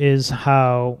episode, is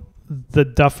how the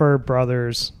Duffer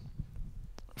Brothers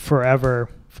forever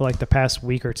for like the past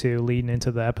week or two leading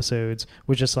into the episodes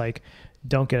was just like,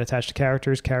 don't get attached to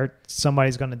characters.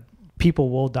 People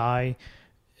will die,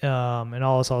 and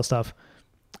all this stuff.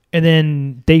 And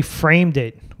then they framed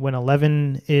it when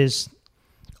 11 is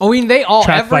I mean, they all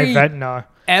trapped by Vecna.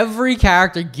 Every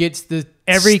character gets the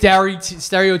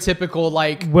stereotypical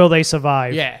like. Will they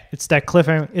survive? Yeah, it's that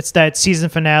cliffhanger. It's that season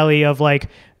finale of like,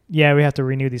 yeah, we have to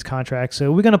renew these contracts,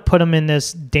 so we're gonna put them in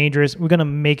this dangerous. We're gonna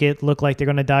make it look like they're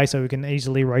gonna die, so we can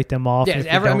easily write them off. Yeah,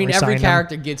 every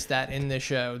character gets that in this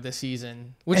show this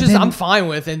season, which I'm fine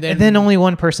with. And then only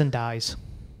one person dies.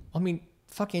 I mean,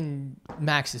 fucking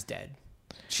Max is dead.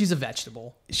 She's a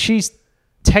vegetable. She's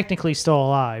technically still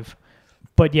alive,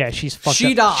 but yeah, she's fucked up.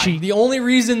 She died. The only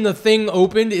reason the thing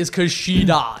opened is because she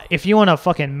died. If you want a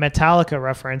fucking Metallica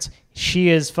reference, she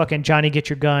is fucking Johnny Get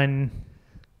Your Gun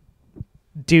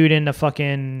dude in the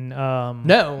fucking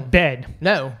bed.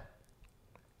 No.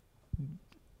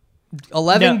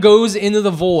 11 goes into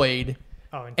the void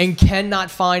and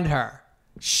cannot find her.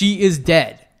 She is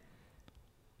dead.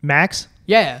 Max?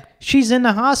 Yeah. She's in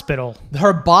the hospital.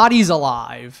 Her body's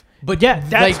alive. But yeah,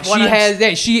 that's like she has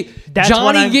that.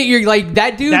 Johnny Get Your like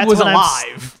that dude was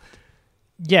alive.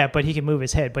 Yeah, but he can move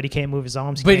his head, but he can't move his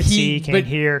arms. He can't see, can't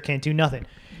hear, can't do nothing.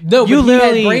 No, but he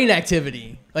had brain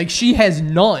activity. Like she has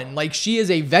none. Like she is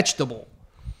a vegetable.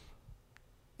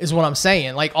 Is what I'm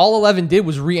saying. Like all 11 did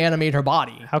was reanimate her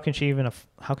body. How can she even?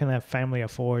 How can that family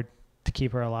afford to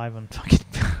keep her alive on fucking?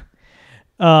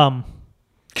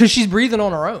 Because she's breathing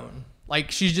on her own. Like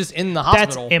she's just in the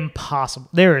hospital. That's impossible.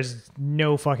 There is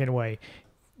no fucking way.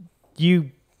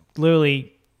 You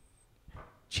literally,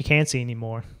 she can't see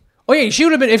anymore. Oh yeah, she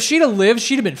would have been if she'd have lived.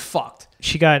 She'd have been fucked.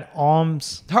 She got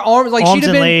arms. Her arms, like arms she'd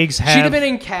have and been. Legs she'd have been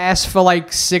in cast for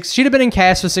like 6. She'd have been in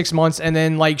cast for 6 months, and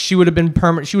then like she would have been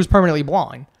permanent. She was permanently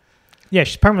blind. Yeah,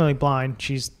 she's permanently blind.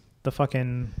 She's the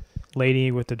fucking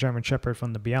lady with the German Shepherd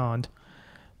from the Beyond.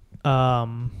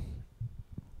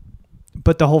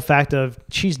 But the whole fact of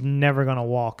she's never gonna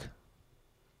walk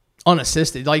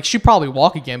unassisted. Like she probably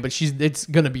walk again, but it's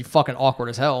gonna be fucking awkward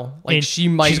as hell. Like and she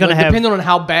might, depending on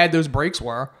how bad those brakes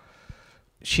were.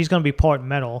 She's gonna be part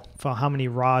metal for how many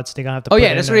rods they're gonna have to. Oh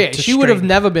yeah, that's right. She would have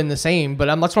never been the same. But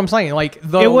that's what I'm saying. Like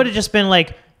it would have just been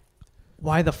like,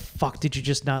 why the fuck did you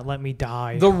just not let me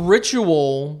die? The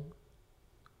ritual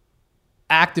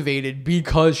activated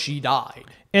because she died.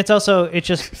 It's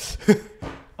just.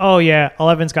 Oh yeah,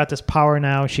 11's got this power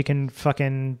now. She can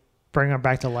fucking bring her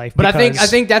back to life. But I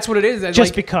think that's what it is. Just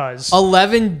like, because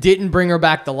 11 didn't bring her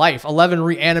back to life. 11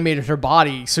 reanimated her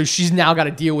body, so she's now got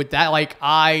to deal with that. Like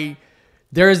my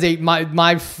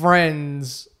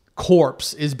friend's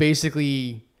corpse is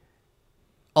basically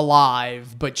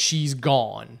alive, but she's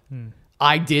gone.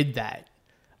 I did that.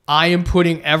 I am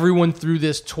putting everyone through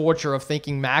this torture of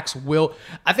thinking Max will.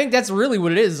 I think that's really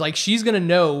what it is. Like she's gonna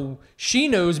know. She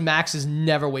knows Max is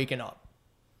never waking up,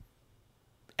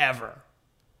 ever,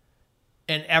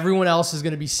 and everyone else is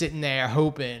gonna be sitting there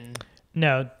hoping.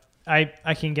 No, I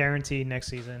can guarantee next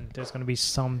season there's gonna be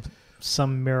some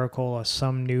miracle or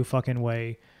some new fucking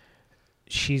way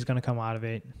she's gonna come out of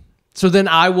it. So then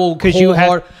I will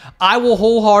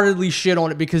wholeheartedly shit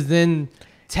on it because then.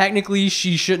 Technically,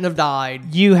 she shouldn't have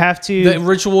died. You have to. The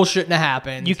ritual shouldn't have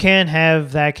happened. You can't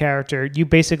have that character.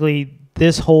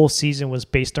 This whole season was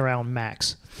based around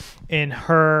Max. And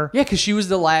her. Yeah, because she was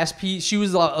the last piece. She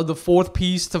was the fourth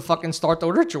piece to fucking start the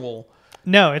ritual.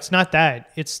 No, it's not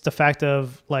that. It's the fact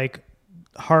of, like,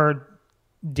 her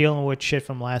dealing with shit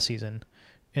from last season.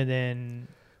 And then.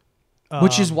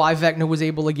 Which is why Vecna was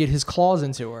able to get his claws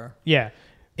into her. Yeah.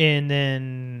 And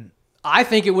then. I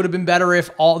think it would have been better if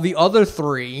all the other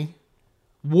 3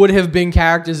 would have been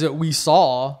characters that we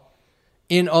saw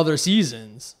in other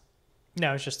seasons.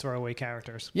 No, it's just throwaway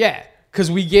characters. Yeah,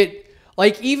 because we get,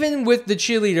 like, even with the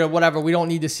cheerleader, whatever, we don't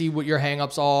need to see what your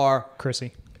hang-ups are.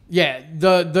 Chrissy. Yeah,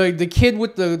 the kid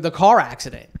with the car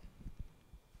accident.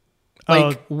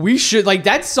 Like, we should, like,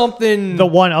 that's something... The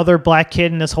one other black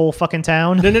kid in this whole fucking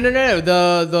town? No.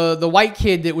 The white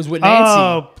kid that was with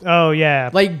Nancy. Oh,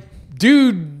 yeah. Like,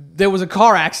 dude... There was a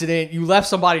car accident. You left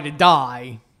somebody to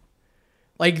die.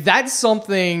 Like, that's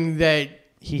something that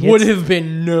would have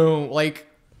been known. Like,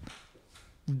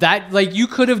 that, like, you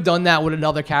could have done that with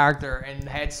another character and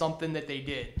had something that they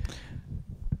did.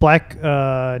 Black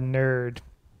nerd.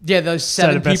 Yeah, those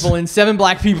 7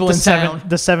 black people in town.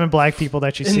 The 7 black people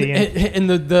that you see. And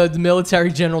the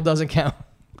military general doesn't count.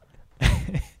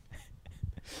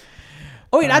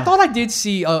 Oh wait, I thought I did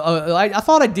see. I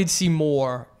thought I did see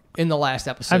more in the last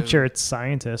episode. I'm sure it's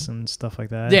scientists and stuff like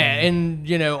that. Yeah, and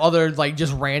other like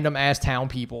just random ass town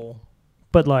people.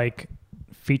 But like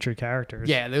featured characters.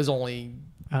 Yeah, there's only.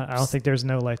 I don't think there's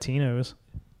no Latinos.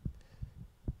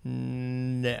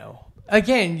 No.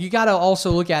 Again, you got to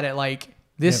also look at it like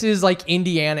this is like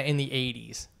Indiana in the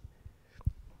 80s.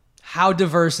 How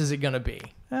diverse is it going to be?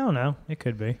 I don't know. It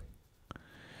could be.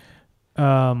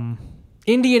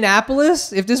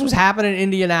 Indianapolis? If this was happening in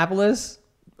Indianapolis,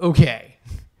 okay.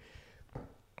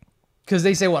 Because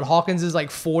they say what Hawkins is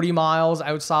like 40 miles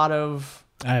outside of.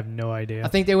 I have no idea. I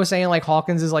think they were saying like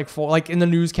Hawkins is like in the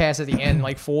newscast at the end,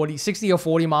 like 60 or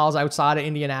 40 miles outside of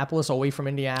Indianapolis, away from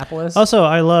Indianapolis. Also,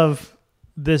 I love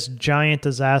this giant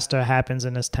disaster happens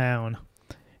in this town,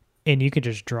 and you could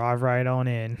just drive right on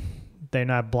in. They're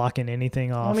not blocking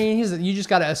anything off. I mean, you just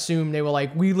got to assume they were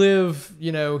like, we live,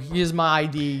 here's my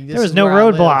ID. There was no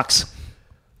roadblocks.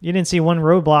 You didn't see one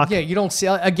roadblock. Yeah, you don't see.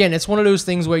 Again, it's one of those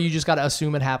things where you just got to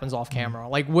assume it happens off camera.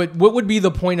 Like, what would be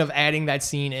the point of adding that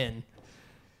scene in?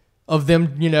 Of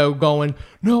them, going,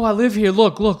 no, I live here.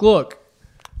 Look.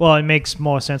 Well, it makes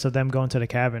more sense of them going to the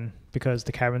cabin because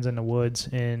the cabin's in the woods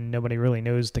and nobody really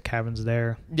knows the cabin's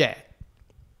there. Yeah.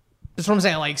 That's what I'm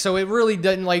saying. Like, so it really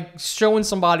doesn't, like, showing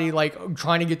somebody, like,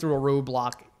 trying to get through a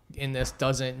roadblock in this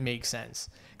doesn't make sense.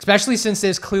 Especially since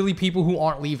there's clearly people who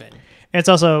aren't leaving. It's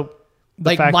also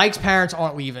like, Mike's parents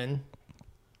aren't leaving.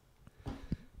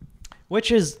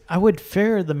 Which is, I would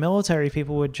fear the military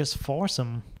people would just force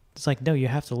them. It's like, no, you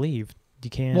have to leave. You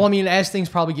can't. Well, I mean, as things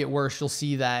probably get worse, you'll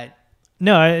see that.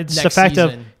 No, it's the fact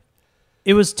of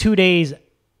it was 2 days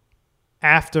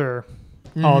after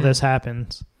all this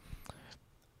happens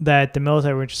that the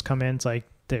military would just come in. It's like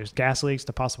there's gas leaks,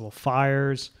 the possible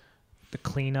fires, the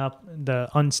cleanup, the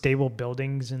unstable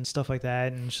buildings and stuff like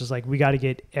that. And it's just like, we got to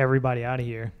get everybody out of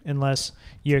here unless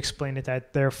you explain it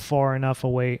that they're far enough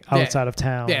away outside of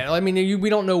town. Yeah, I mean, we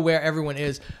don't know where everyone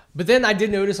is. But then I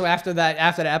did notice, so after the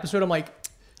episode, I'm like,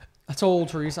 I told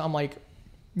Teresa, I'm like,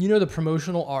 the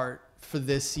promotional art for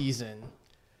this season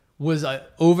was an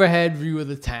overhead view of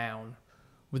the town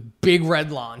with big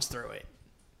red lines through it.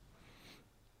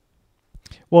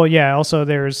 Well, yeah, also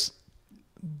there's,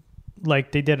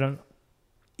 like, they did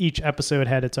each episode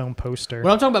had its own poster.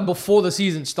 What I'm talking about before the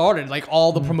season started, like,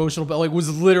 all the promotional, like,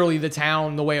 was literally the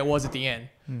town the way it was at the end.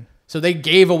 So they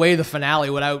gave away the finale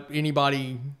without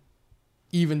anybody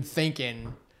even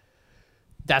thinking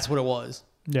that's what it was.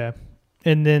 Yeah.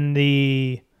 And then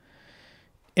the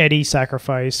Eddie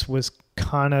sacrifice was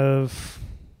kind of...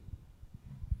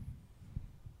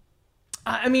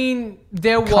 I mean,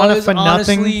 there was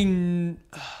honestly...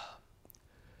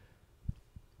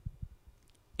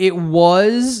 It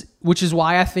was, which is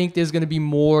why I think there's going to be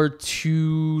more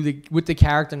with the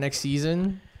character next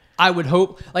season. I would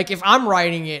hope, like, if I'm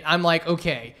writing it, I'm like,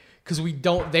 okay, because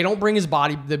they don't bring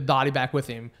the body back with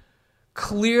him.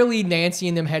 Clearly, Nancy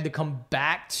and them had to come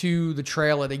back to the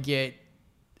trailer to get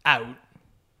out.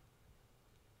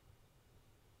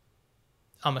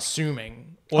 I'm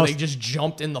assuming, or they just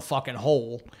jumped in the fucking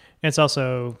hole. It's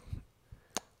also,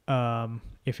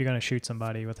 if you're gonna shoot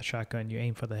somebody with a shotgun, you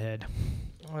aim for the head.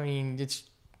 I mean,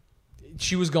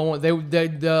 she was going.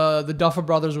 The Duffer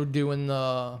Brothers were doing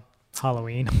the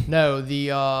Halloween. No,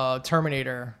 the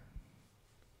Terminator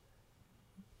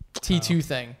T2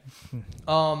 thing.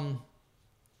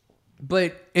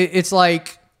 But it's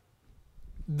like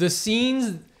the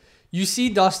scenes you see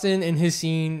Dustin in his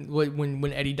scene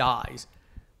when Eddie dies.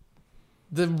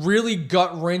 The really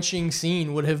gut-wrenching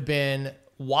scene would have been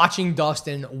watching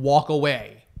Dustin walk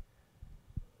away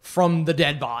from the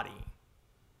dead body.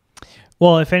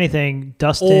 Well, if anything,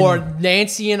 Dustin... Or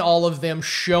Nancy and all of them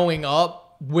showing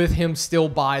up with him still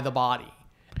by the body.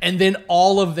 And then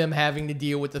all of them having to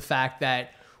deal with the fact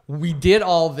that we did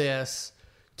all this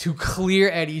to clear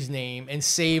Eddie's name and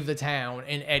save the town,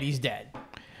 and Eddie's dead.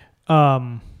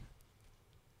 Well,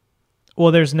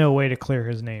 there's no way to clear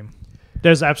his name.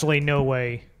 There's absolutely no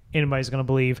way anybody's going to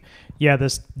believe, yeah,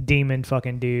 this demon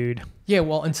fucking dude. Yeah,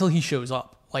 well, until he shows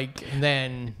up. Like,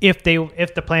 then... If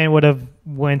the plan would have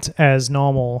went as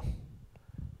normal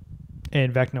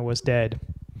and Vecna was dead,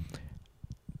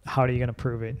 how are you going to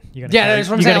prove it? That's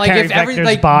what I'm saying. Like, if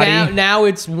every body. Now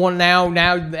it's one. Now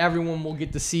everyone will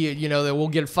get to see it. That we'll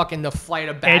get fucking the flight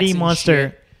of bats.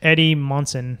 Eddie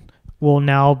Munson will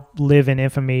now live in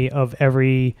infamy of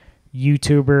every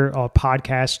YouTuber or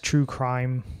podcast true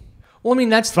crime. Well, I mean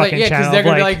that's because they're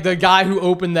gonna be like the guy who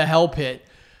opened the hell pit.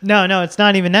 No, it's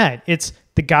not even that. It's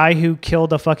the guy who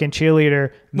killed a fucking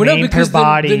cheerleader, named her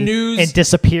body, and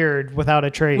disappeared without a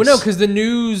trace. Well, no, because the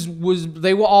news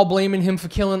they were all blaming him for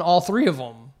killing all three of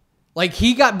them. Like,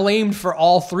 he got blamed for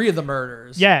all 3 of the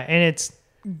murders. Yeah, and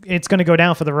it's going to go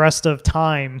down for the rest of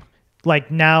time.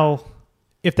 Like now,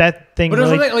 if that thing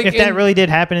that really did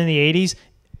happen in the 80s,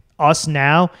 us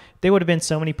now, there would have been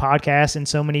so many podcasts and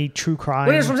so many true crime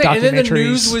documentaries. And then the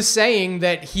news was saying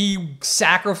that he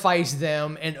sacrificed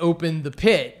them and opened the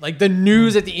pit. Like, the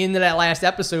news at the end of that last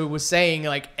episode was saying,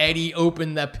 like, Eddie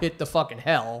opened that pit to fucking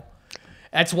hell.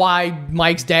 That's why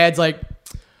Mike's dad's like,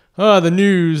 oh, the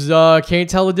news, can't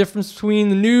tell the difference between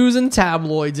the news and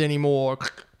tabloids anymore.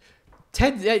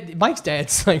 Mike's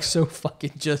dad's like so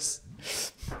fucking just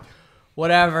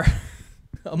whatever.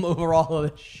 I'm over all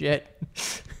of this shit.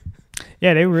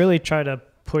 Yeah, they really tried to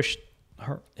push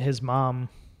his mom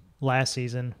last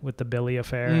season with the Billy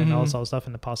affair and all this other stuff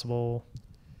and the possible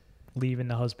leaving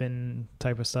the husband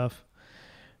type of stuff.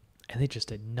 And they just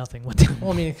did nothing with it.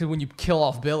 Well, I mean, because when you kill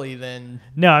off Billy, then...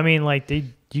 No, I mean, like,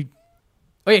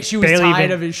 Oh, yeah, she was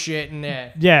tired of his shit and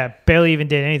that. Yeah, barely even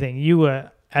did anything. You were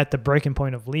at the breaking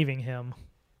point of leaving him.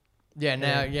 Yeah,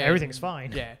 now, yeah. Everything's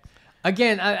fine. Yeah.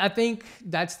 Again, I think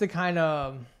that's the kind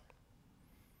of...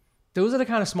 Those are the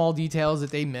kind of small details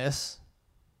that they miss.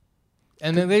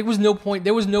 And then there was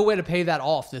no way to pay that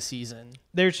off this season.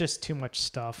 There's just too much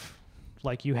stuff.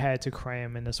 Like, you had to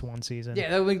cram in this one season. Yeah,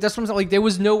 that's what I'm saying. Like, there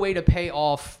was no way to pay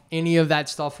off any of that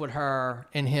stuff with her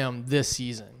and him this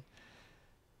season.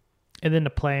 And then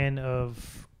the plan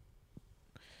of...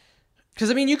 Because,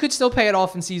 I mean, you could still pay it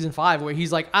off in season 5 where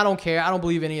he's like, I don't care. I don't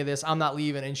believe any of this. I'm not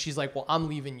leaving. And she's like, well, I'm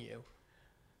leaving you.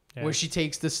 Yeah. Where she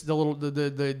takes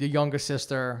the younger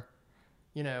sister,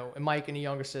 you know, and Mike and the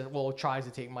younger sister, well, tries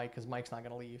to take Mike because Mike's not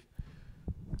going to leave.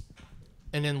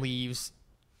 And then leaves,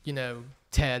 you know,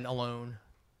 Ted alone.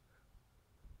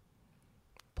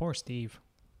 Poor Steve.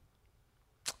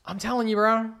 I'm telling you,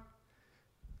 bro.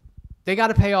 They got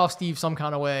to pay off Steve some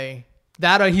kind of way.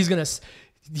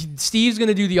 Steve's going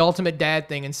to do the ultimate dad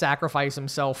thing and sacrifice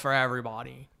himself for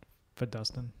everybody. For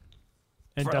Dustin.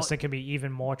 And Dustin can be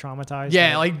even more traumatized.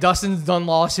 Yeah, like Dustin's done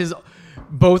lost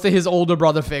both of his older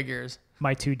brother figures.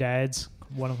 My 2 dads,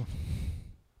 one of them.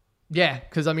 Yeah,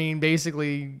 because, I mean,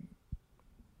 basically...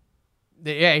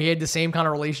 Yeah, he had the same kind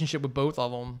of relationship with both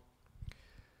of them.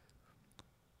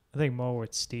 I think more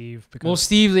with Steve. Well,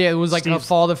 Steve, yeah, it was like a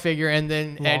father figure, and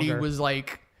then Eddie was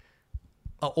like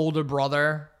an older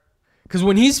brother. Because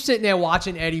when he's sitting there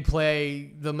watching Eddie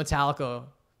play the Metallica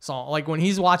song, like when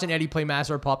he's watching Eddie play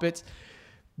Master of Puppets,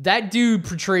 that dude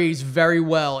portrays very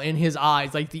well in his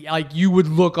eyes, like you would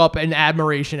look up in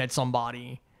admiration at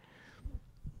somebody.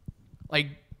 Like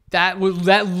that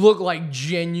looked like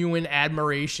genuine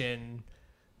admiration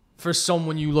for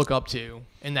someone you look up to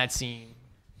in that scene.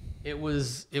 It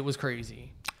was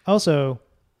crazy. Also,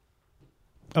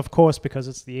 of course, because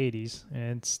it's the 80s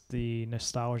and it's the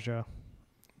nostalgia,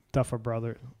 Duffer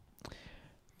Brother,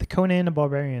 the Conan the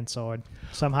Barbarian sword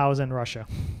somehow was in Russia.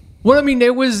 Well, I mean,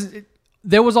 there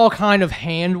was all kind of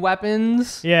hand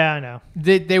weapons. Yeah, I know.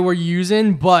 That they were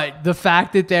using, but the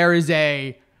fact that there is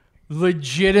a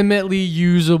legitimately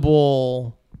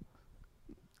usable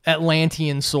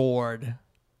Atlantean sword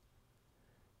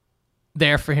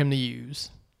there for him to use.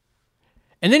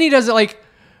 And then he does it like...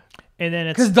 And then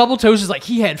it's... Because Double Toast is like,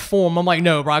 he had form. I'm like,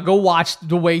 no, bro, go watch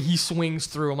the way he swings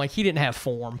through. I'm like, he didn't have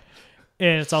form.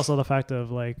 And it's also the fact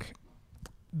of, like,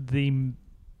 the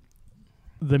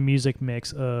music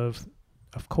mix of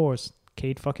course,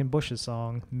 Kate fucking Bush's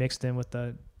song mixed in with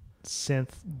the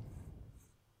synth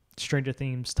Stranger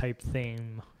Themes type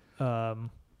theme.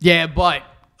 Yeah, but,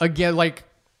 again, like...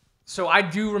 So I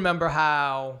do remember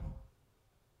how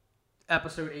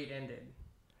episode 8 ended.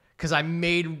 Because the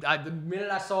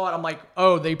minute I saw it, I'm like,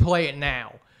 oh, they play it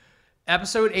now.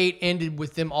 Episode 8 ended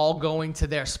with them all going to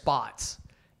their spots.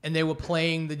 And they were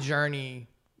playing the Journey,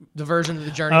 the version of the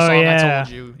Journey song I told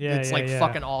you. Yeah, it's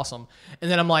fucking awesome.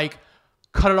 And then I'm like,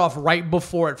 cut it off right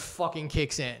before it fucking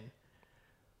kicks in.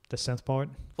 The synth part?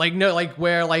 Like, no, like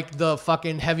where like the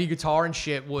fucking heavy guitar and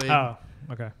shit would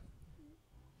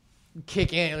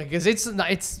kick in. Because it's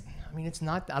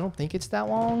not, I don't think it's that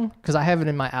long. Because I have it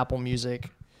in my Apple Music.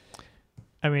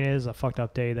 I mean, it is a fucked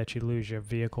up day that you lose your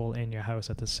vehicle and your house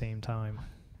at the same time.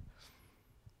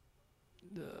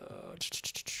 You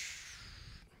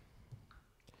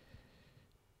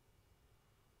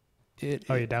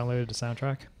downloaded the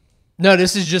soundtrack? No,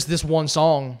 this is just this one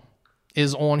song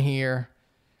is on here.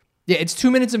 Yeah, it's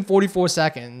 2 minutes and 44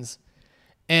 seconds.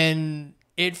 And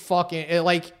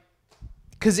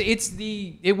because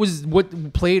it was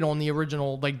what played on the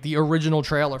original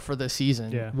trailer for this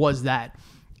season was that.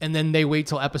 And then they wait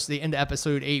till the end of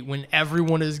episode 8 when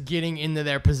everyone is getting into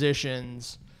their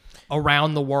positions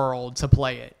around the world to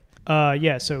play it.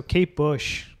 So Kate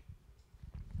Bush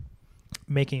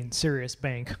making serious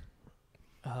bank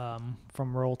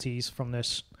from royalties from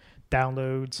this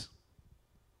downloads,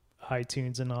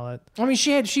 iTunes, and all that. I mean,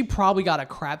 she probably got a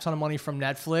crap ton of money from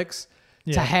Netflix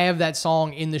to Yeah. have that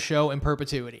song in the show in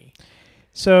perpetuity.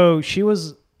 So she's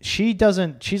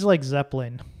like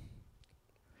Zeppelin.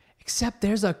 Except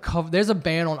there's a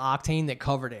band on Octane that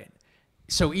covered it.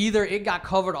 So either it got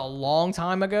covered a long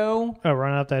time ago. Oh,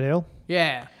 Running Up That Hill.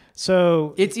 Yeah.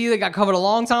 So It's either got covered a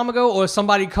long time ago or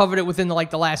somebody covered it within the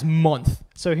last month.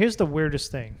 So here's the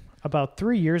weirdest thing. About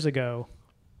 3 years ago,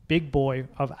 Big Boy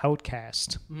of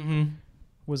Outkast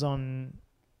was on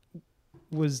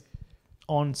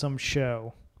some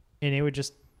show, and it would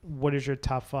just, what is your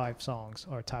top 5 songs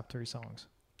or top 3 songs?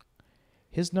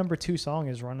 His number 2 song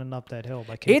is "Running Up That Hill"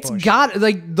 by Kate It's Bush. got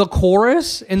the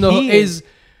chorus and the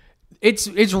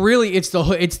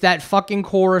it's that fucking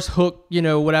chorus hook,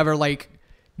 whatever,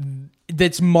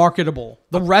 that's marketable.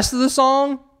 The rest of the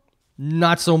song,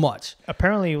 not so much.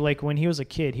 Apparently, when he was a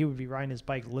kid, he would be riding his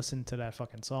bike, listen to that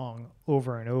fucking song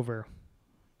over and over,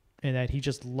 and that he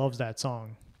just loves that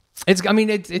song. It's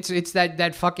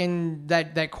that fucking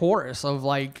that chorus of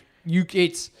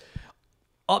it's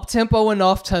up tempo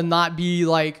enough to not be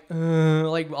like a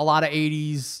lot of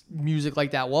 80s music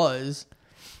like that was.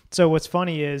 So what's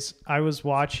funny is I was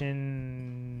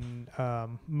watching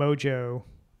Mojo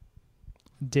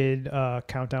did a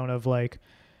countdown of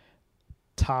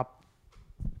top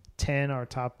 10 or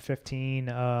top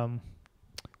 15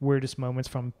 weirdest moments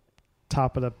from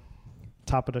top of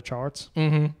the charts.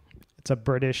 Mm-hmm. It's a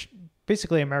British,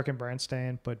 basically American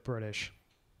Bandstand, but British.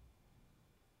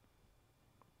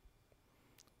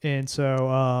 And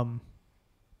so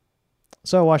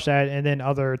I watched that, and then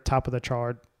other top of the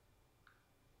chart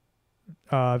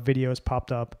videos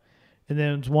popped up. And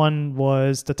then one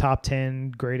was the top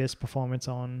 10 greatest performance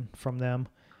from them.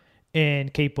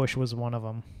 And Kate Bush was one of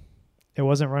them. It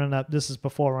wasn't Running Up. This is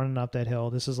before Running Up That Hill.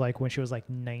 This is when she was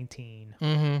 19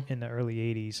 in the early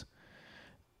 80s.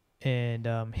 And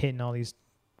hitting all these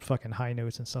fucking high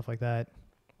notes and stuff like that.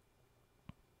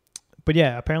 But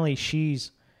yeah, apparently she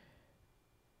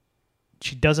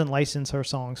doesn't license her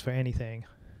songs for anything.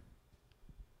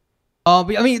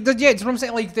 But I mean, it's what I'm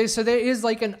saying. There is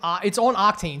it's on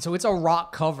Octane, so it's a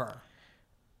rock cover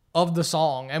of the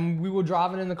song. And we were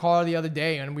driving in the car the other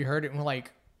day, and we heard it, and I'm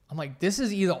like, this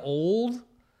is either old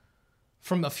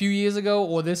from a few years ago,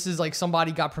 or this is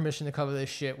somebody got permission to cover this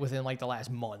shit within the last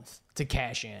month to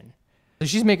cash in. So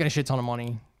she's making a shit ton of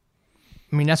money.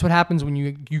 I mean, that's what happens when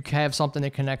you have something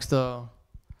that connects to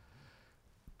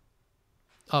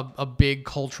a big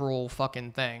cultural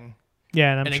fucking thing.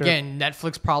 Yeah, and I'm sure. Again,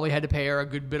 Netflix probably had to pay her a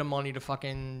good bit of money to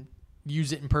fucking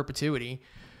use it in perpetuity.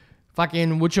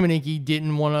 Fucking Whatchamaniki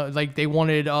didn't want to, they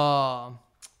wanted, for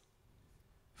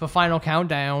Final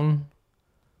Countdown,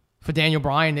 for Daniel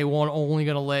Bryan, they were only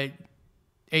going to let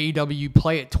AEW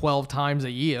play it 12 times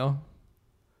a year. And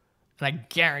I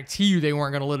guarantee you they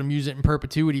weren't going to let him use it in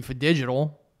perpetuity for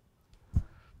digital.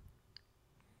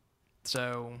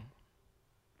 So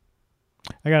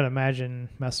I gotta imagine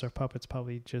Master of Puppets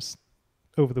probably just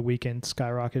over the weekend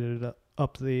skyrocketed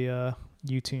up the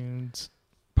YouTunes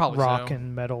probably rock so.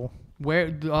 and metal. Where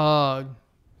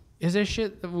is there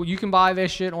shit? You can buy their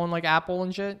shit on Apple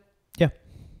and shit. Yeah.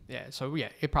 Yeah. So yeah,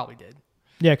 it probably did.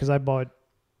 Yeah, because I bought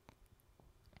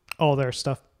all their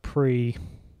stuff pre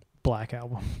Black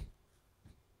Album.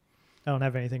 I don't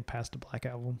have anything past the Black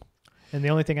Album. And the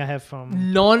only thing I have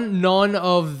from none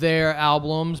of their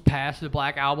albums past the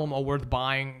Black Album are worth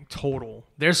buying total.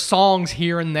 There's songs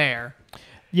here and there.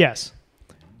 Yes.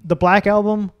 The Black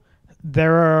Album,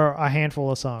 there are a handful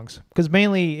of songs. Because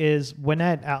mainly is when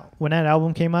that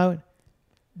album came out,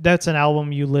 that's an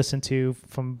album you listen to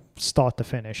from start to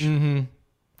finish. Mm-hmm.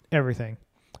 Everything.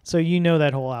 So you know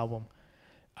that whole album.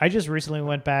 I just recently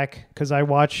went back because I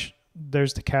watch,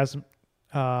 there's a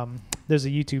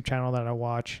YouTube channel that I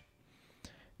watch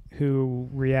who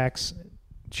reacts.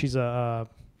 She's a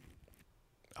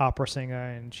opera singer,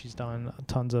 and she's done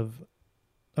tons of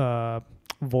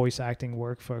voice acting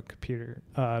work for computer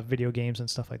video games and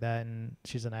stuff like that, and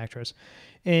she's an actress,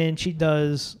 and she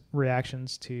does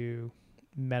reactions to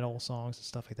metal songs and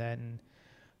stuff like that. And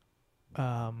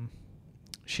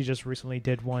she just recently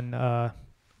did one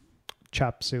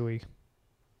Chop Suey.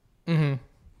 Mm-hmm.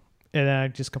 And then I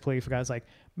just completely forgot. It's like,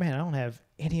 man, I don't have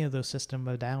any of those System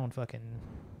of a Down fucking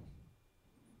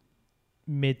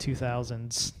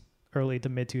mid-2000s, early to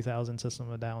mid-2000s System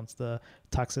of a Downs. The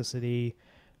Toxicity,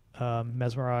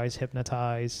 Mesmerize,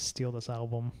 Hypnotize, Steal This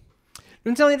Album.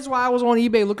 I'm telling you, that's why I was on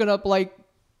eBay looking up movie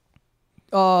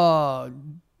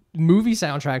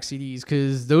soundtrack CDs,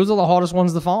 because those are the hardest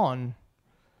ones to find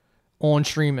on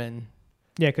streaming.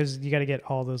 Yeah, because you got to get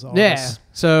all those artists. Yeah.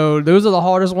 So those are the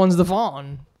hardest ones to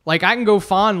find. Like I can go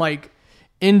find like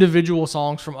individual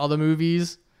songs from other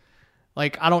movies.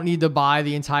 Like I don't need to buy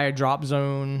the entire Drop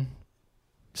Zone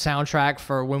soundtrack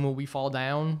for When Will We Fall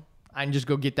Down. I can just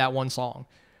go get that one song.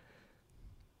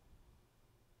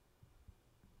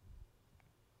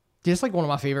 It's like one of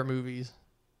my favorite movies.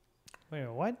 Wait,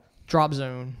 what? Drop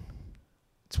Zone.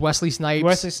 It's Wesley Snipes.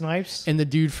 Wesley Snipes? And the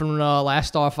dude from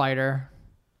Last Starfighter.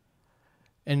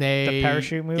 And The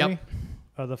parachute movie? Yep.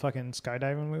 Oh, the fucking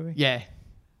skydiving movie? Yeah.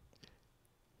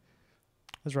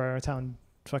 That's right. Our town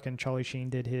fucking Charlie Sheen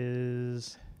did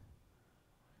his...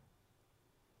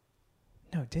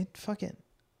 No, did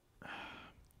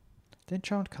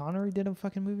Sean Connery did a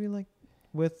fucking movie like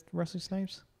with Wesley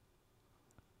Snipes?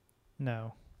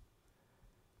 No.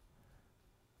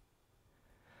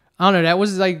 I don't know. That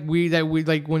was like we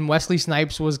like when Wesley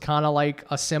Snipes was kind of like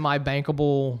a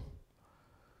semi-bankable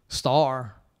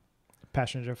star.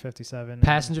 Passenger 57.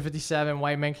 Passenger 57,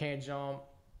 White Men Can't Jump,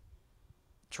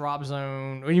 Drop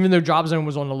Zone. Even though Drop Zone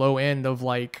was on the low end of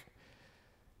like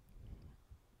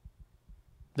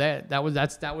that was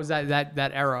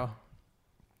that era.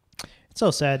 It's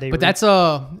so sad. But that's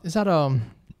is that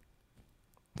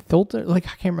Filter? Like I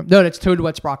can't remember. No, that's Toad the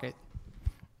Wet Sprocket.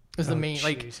 Is the main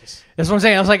like Jesus. that's what I'm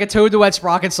saying. I was like a Toad the Wet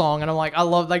Sprocket song, and I'm like I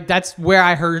love like that's where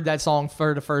I heard that song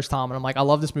for the first time, and I'm like I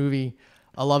love this movie.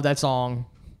 I love that song.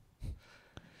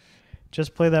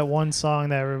 Just play that one song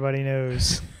that everybody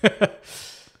knows.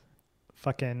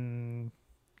 Fucking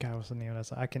God, what's the name of that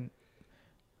song? I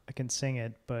can sing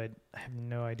it, but I have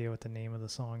no idea what the name of the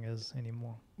song is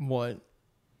anymore. What?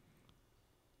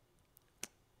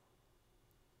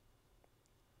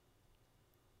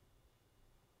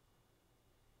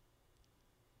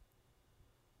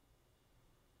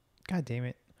 God damn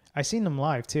it. I seen them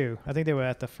live too. I think they were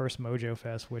at the first Mojo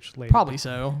Fest, which Probably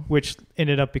so. Which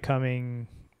ended up becoming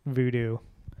Voodoo.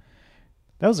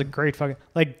 That was a great fucking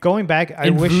like going back. I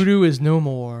wish Voodoo is no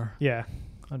more. Yeah,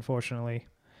 unfortunately.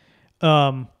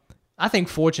 I think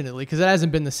fortunately because it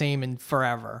hasn't been the same in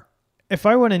forever. If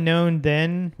I would have known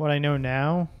then what I know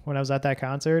now when I was at that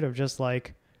concert of just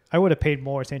like I would have paid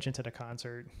more attention to the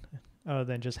concert other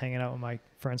than just hanging out with my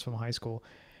friends from high school.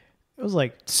 It was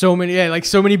like so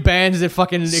many bands that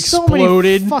fucking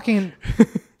exploded. Fucking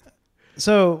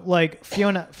so like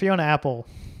Fiona Apple.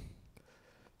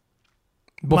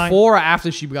 Before or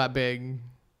after she got big?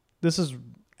 This is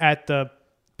at the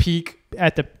peak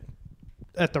at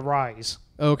the rise.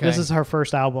 Okay. This is her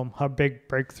first album, her big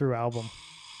breakthrough album.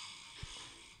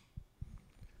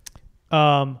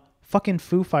 Fucking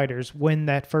Foo Fighters when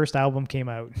that first album came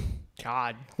out.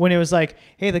 God. When it was like,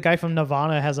 hey, the guy from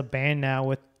Nirvana has a band now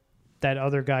with that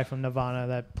other guy from Nirvana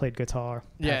that played guitar.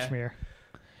 Yeah. Kashmir.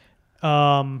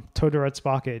 Toad the Red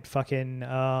Sprocket.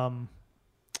 Fucking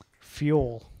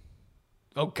Fuel.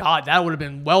 Oh God, that would have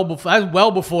been well before. That's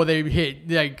well before they hit.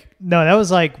 Like no, that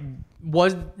was like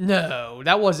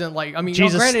that wasn't like. I mean,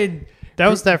 Jesus, granted, that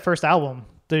was their first album.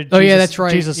 Yeah, that's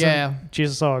right.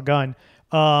 Jesus saw a gun.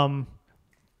 Fucking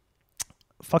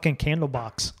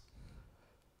Candlebox.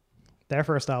 Their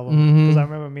first album. Because I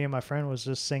remember me and my friend was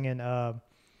just singing.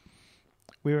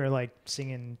 We were like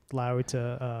singing loud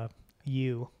to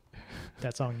 "You,"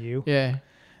 that song "You." Yeah.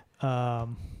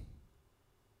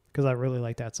 Because I really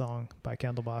like that song by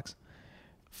Candlebox.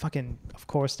 Fucking, of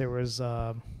course, there was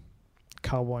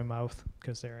Cowboy Mouth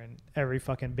because they're in every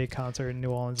fucking big concert in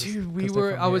New Orleans. Dude,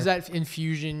 I was at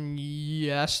Infusion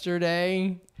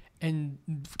yesterday, and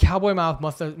Cowboy Mouth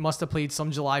must have played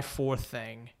some July 4th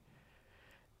thing,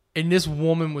 and this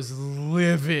woman was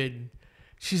livid.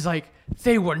 She's like,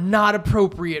 they were not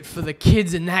appropriate for the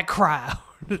kids in that crowd.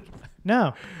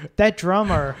 No, that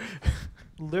drummer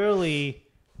literally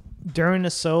during the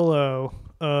solo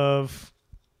of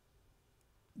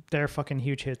their fucking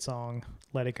huge hit song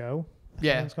 "Let It Go," I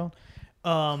think it's called.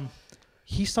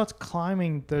 He starts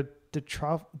climbing the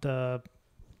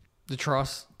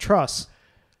truss,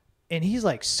 and he's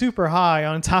like super high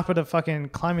on top of the fucking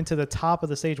climbing to the top of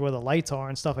the stage where the lights are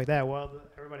and stuff like that while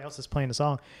everybody else is playing the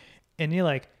song. And you're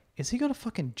like, is he gonna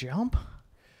fucking jump?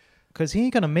 Because he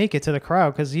ain't gonna make it to the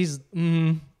crowd because he's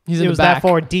in the back. That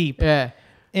far deep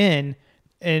in,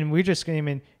 and we just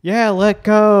screaming, yeah, let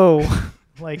go.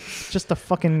 Like just the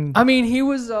fucking. I mean, he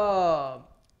was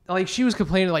like she was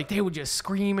complaining like they were just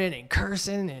screaming and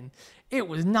cursing and it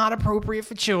was not appropriate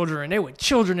for children. There were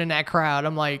children in that crowd.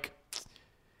 I'm like,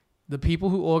 the people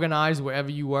who organized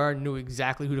wherever you were knew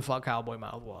exactly who the fuck Cowboy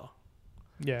Mouth was.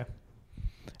 Yeah.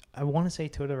 I want to say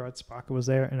Toad the Red Sprocket was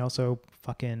there, and also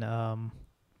fucking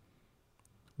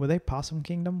were they Possum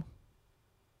Kingdom?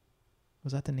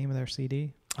 Was that the name of their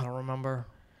CD? I don't remember.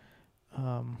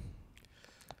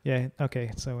 Yeah.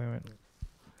 Okay. So we went.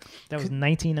 That was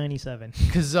 1997.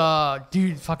 Because,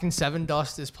 dude, fucking Seven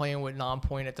Dust is playing with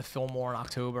Nonpoint at the Fillmore in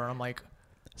October. And I'm like,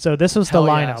 So this was the hell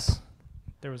lineup. yes.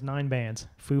 There was 9 bands: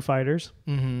 Foo Fighters,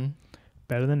 Mm-hmm.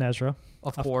 Better Than Ezra,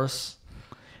 Of course.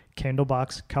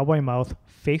 Candlebox, Cowboy Mouth,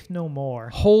 Faith No More.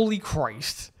 Holy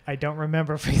Christ. I don't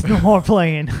remember Faith No More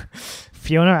playing.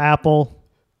 Fiona Apple,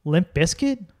 Limp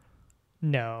Bizkit?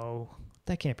 No,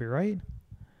 that can't be right.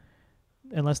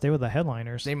 Unless they were the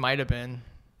headliners. They might have been.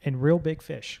 And Real Big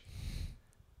Fish.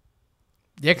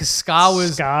 Yeah, because Ska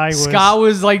was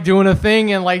Ska like doing a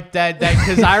thing and like that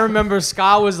because I remember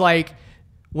Ska was like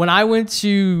when I went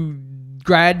to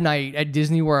grad night at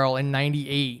Disney World in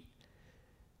 '98.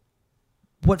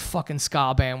 What fucking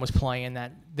ska band was playing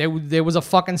that? There was a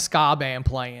fucking ska band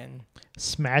playing.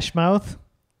 Smash Mouth.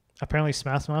 Apparently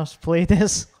Smash Mouth played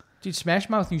this. Dude, Smash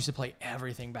Mouth used to play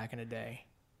everything back in the day.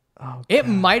 Oh, It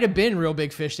God. might have been Real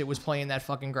Big Fish that was playing that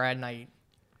fucking grad night.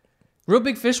 Real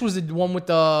Big Fish was the one with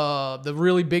the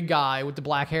really big guy with the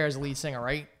black hair as the lead singer,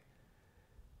 right?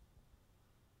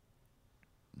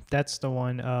 That's the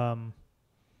one.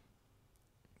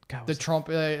 God, The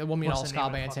trumpet. All what's the name ska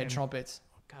of the bands had fucking- trumpets.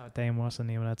 God damn, what's the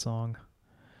name of that song?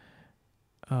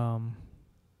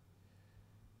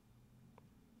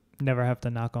 Never Have to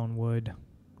Knock on Wood.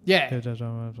 Yeah, Yeah.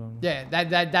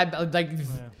 yeah. That like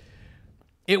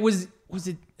it was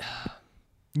it.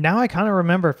 Now I kind of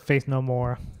remember Faith No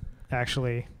More,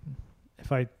 actually,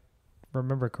 if I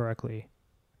remember correctly,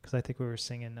 because I think we were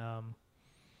singing.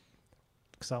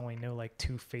 Because I only know like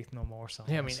 2 Faith No More songs.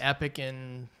 Yeah, I mean Epic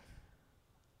and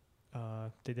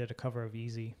they did a cover of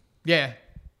Easy. yeah,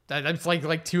 that's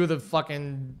like 2 of the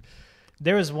fucking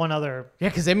There was one other. yeah.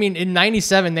 Because I mean in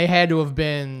 '97 they had to have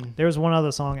been There was one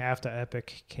other song after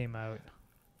Epic came out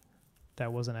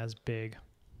that wasn't as big.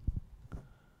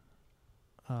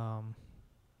 And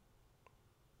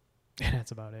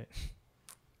that's about it.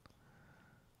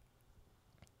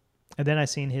 And then I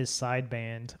seen his side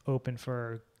band open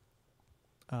for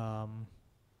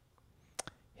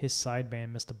his side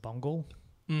band, Mr. Bungle,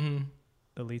 mm-hmm.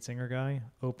 the lead singer guy,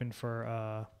 opened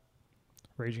for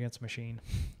Rage Against the Machine.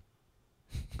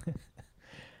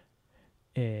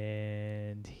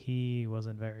 And he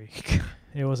wasn't very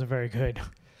it wasn't very good.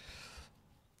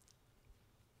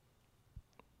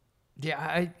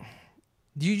 Yeah,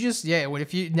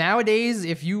 if you nowadays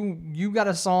if you got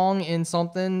a song in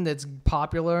something that's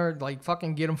popular, like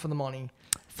fucking get them for the money.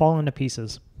 Falling to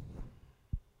Pieces.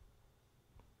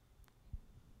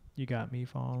 You got me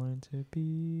falling to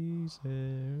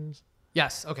pieces.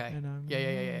 Yes, okay. And I'm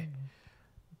Yeah.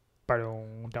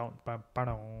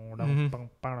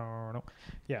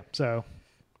 Yeah, so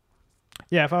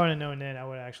yeah, if I would have known then, I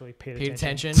would have actually paid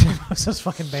attention attention. to most of those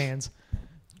fucking bands.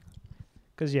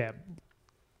 Because yeah,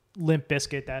 Limp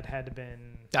Bizkit, that had to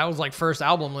been That was like first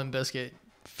album Limp Bizkit.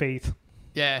 Faith.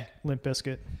 Yeah, Limp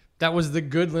Bizkit. that was the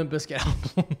good Limp Bizkit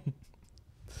album.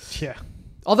 Yeah,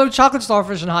 Although Chocolate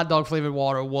Starfish and Hot Dog Flavored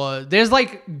Water there's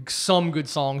like some good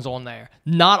songs on there.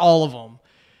 Not all of them.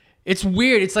 It's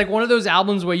weird. It's like one of those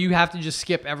albums where you have to just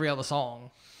skip every other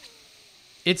song.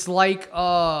 It's like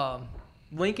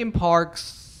Linkin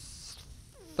Park's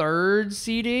 3rd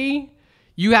CD.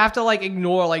 You have to like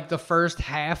ignore like the first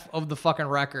half of the fucking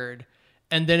record,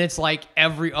 and then it's like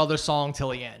every other song till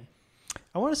the end.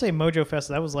 I want to say Mojo Fest.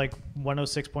 That was like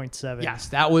 106.7. Yes,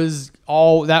 that was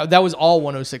all. That was all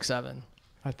 106.7.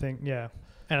 I think, yeah,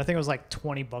 and I think it was like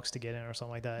 $20 to get in or something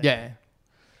like that. Yeah.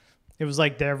 It was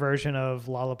like their version of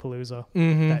Lollapalooza,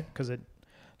 because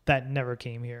that never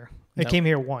came here. It Nope. came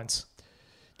here once.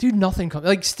 Dude, nothing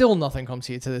comes. Still nothing comes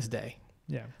here to this day.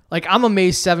 Yeah, Like, I'm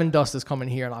amazed Seven Dust is coming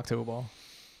here in October.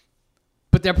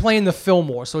 But they're playing the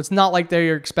Fillmore, so it's not like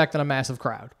they're expecting a massive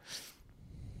crowd.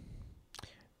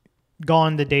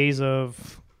 gone the days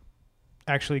of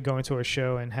actually going to a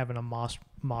show and having a mosh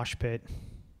pit.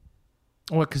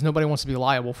 Well, because nobody wants to be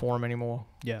liable for them anymore.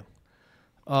 Yeah.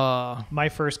 Uh, My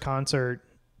first concert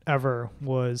ever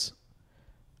was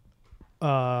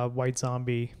White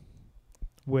Zombie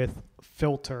with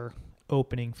Filter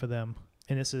opening for them.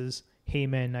 And this is Hey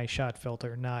Man, Nice Shot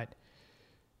Filter, not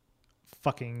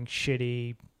fucking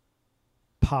shitty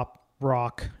pop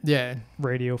rock yeah.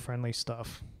 radio friendly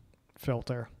stuff.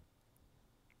 Filter.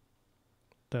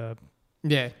 The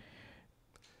Yeah.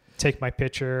 take my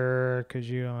picture because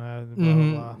you don't have blah,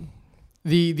 blah, blah.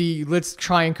 The let's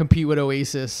try and compete with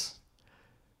Oasis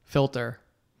Filter.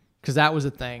 Because that was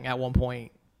a thing at one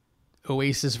point.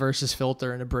 Oasis versus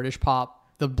Filter in the British pop.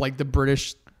 The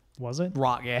British Was it?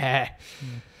 rock. Yeah.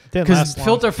 Didn't Because last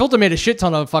long. Filter made a shit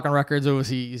ton of fucking records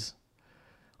overseas.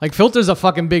 Like Filter's a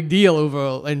fucking big deal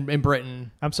over in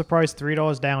Britain. I'm surprised Three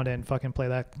Doors Down didn't fucking play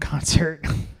that concert.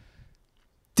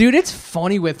 Dude, it's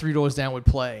funny where Three Doors Down would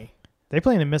play. They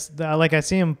play in I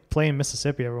see them play in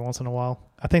Mississippi every once in a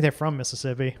while. I think they're from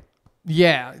Mississippi.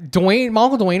 Yeah, my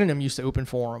Uncle Dwayne and them used to open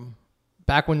for him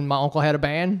back when my uncle had a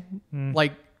band,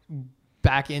 like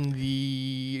back in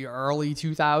the early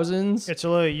 2000s. It's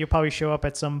literally, you probably show up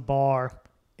at some bar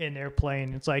and they're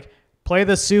playing. It's like, play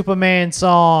the Superman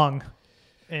song.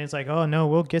 And it's like, oh no,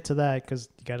 we'll get to that because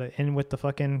you got to end with the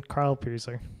fucking crowd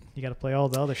pleaser. You got to play all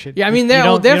the other shit. Yeah, I mean,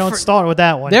 you don't start with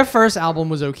that one. Their first album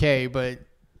was okay, but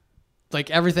like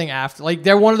everything after, like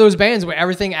they're one of those bands where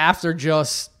everything after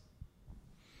just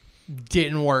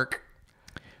didn't work.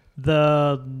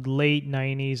 The late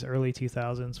 90s, early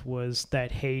 2000s was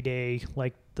that heyday,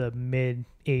 like the mid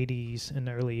 80s and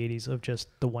the early 80s of just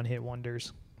the one-hit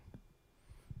wonders.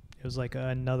 It was like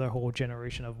another whole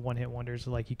generation of one-hit wonders.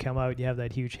 Like you come out, you have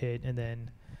that huge hit, and then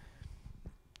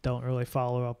don't really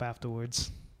follow up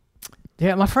afterwards.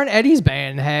 Yeah, my friend Eddie's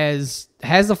band has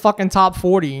the fucking top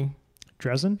 40.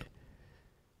 Dresden?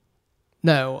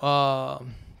 No,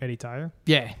 Eddie Tyler?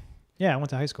 yeah. Yeah, I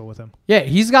went to high school with him. Yeah,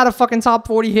 he's got a fucking top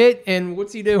 40 hit, and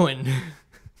what's he doing?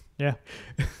 Yeah.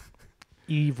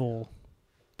 Evil,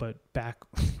 but back.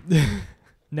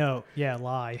 No, yeah,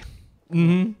 Lie.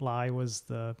 Mm-hmm. Lie was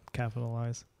the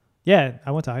capitalized. Yeah,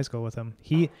 I went to high school with him.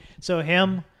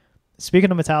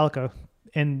 Speaking of Metallica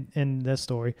in this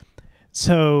story,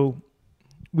 so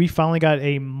we finally got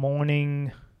a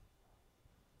morning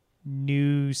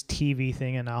news TV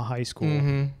thing in our high school.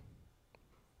 Mm-hmm.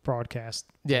 Broadcast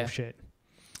Yeah. shit.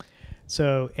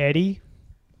 So Eddie,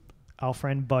 our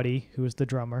friend Buddy, who is the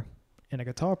drummer and a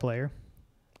guitar player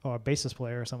or a bassist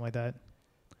player or something like that,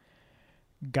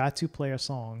 got to play a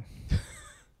song.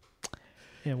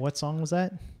 And what song was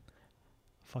that?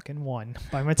 Fucking One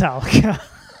by Metallica.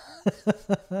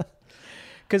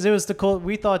 Because it was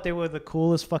we thought they were the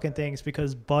coolest fucking things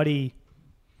because Buddy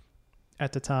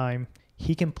at the time,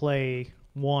 he can play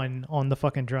One on the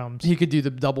fucking drums. He could do the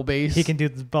double bass. He can do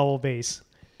the double bass.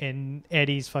 And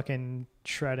Eddie's fucking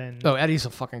shredding. Oh, Eddie's a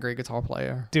fucking great guitar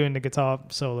player. Doing the guitar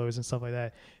solos and stuff like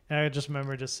that. And I just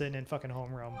remember just sitting in fucking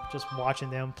homeroom, just watching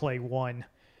them play One.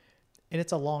 And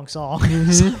it's a long song.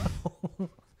 Mm-hmm.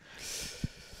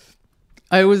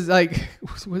 I was like,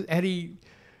 was Eddie...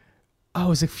 Oh, it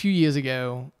was a few years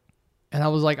ago. And I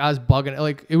was bugging.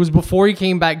 Like, it was before he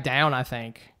came back down, I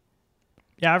think.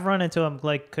 Yeah, I've run into him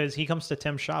because he comes to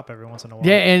Tim's shop every once in a while.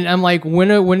 Yeah, and I'm like,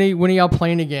 when are y'all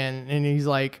playing again? And he's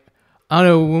like, I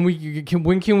don't know,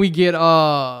 when can we get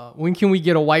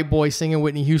a white boy singing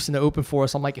Whitney Houston to open for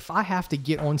us? I'm like, if I have to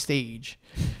get on stage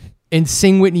and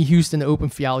sing Whitney Houston to open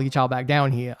for y'all, get y'all back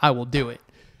down here, I will do it.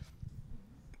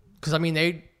 Because I mean,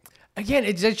 it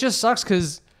just sucks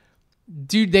because,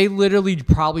 dude, they literally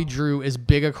probably drew as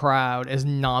big a crowd as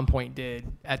Nonpoint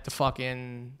did at the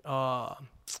fucking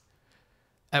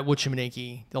at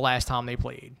Whatchamaniki the last time they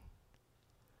played.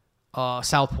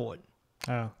 Southport.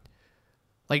 Oh.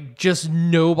 Like, just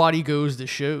nobody goes to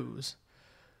shows.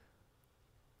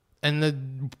 And the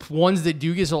ones that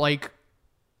do get are like,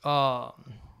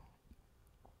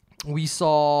 we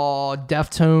saw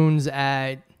Deftones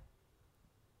at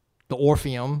the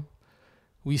Orpheum.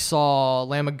 We saw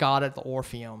Lamb of God at the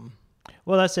Orpheum.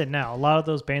 Well, that's it now. A lot of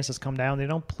those bands that come down, they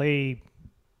don't play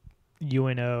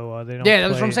UNO. Or they don't. Yeah,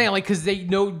 that's what I'm saying. Like, because they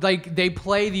know, like, they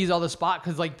play these other spots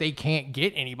because, like, they can't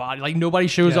get anybody. Like, nobody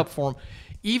shows up for them.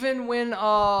 Even when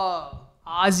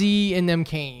Ozzy and them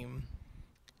came.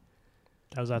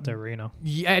 That was at the arena.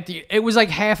 Yeah, it was, like,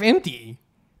 half empty.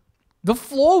 The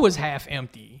floor was half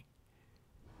empty.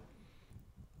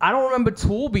 I don't remember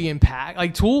Tool being packed.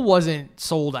 Like, Tool wasn't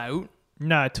sold out.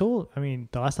 No, Tool, I mean,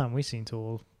 the last time we seen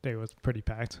Tool, they was pretty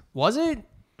packed. Was it?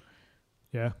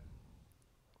 Yeah.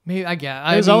 Maybe, I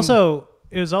guess. It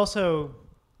was also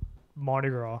Mardi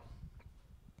Gras.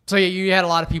 So, yeah, you had a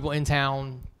lot of people in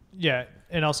town. Yeah,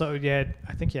 and also I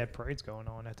think you had parades going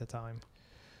on at the time.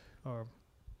 Or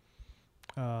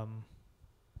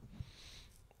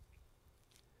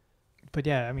but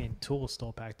yeah, I mean, Tool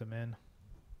still packed them in.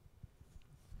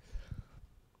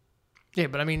 Yeah,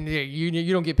 but I mean,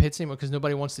 you don't get pits anymore because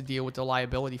nobody wants to deal with the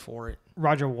liability for it.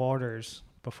 Roger Waters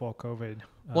before COVID.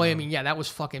 Well, I mean, yeah, that was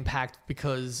fucking packed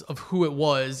because of who it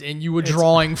was, and you were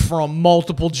drawing from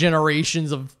multiple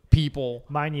generations of people.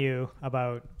 Mind you,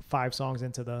 about 5 songs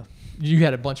into you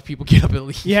had a bunch of people get up and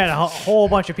leave. You had a whole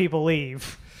bunch of people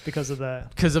leave because of the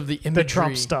imagery. The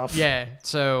Trump stuff. Yeah,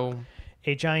 so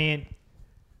a giant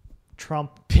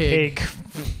Trump pig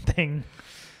thing.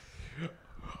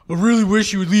 I really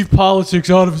wish he would leave politics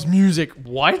out of his music.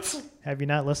 What? Have you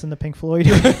not listened to Pink Floyd?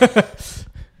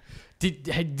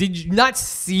 Did you not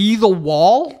see the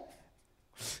wall?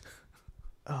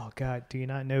 Oh God, do you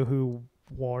not know who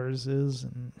Wars is?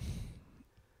 And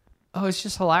Oh, it's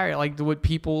just hilarious. Like the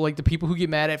people who get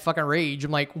mad at fucking Rage.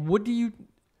 I'm like, what?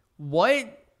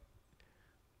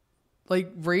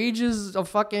 Like Rage is a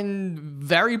fucking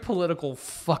very political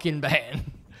fucking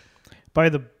band. probably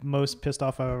the most pissed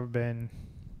off I've ever been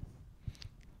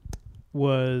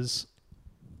was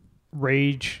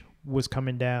Rage was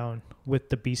coming down with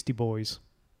the Beastie Boys.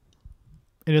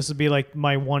 And this would be like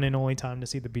my one and only time to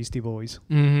see the Beastie Boys.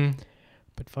 Mm-hmm.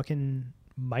 But fucking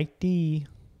Mike D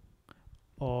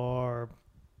or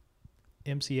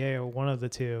MCA or one of the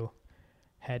two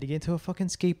had to get into a fucking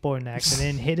skateboarding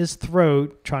accident, hit his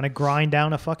throat trying to grind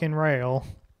down a fucking rail.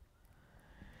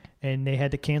 And they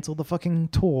had to cancel the fucking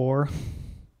tour.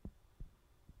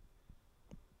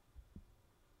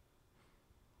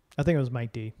 I think it was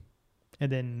Mike D.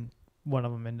 And then one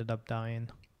of them ended up dying.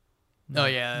 Oh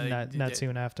yeah, Not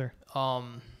soon after.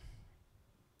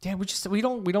 Yeah, we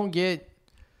don't get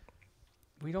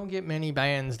many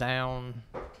bands down.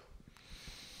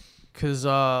 Cause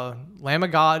Lamb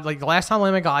of God, like the last time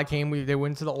Lamb of God came, they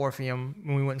went to the Orpheum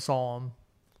and we went and saw them.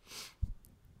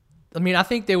 I mean, I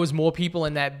think there was more people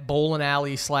in that bowling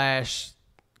alley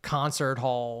 / concert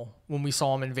hall when we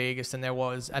saw them in Vegas than there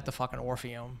was at the fucking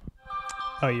Orpheum.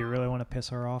 Oh, you really want to piss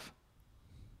her off?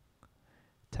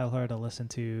 Tell her to listen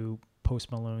to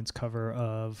Post Malone's cover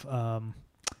of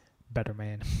Better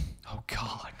Man. Oh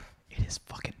God, it is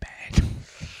fucking bad.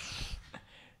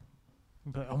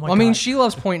 But, oh my I mean, God. she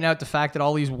loves pointing out the fact that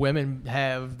all these women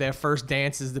have their first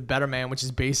dance is the Better Man, which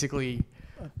is basically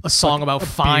a song about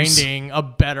abuse. finding a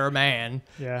better man.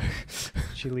 Yeah.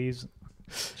 She leaves.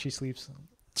 She sleeps.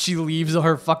 She leaves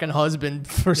her fucking husband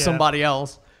for somebody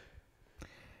else.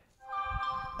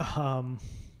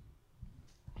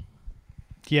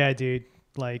 Yeah, dude.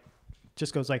 Like,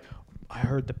 just goes like, I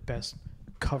heard the best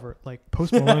cover. Like,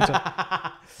 Post Malone's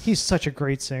he's such a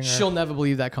great singer. She'll never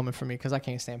believe that coming from me because I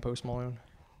can't stand Post Malone.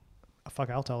 Fuck,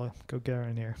 I'll tell her. Go get her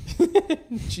in here.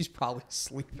 She's probably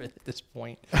sleeping at this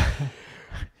point.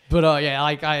 But yeah,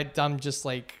 like I'm just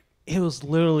like, it was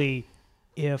literally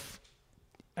if.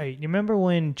 You remember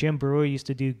when Jim Brewer used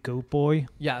to do Goat Boy?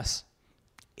 yes,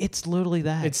 It's literally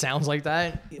that. it sounds like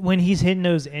that. When he's hitting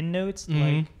those end notes,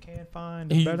 like, can't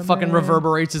find a He better fucking man.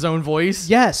 reverberates his own voice.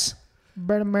 Yes.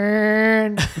 Better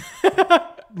man.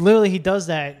 Literally, he does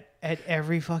that at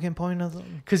every fucking point of the...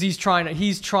 Because he's trying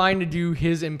to do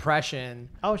his impression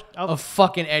of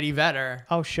fucking Eddie Vedder.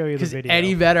 I'll show you the Because video.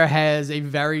 Eddie Vedder has a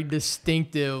very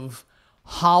distinctive,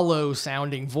 hollow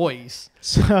sounding voice.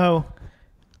 So,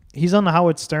 he's on the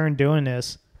Howard Stern doing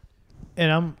this,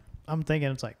 and I'm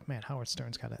thinking, it's like, man, Howard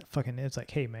Stern's got that fucking... It's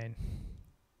like, hey, man,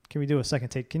 can we do a second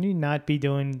take? Can you not be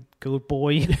doing Goat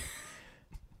Boy?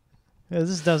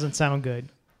 This doesn't sound good.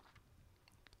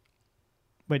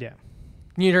 But yeah.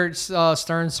 You heard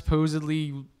Stern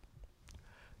supposedly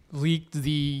leaked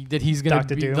that he's gonna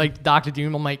Dr. be Doom. like Dr.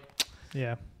 Doom. I'm like,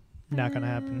 Yeah. Not going to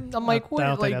happen. I'm like, what? I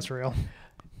don't Like, think that's real.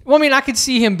 well, I mean, I could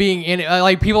see him being in it.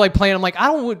 Like people like playing. I'm like,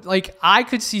 I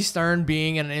could see Stern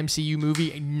being in an MCU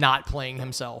movie and not playing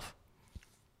himself.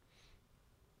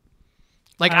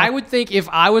 Like I would think if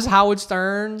I was Howard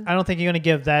Stern. I don't think you're going to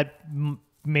give that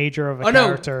major of a Oh, no,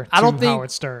 character I don't to think-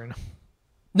 Howard Stern.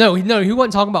 No, he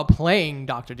wasn't talking about playing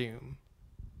Dr. Doom.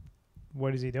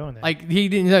 What is he doing there? Like he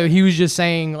didn't know. He was just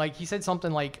saying like he said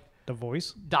something like the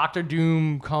voice? Dr.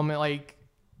 Doom comment like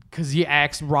because he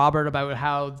asked Robert about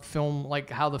how the film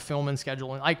and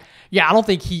scheduling. Like, yeah, I don't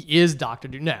think he is Dr.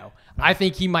 Doom. No, I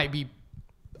think he might be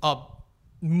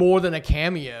more than a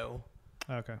cameo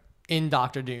Okay. in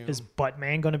Doctor Doom. Is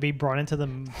Buttman going to be brought into the...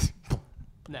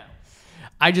 No,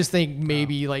 I just think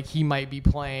maybe like he might be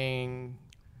playing.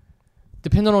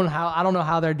 Depending on how, I don't know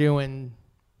how they're doing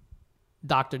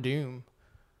Doctor Doom.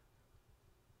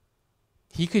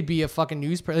 He could be a fucking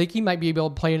like he might be able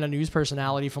to play in a news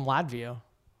personality from Latvia.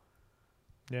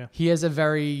 Yeah. He has a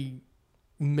very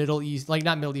Middle East, like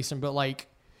not Middle Eastern, but like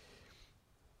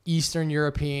Eastern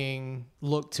European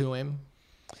look to him.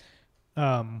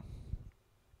 I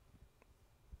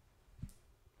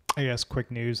guess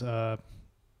quick news.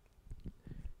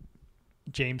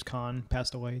 James Caan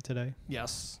passed away today.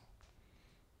 Yes.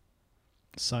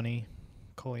 Sonny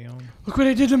Corleone. Look what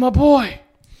I did to my boy.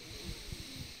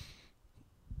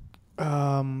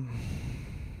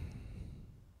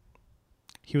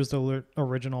 He was the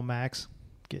original Max,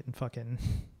 getting fucking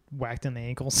whacked in the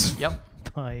ankles. Yep.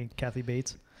 By Kathy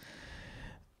Bates.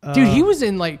 Dude, he was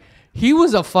in like he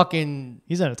was a fucking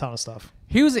He's in a ton of stuff.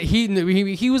 he was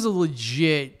a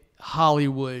legit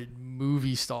Hollywood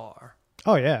movie star.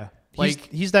 Oh yeah.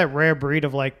 Like he's that rare breed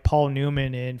of like Paul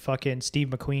Newman and fucking Steve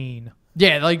McQueen.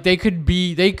 yeah, like they could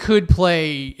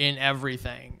play in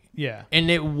everything. Yeah. And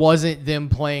it wasn't them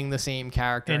playing the same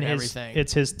character and everything.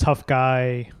 It's his tough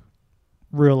guy,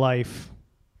 real life,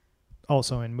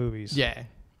 also in movies. Yeah.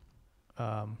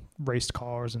 Raced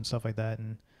cars and stuff like that.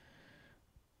 And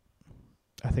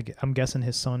I'm guessing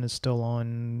his son is still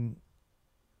on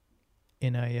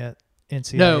NCIS.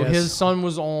 No, his son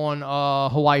was on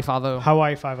Hawaii Five-0.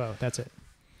 Hawaii Five-0, that's it.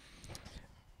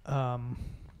 I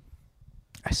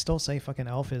still say fucking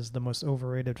Elf is the most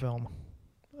overrated film.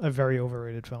 A very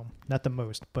overrated film. Not the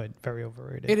most, but very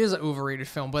overrated. It is an overrated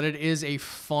film, but it is a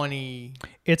funny...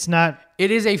 It's not...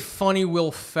 It is a funny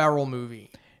Will Ferrell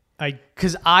movie.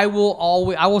 Because I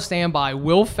will stand by,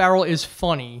 Will Ferrell is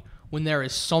funny when there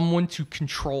is someone to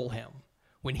control him.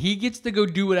 When he gets to go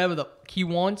do whatever the he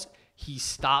wants, he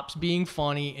stops being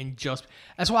funny and just...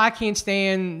 That's why I can't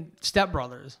stand Step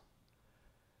Brothers.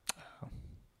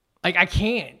 Like, I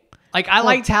can't. Like, I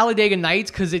like Talladega Nights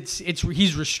because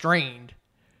he's restrained.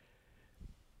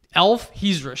 Elf,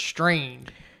 he's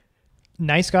restrained.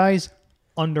 Nice Guys,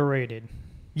 underrated.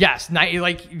 Yes,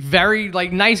 very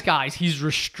nice guys. He's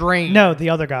restrained. No,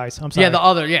 the other guys. I'm sorry. Yeah, the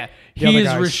other. Yeah, he is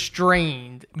guys.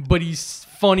 restrained, but he's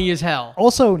funny as hell.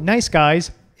 Also, Nice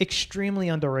Guys, extremely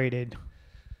underrated.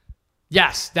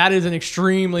 Yes, that is an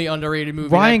extremely underrated movie.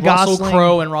 Ryan Russell Gosling,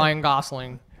 Crowe and Ryan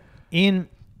Gosling.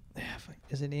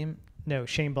 Is it him? No,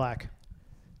 Shane Black.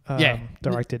 Yeah,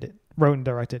 wrote and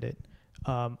directed it.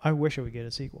 I wish I would get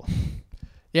a sequel.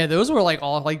 Yeah, those were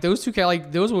those two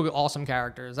those were awesome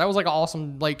characters. That was like an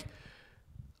awesome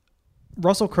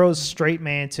Russell Crowe's straight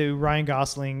man to Ryan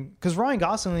Gosling, because Ryan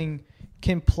Gosling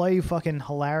can play fucking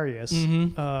hilarious.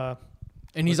 Mm-hmm.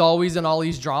 And he's always in all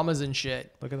these dramas and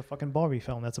shit. Look at the fucking Barbie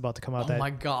film that's about to come out. Oh my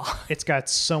god! It's got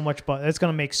so much, it's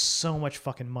gonna make so much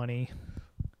fucking money.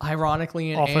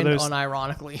 Ironically and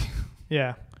unironically.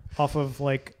 Yeah, off of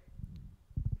like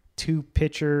 2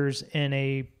 pictures in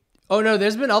a. Oh no,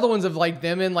 there's been other ones of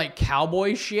them in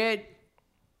cowboy shit.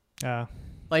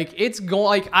 It's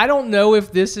going I don't know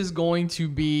if this is going to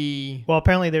be. Well,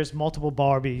 apparently there's multiple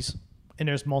Barbies and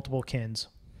there's multiple Kens.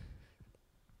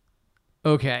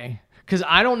 Okay, because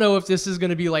I don't know if this is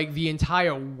going to be the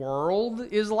entire world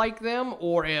is like them,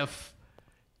 or if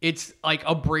it's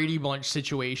a Brady Bunch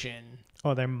situation.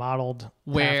 Oh, they're modeled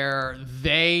where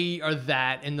they are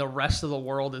that and the rest of the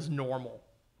world is normal.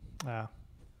 I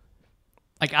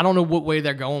don't know what way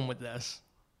they're going with this.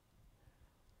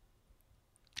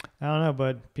 I don't know,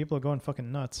 but people are going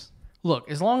fucking nuts. Look,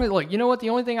 as long as you know what,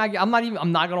 the only thing I'm not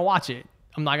going to watch it.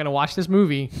 I'm not going to watch this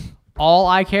movie. All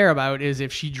I care about is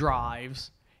if she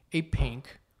drives a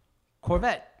pink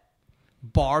Corvette.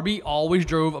 Barbie always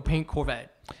drove a pink Corvette.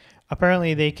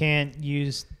 Apparently they can't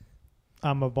use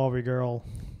I'm a Barbie girl.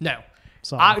 No.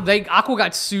 Aqua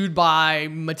got sued by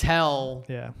Mattel.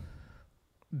 Yeah.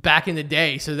 Back in the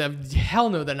day, so hell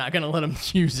no, they're not going to let them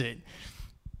use it.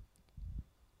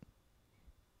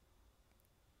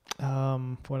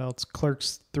 What else?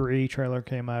 Clerks 3 trailer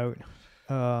came out.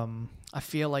 I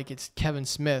feel like it's Kevin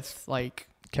Smith.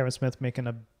 Kevin Smith making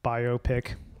a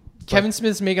biopic. Kevin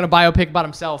Smith's making a biopic about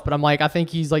himself, but I think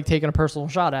he's taking a personal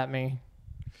shot at me.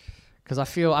 Because I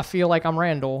feel like I'm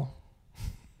Randall.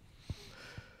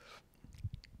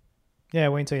 Yeah,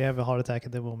 wait until you have a heart attack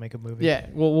and then we'll make a movie. Yeah,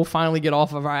 we'll finally get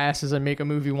off of our asses and make a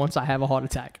movie once I have a heart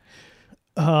attack.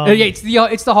 It's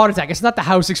the heart attack. It's not the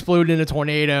house exploded in a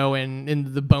tornado and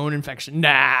in the bone infection.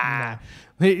 Nah.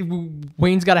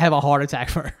 Wayne's got to have a heart attack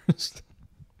first.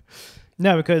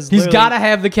 No, because he's got to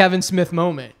have the Kevin Smith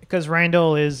moment. Because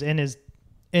Randall is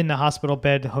in the hospital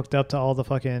bed, hooked up to all the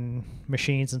fucking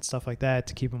machines and stuff like that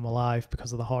to keep him alive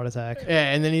because of the heart attack.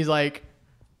 Yeah, and then he's like,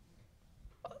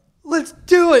 let's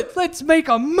do it. Let's make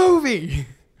a movie.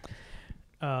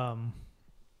 Yeah,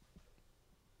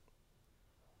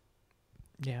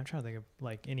 I'm trying to think of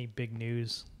any big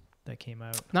news that came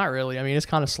out. Not really. I mean, it's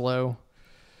kind of slow.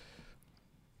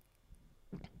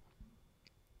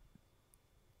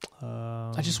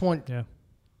 I just want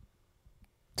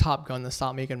Top Gun to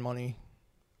stop making money.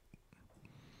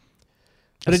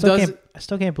 But I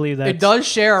still can't believe that. It does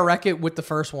share a record with the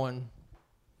first one.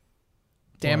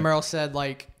 Dan Merrill said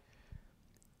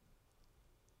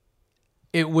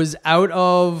it was out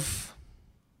of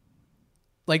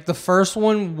the first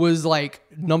one was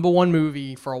 #1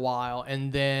 movie for a while,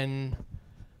 and then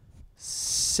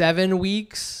 7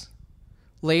 weeks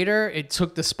later it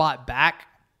took the spot back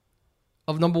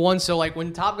of #1. So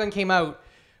when Top Gun came out,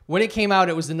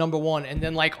 it was the #1, and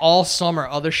then all summer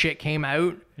other shit came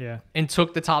out and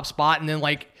took the top spot, and then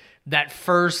that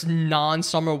first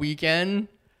non-summer weekend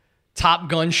Top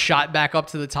Gun shot back up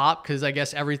to the top because I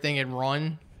guess everything had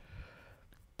run.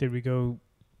 Did we go?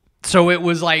 So it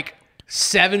was like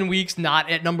 7 weeks not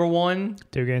at number one.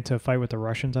 Did we get into a fight with the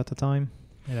Russians at the time?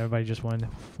 And everybody just wanted to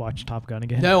watch Top Gun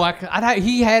again? No,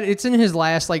 he had it's in his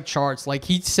last like charts. Like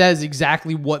he says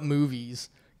exactly what movies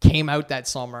came out that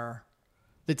summer.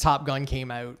 The Top Gun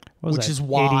came out, which is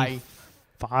why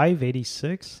 85,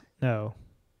 86? No.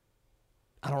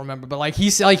 I don't remember, but like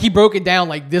he broke it down.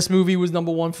 Like this movie was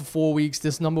number one for 4 weeks.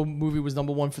 This movie was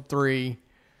number one for 3.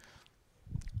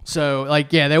 So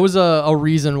like yeah, there was a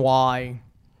reason why.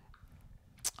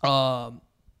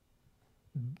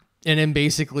 And then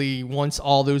basically once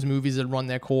all those movies had run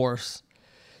their course,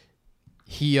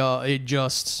 it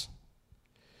just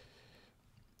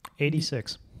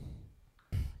 86.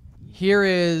 Here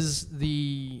is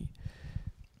the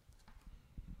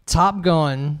Top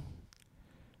Gun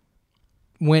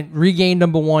regained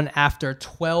number one after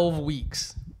 12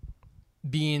 weeks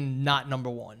being not number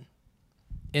one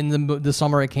in the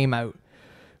summer it came out.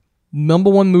 Number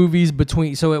one movies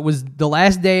between, so it was the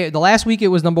last week it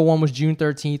was number one was June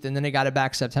 13th, and then they got it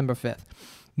back September 5th.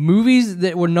 Movies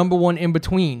that were number one in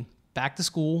between: Back to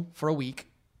School for a week,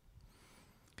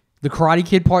 The Karate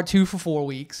Kid Part 2 for 4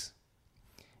 weeks,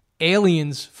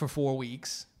 Aliens for 4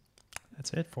 weeks.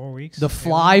 That's it, 4 weeks. The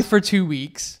Fly for 2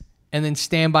 weeks, and then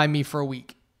Stand By Me for a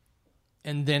week.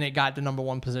 And then it got the number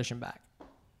one position back.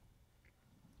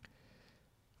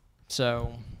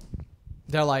 So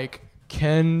they're like,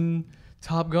 can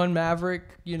Top Gun Maverick,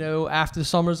 after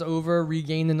summer's over,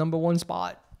 regain the number one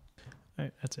spot? All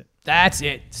right, that's it. That's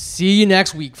it. See you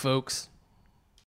next week, folks.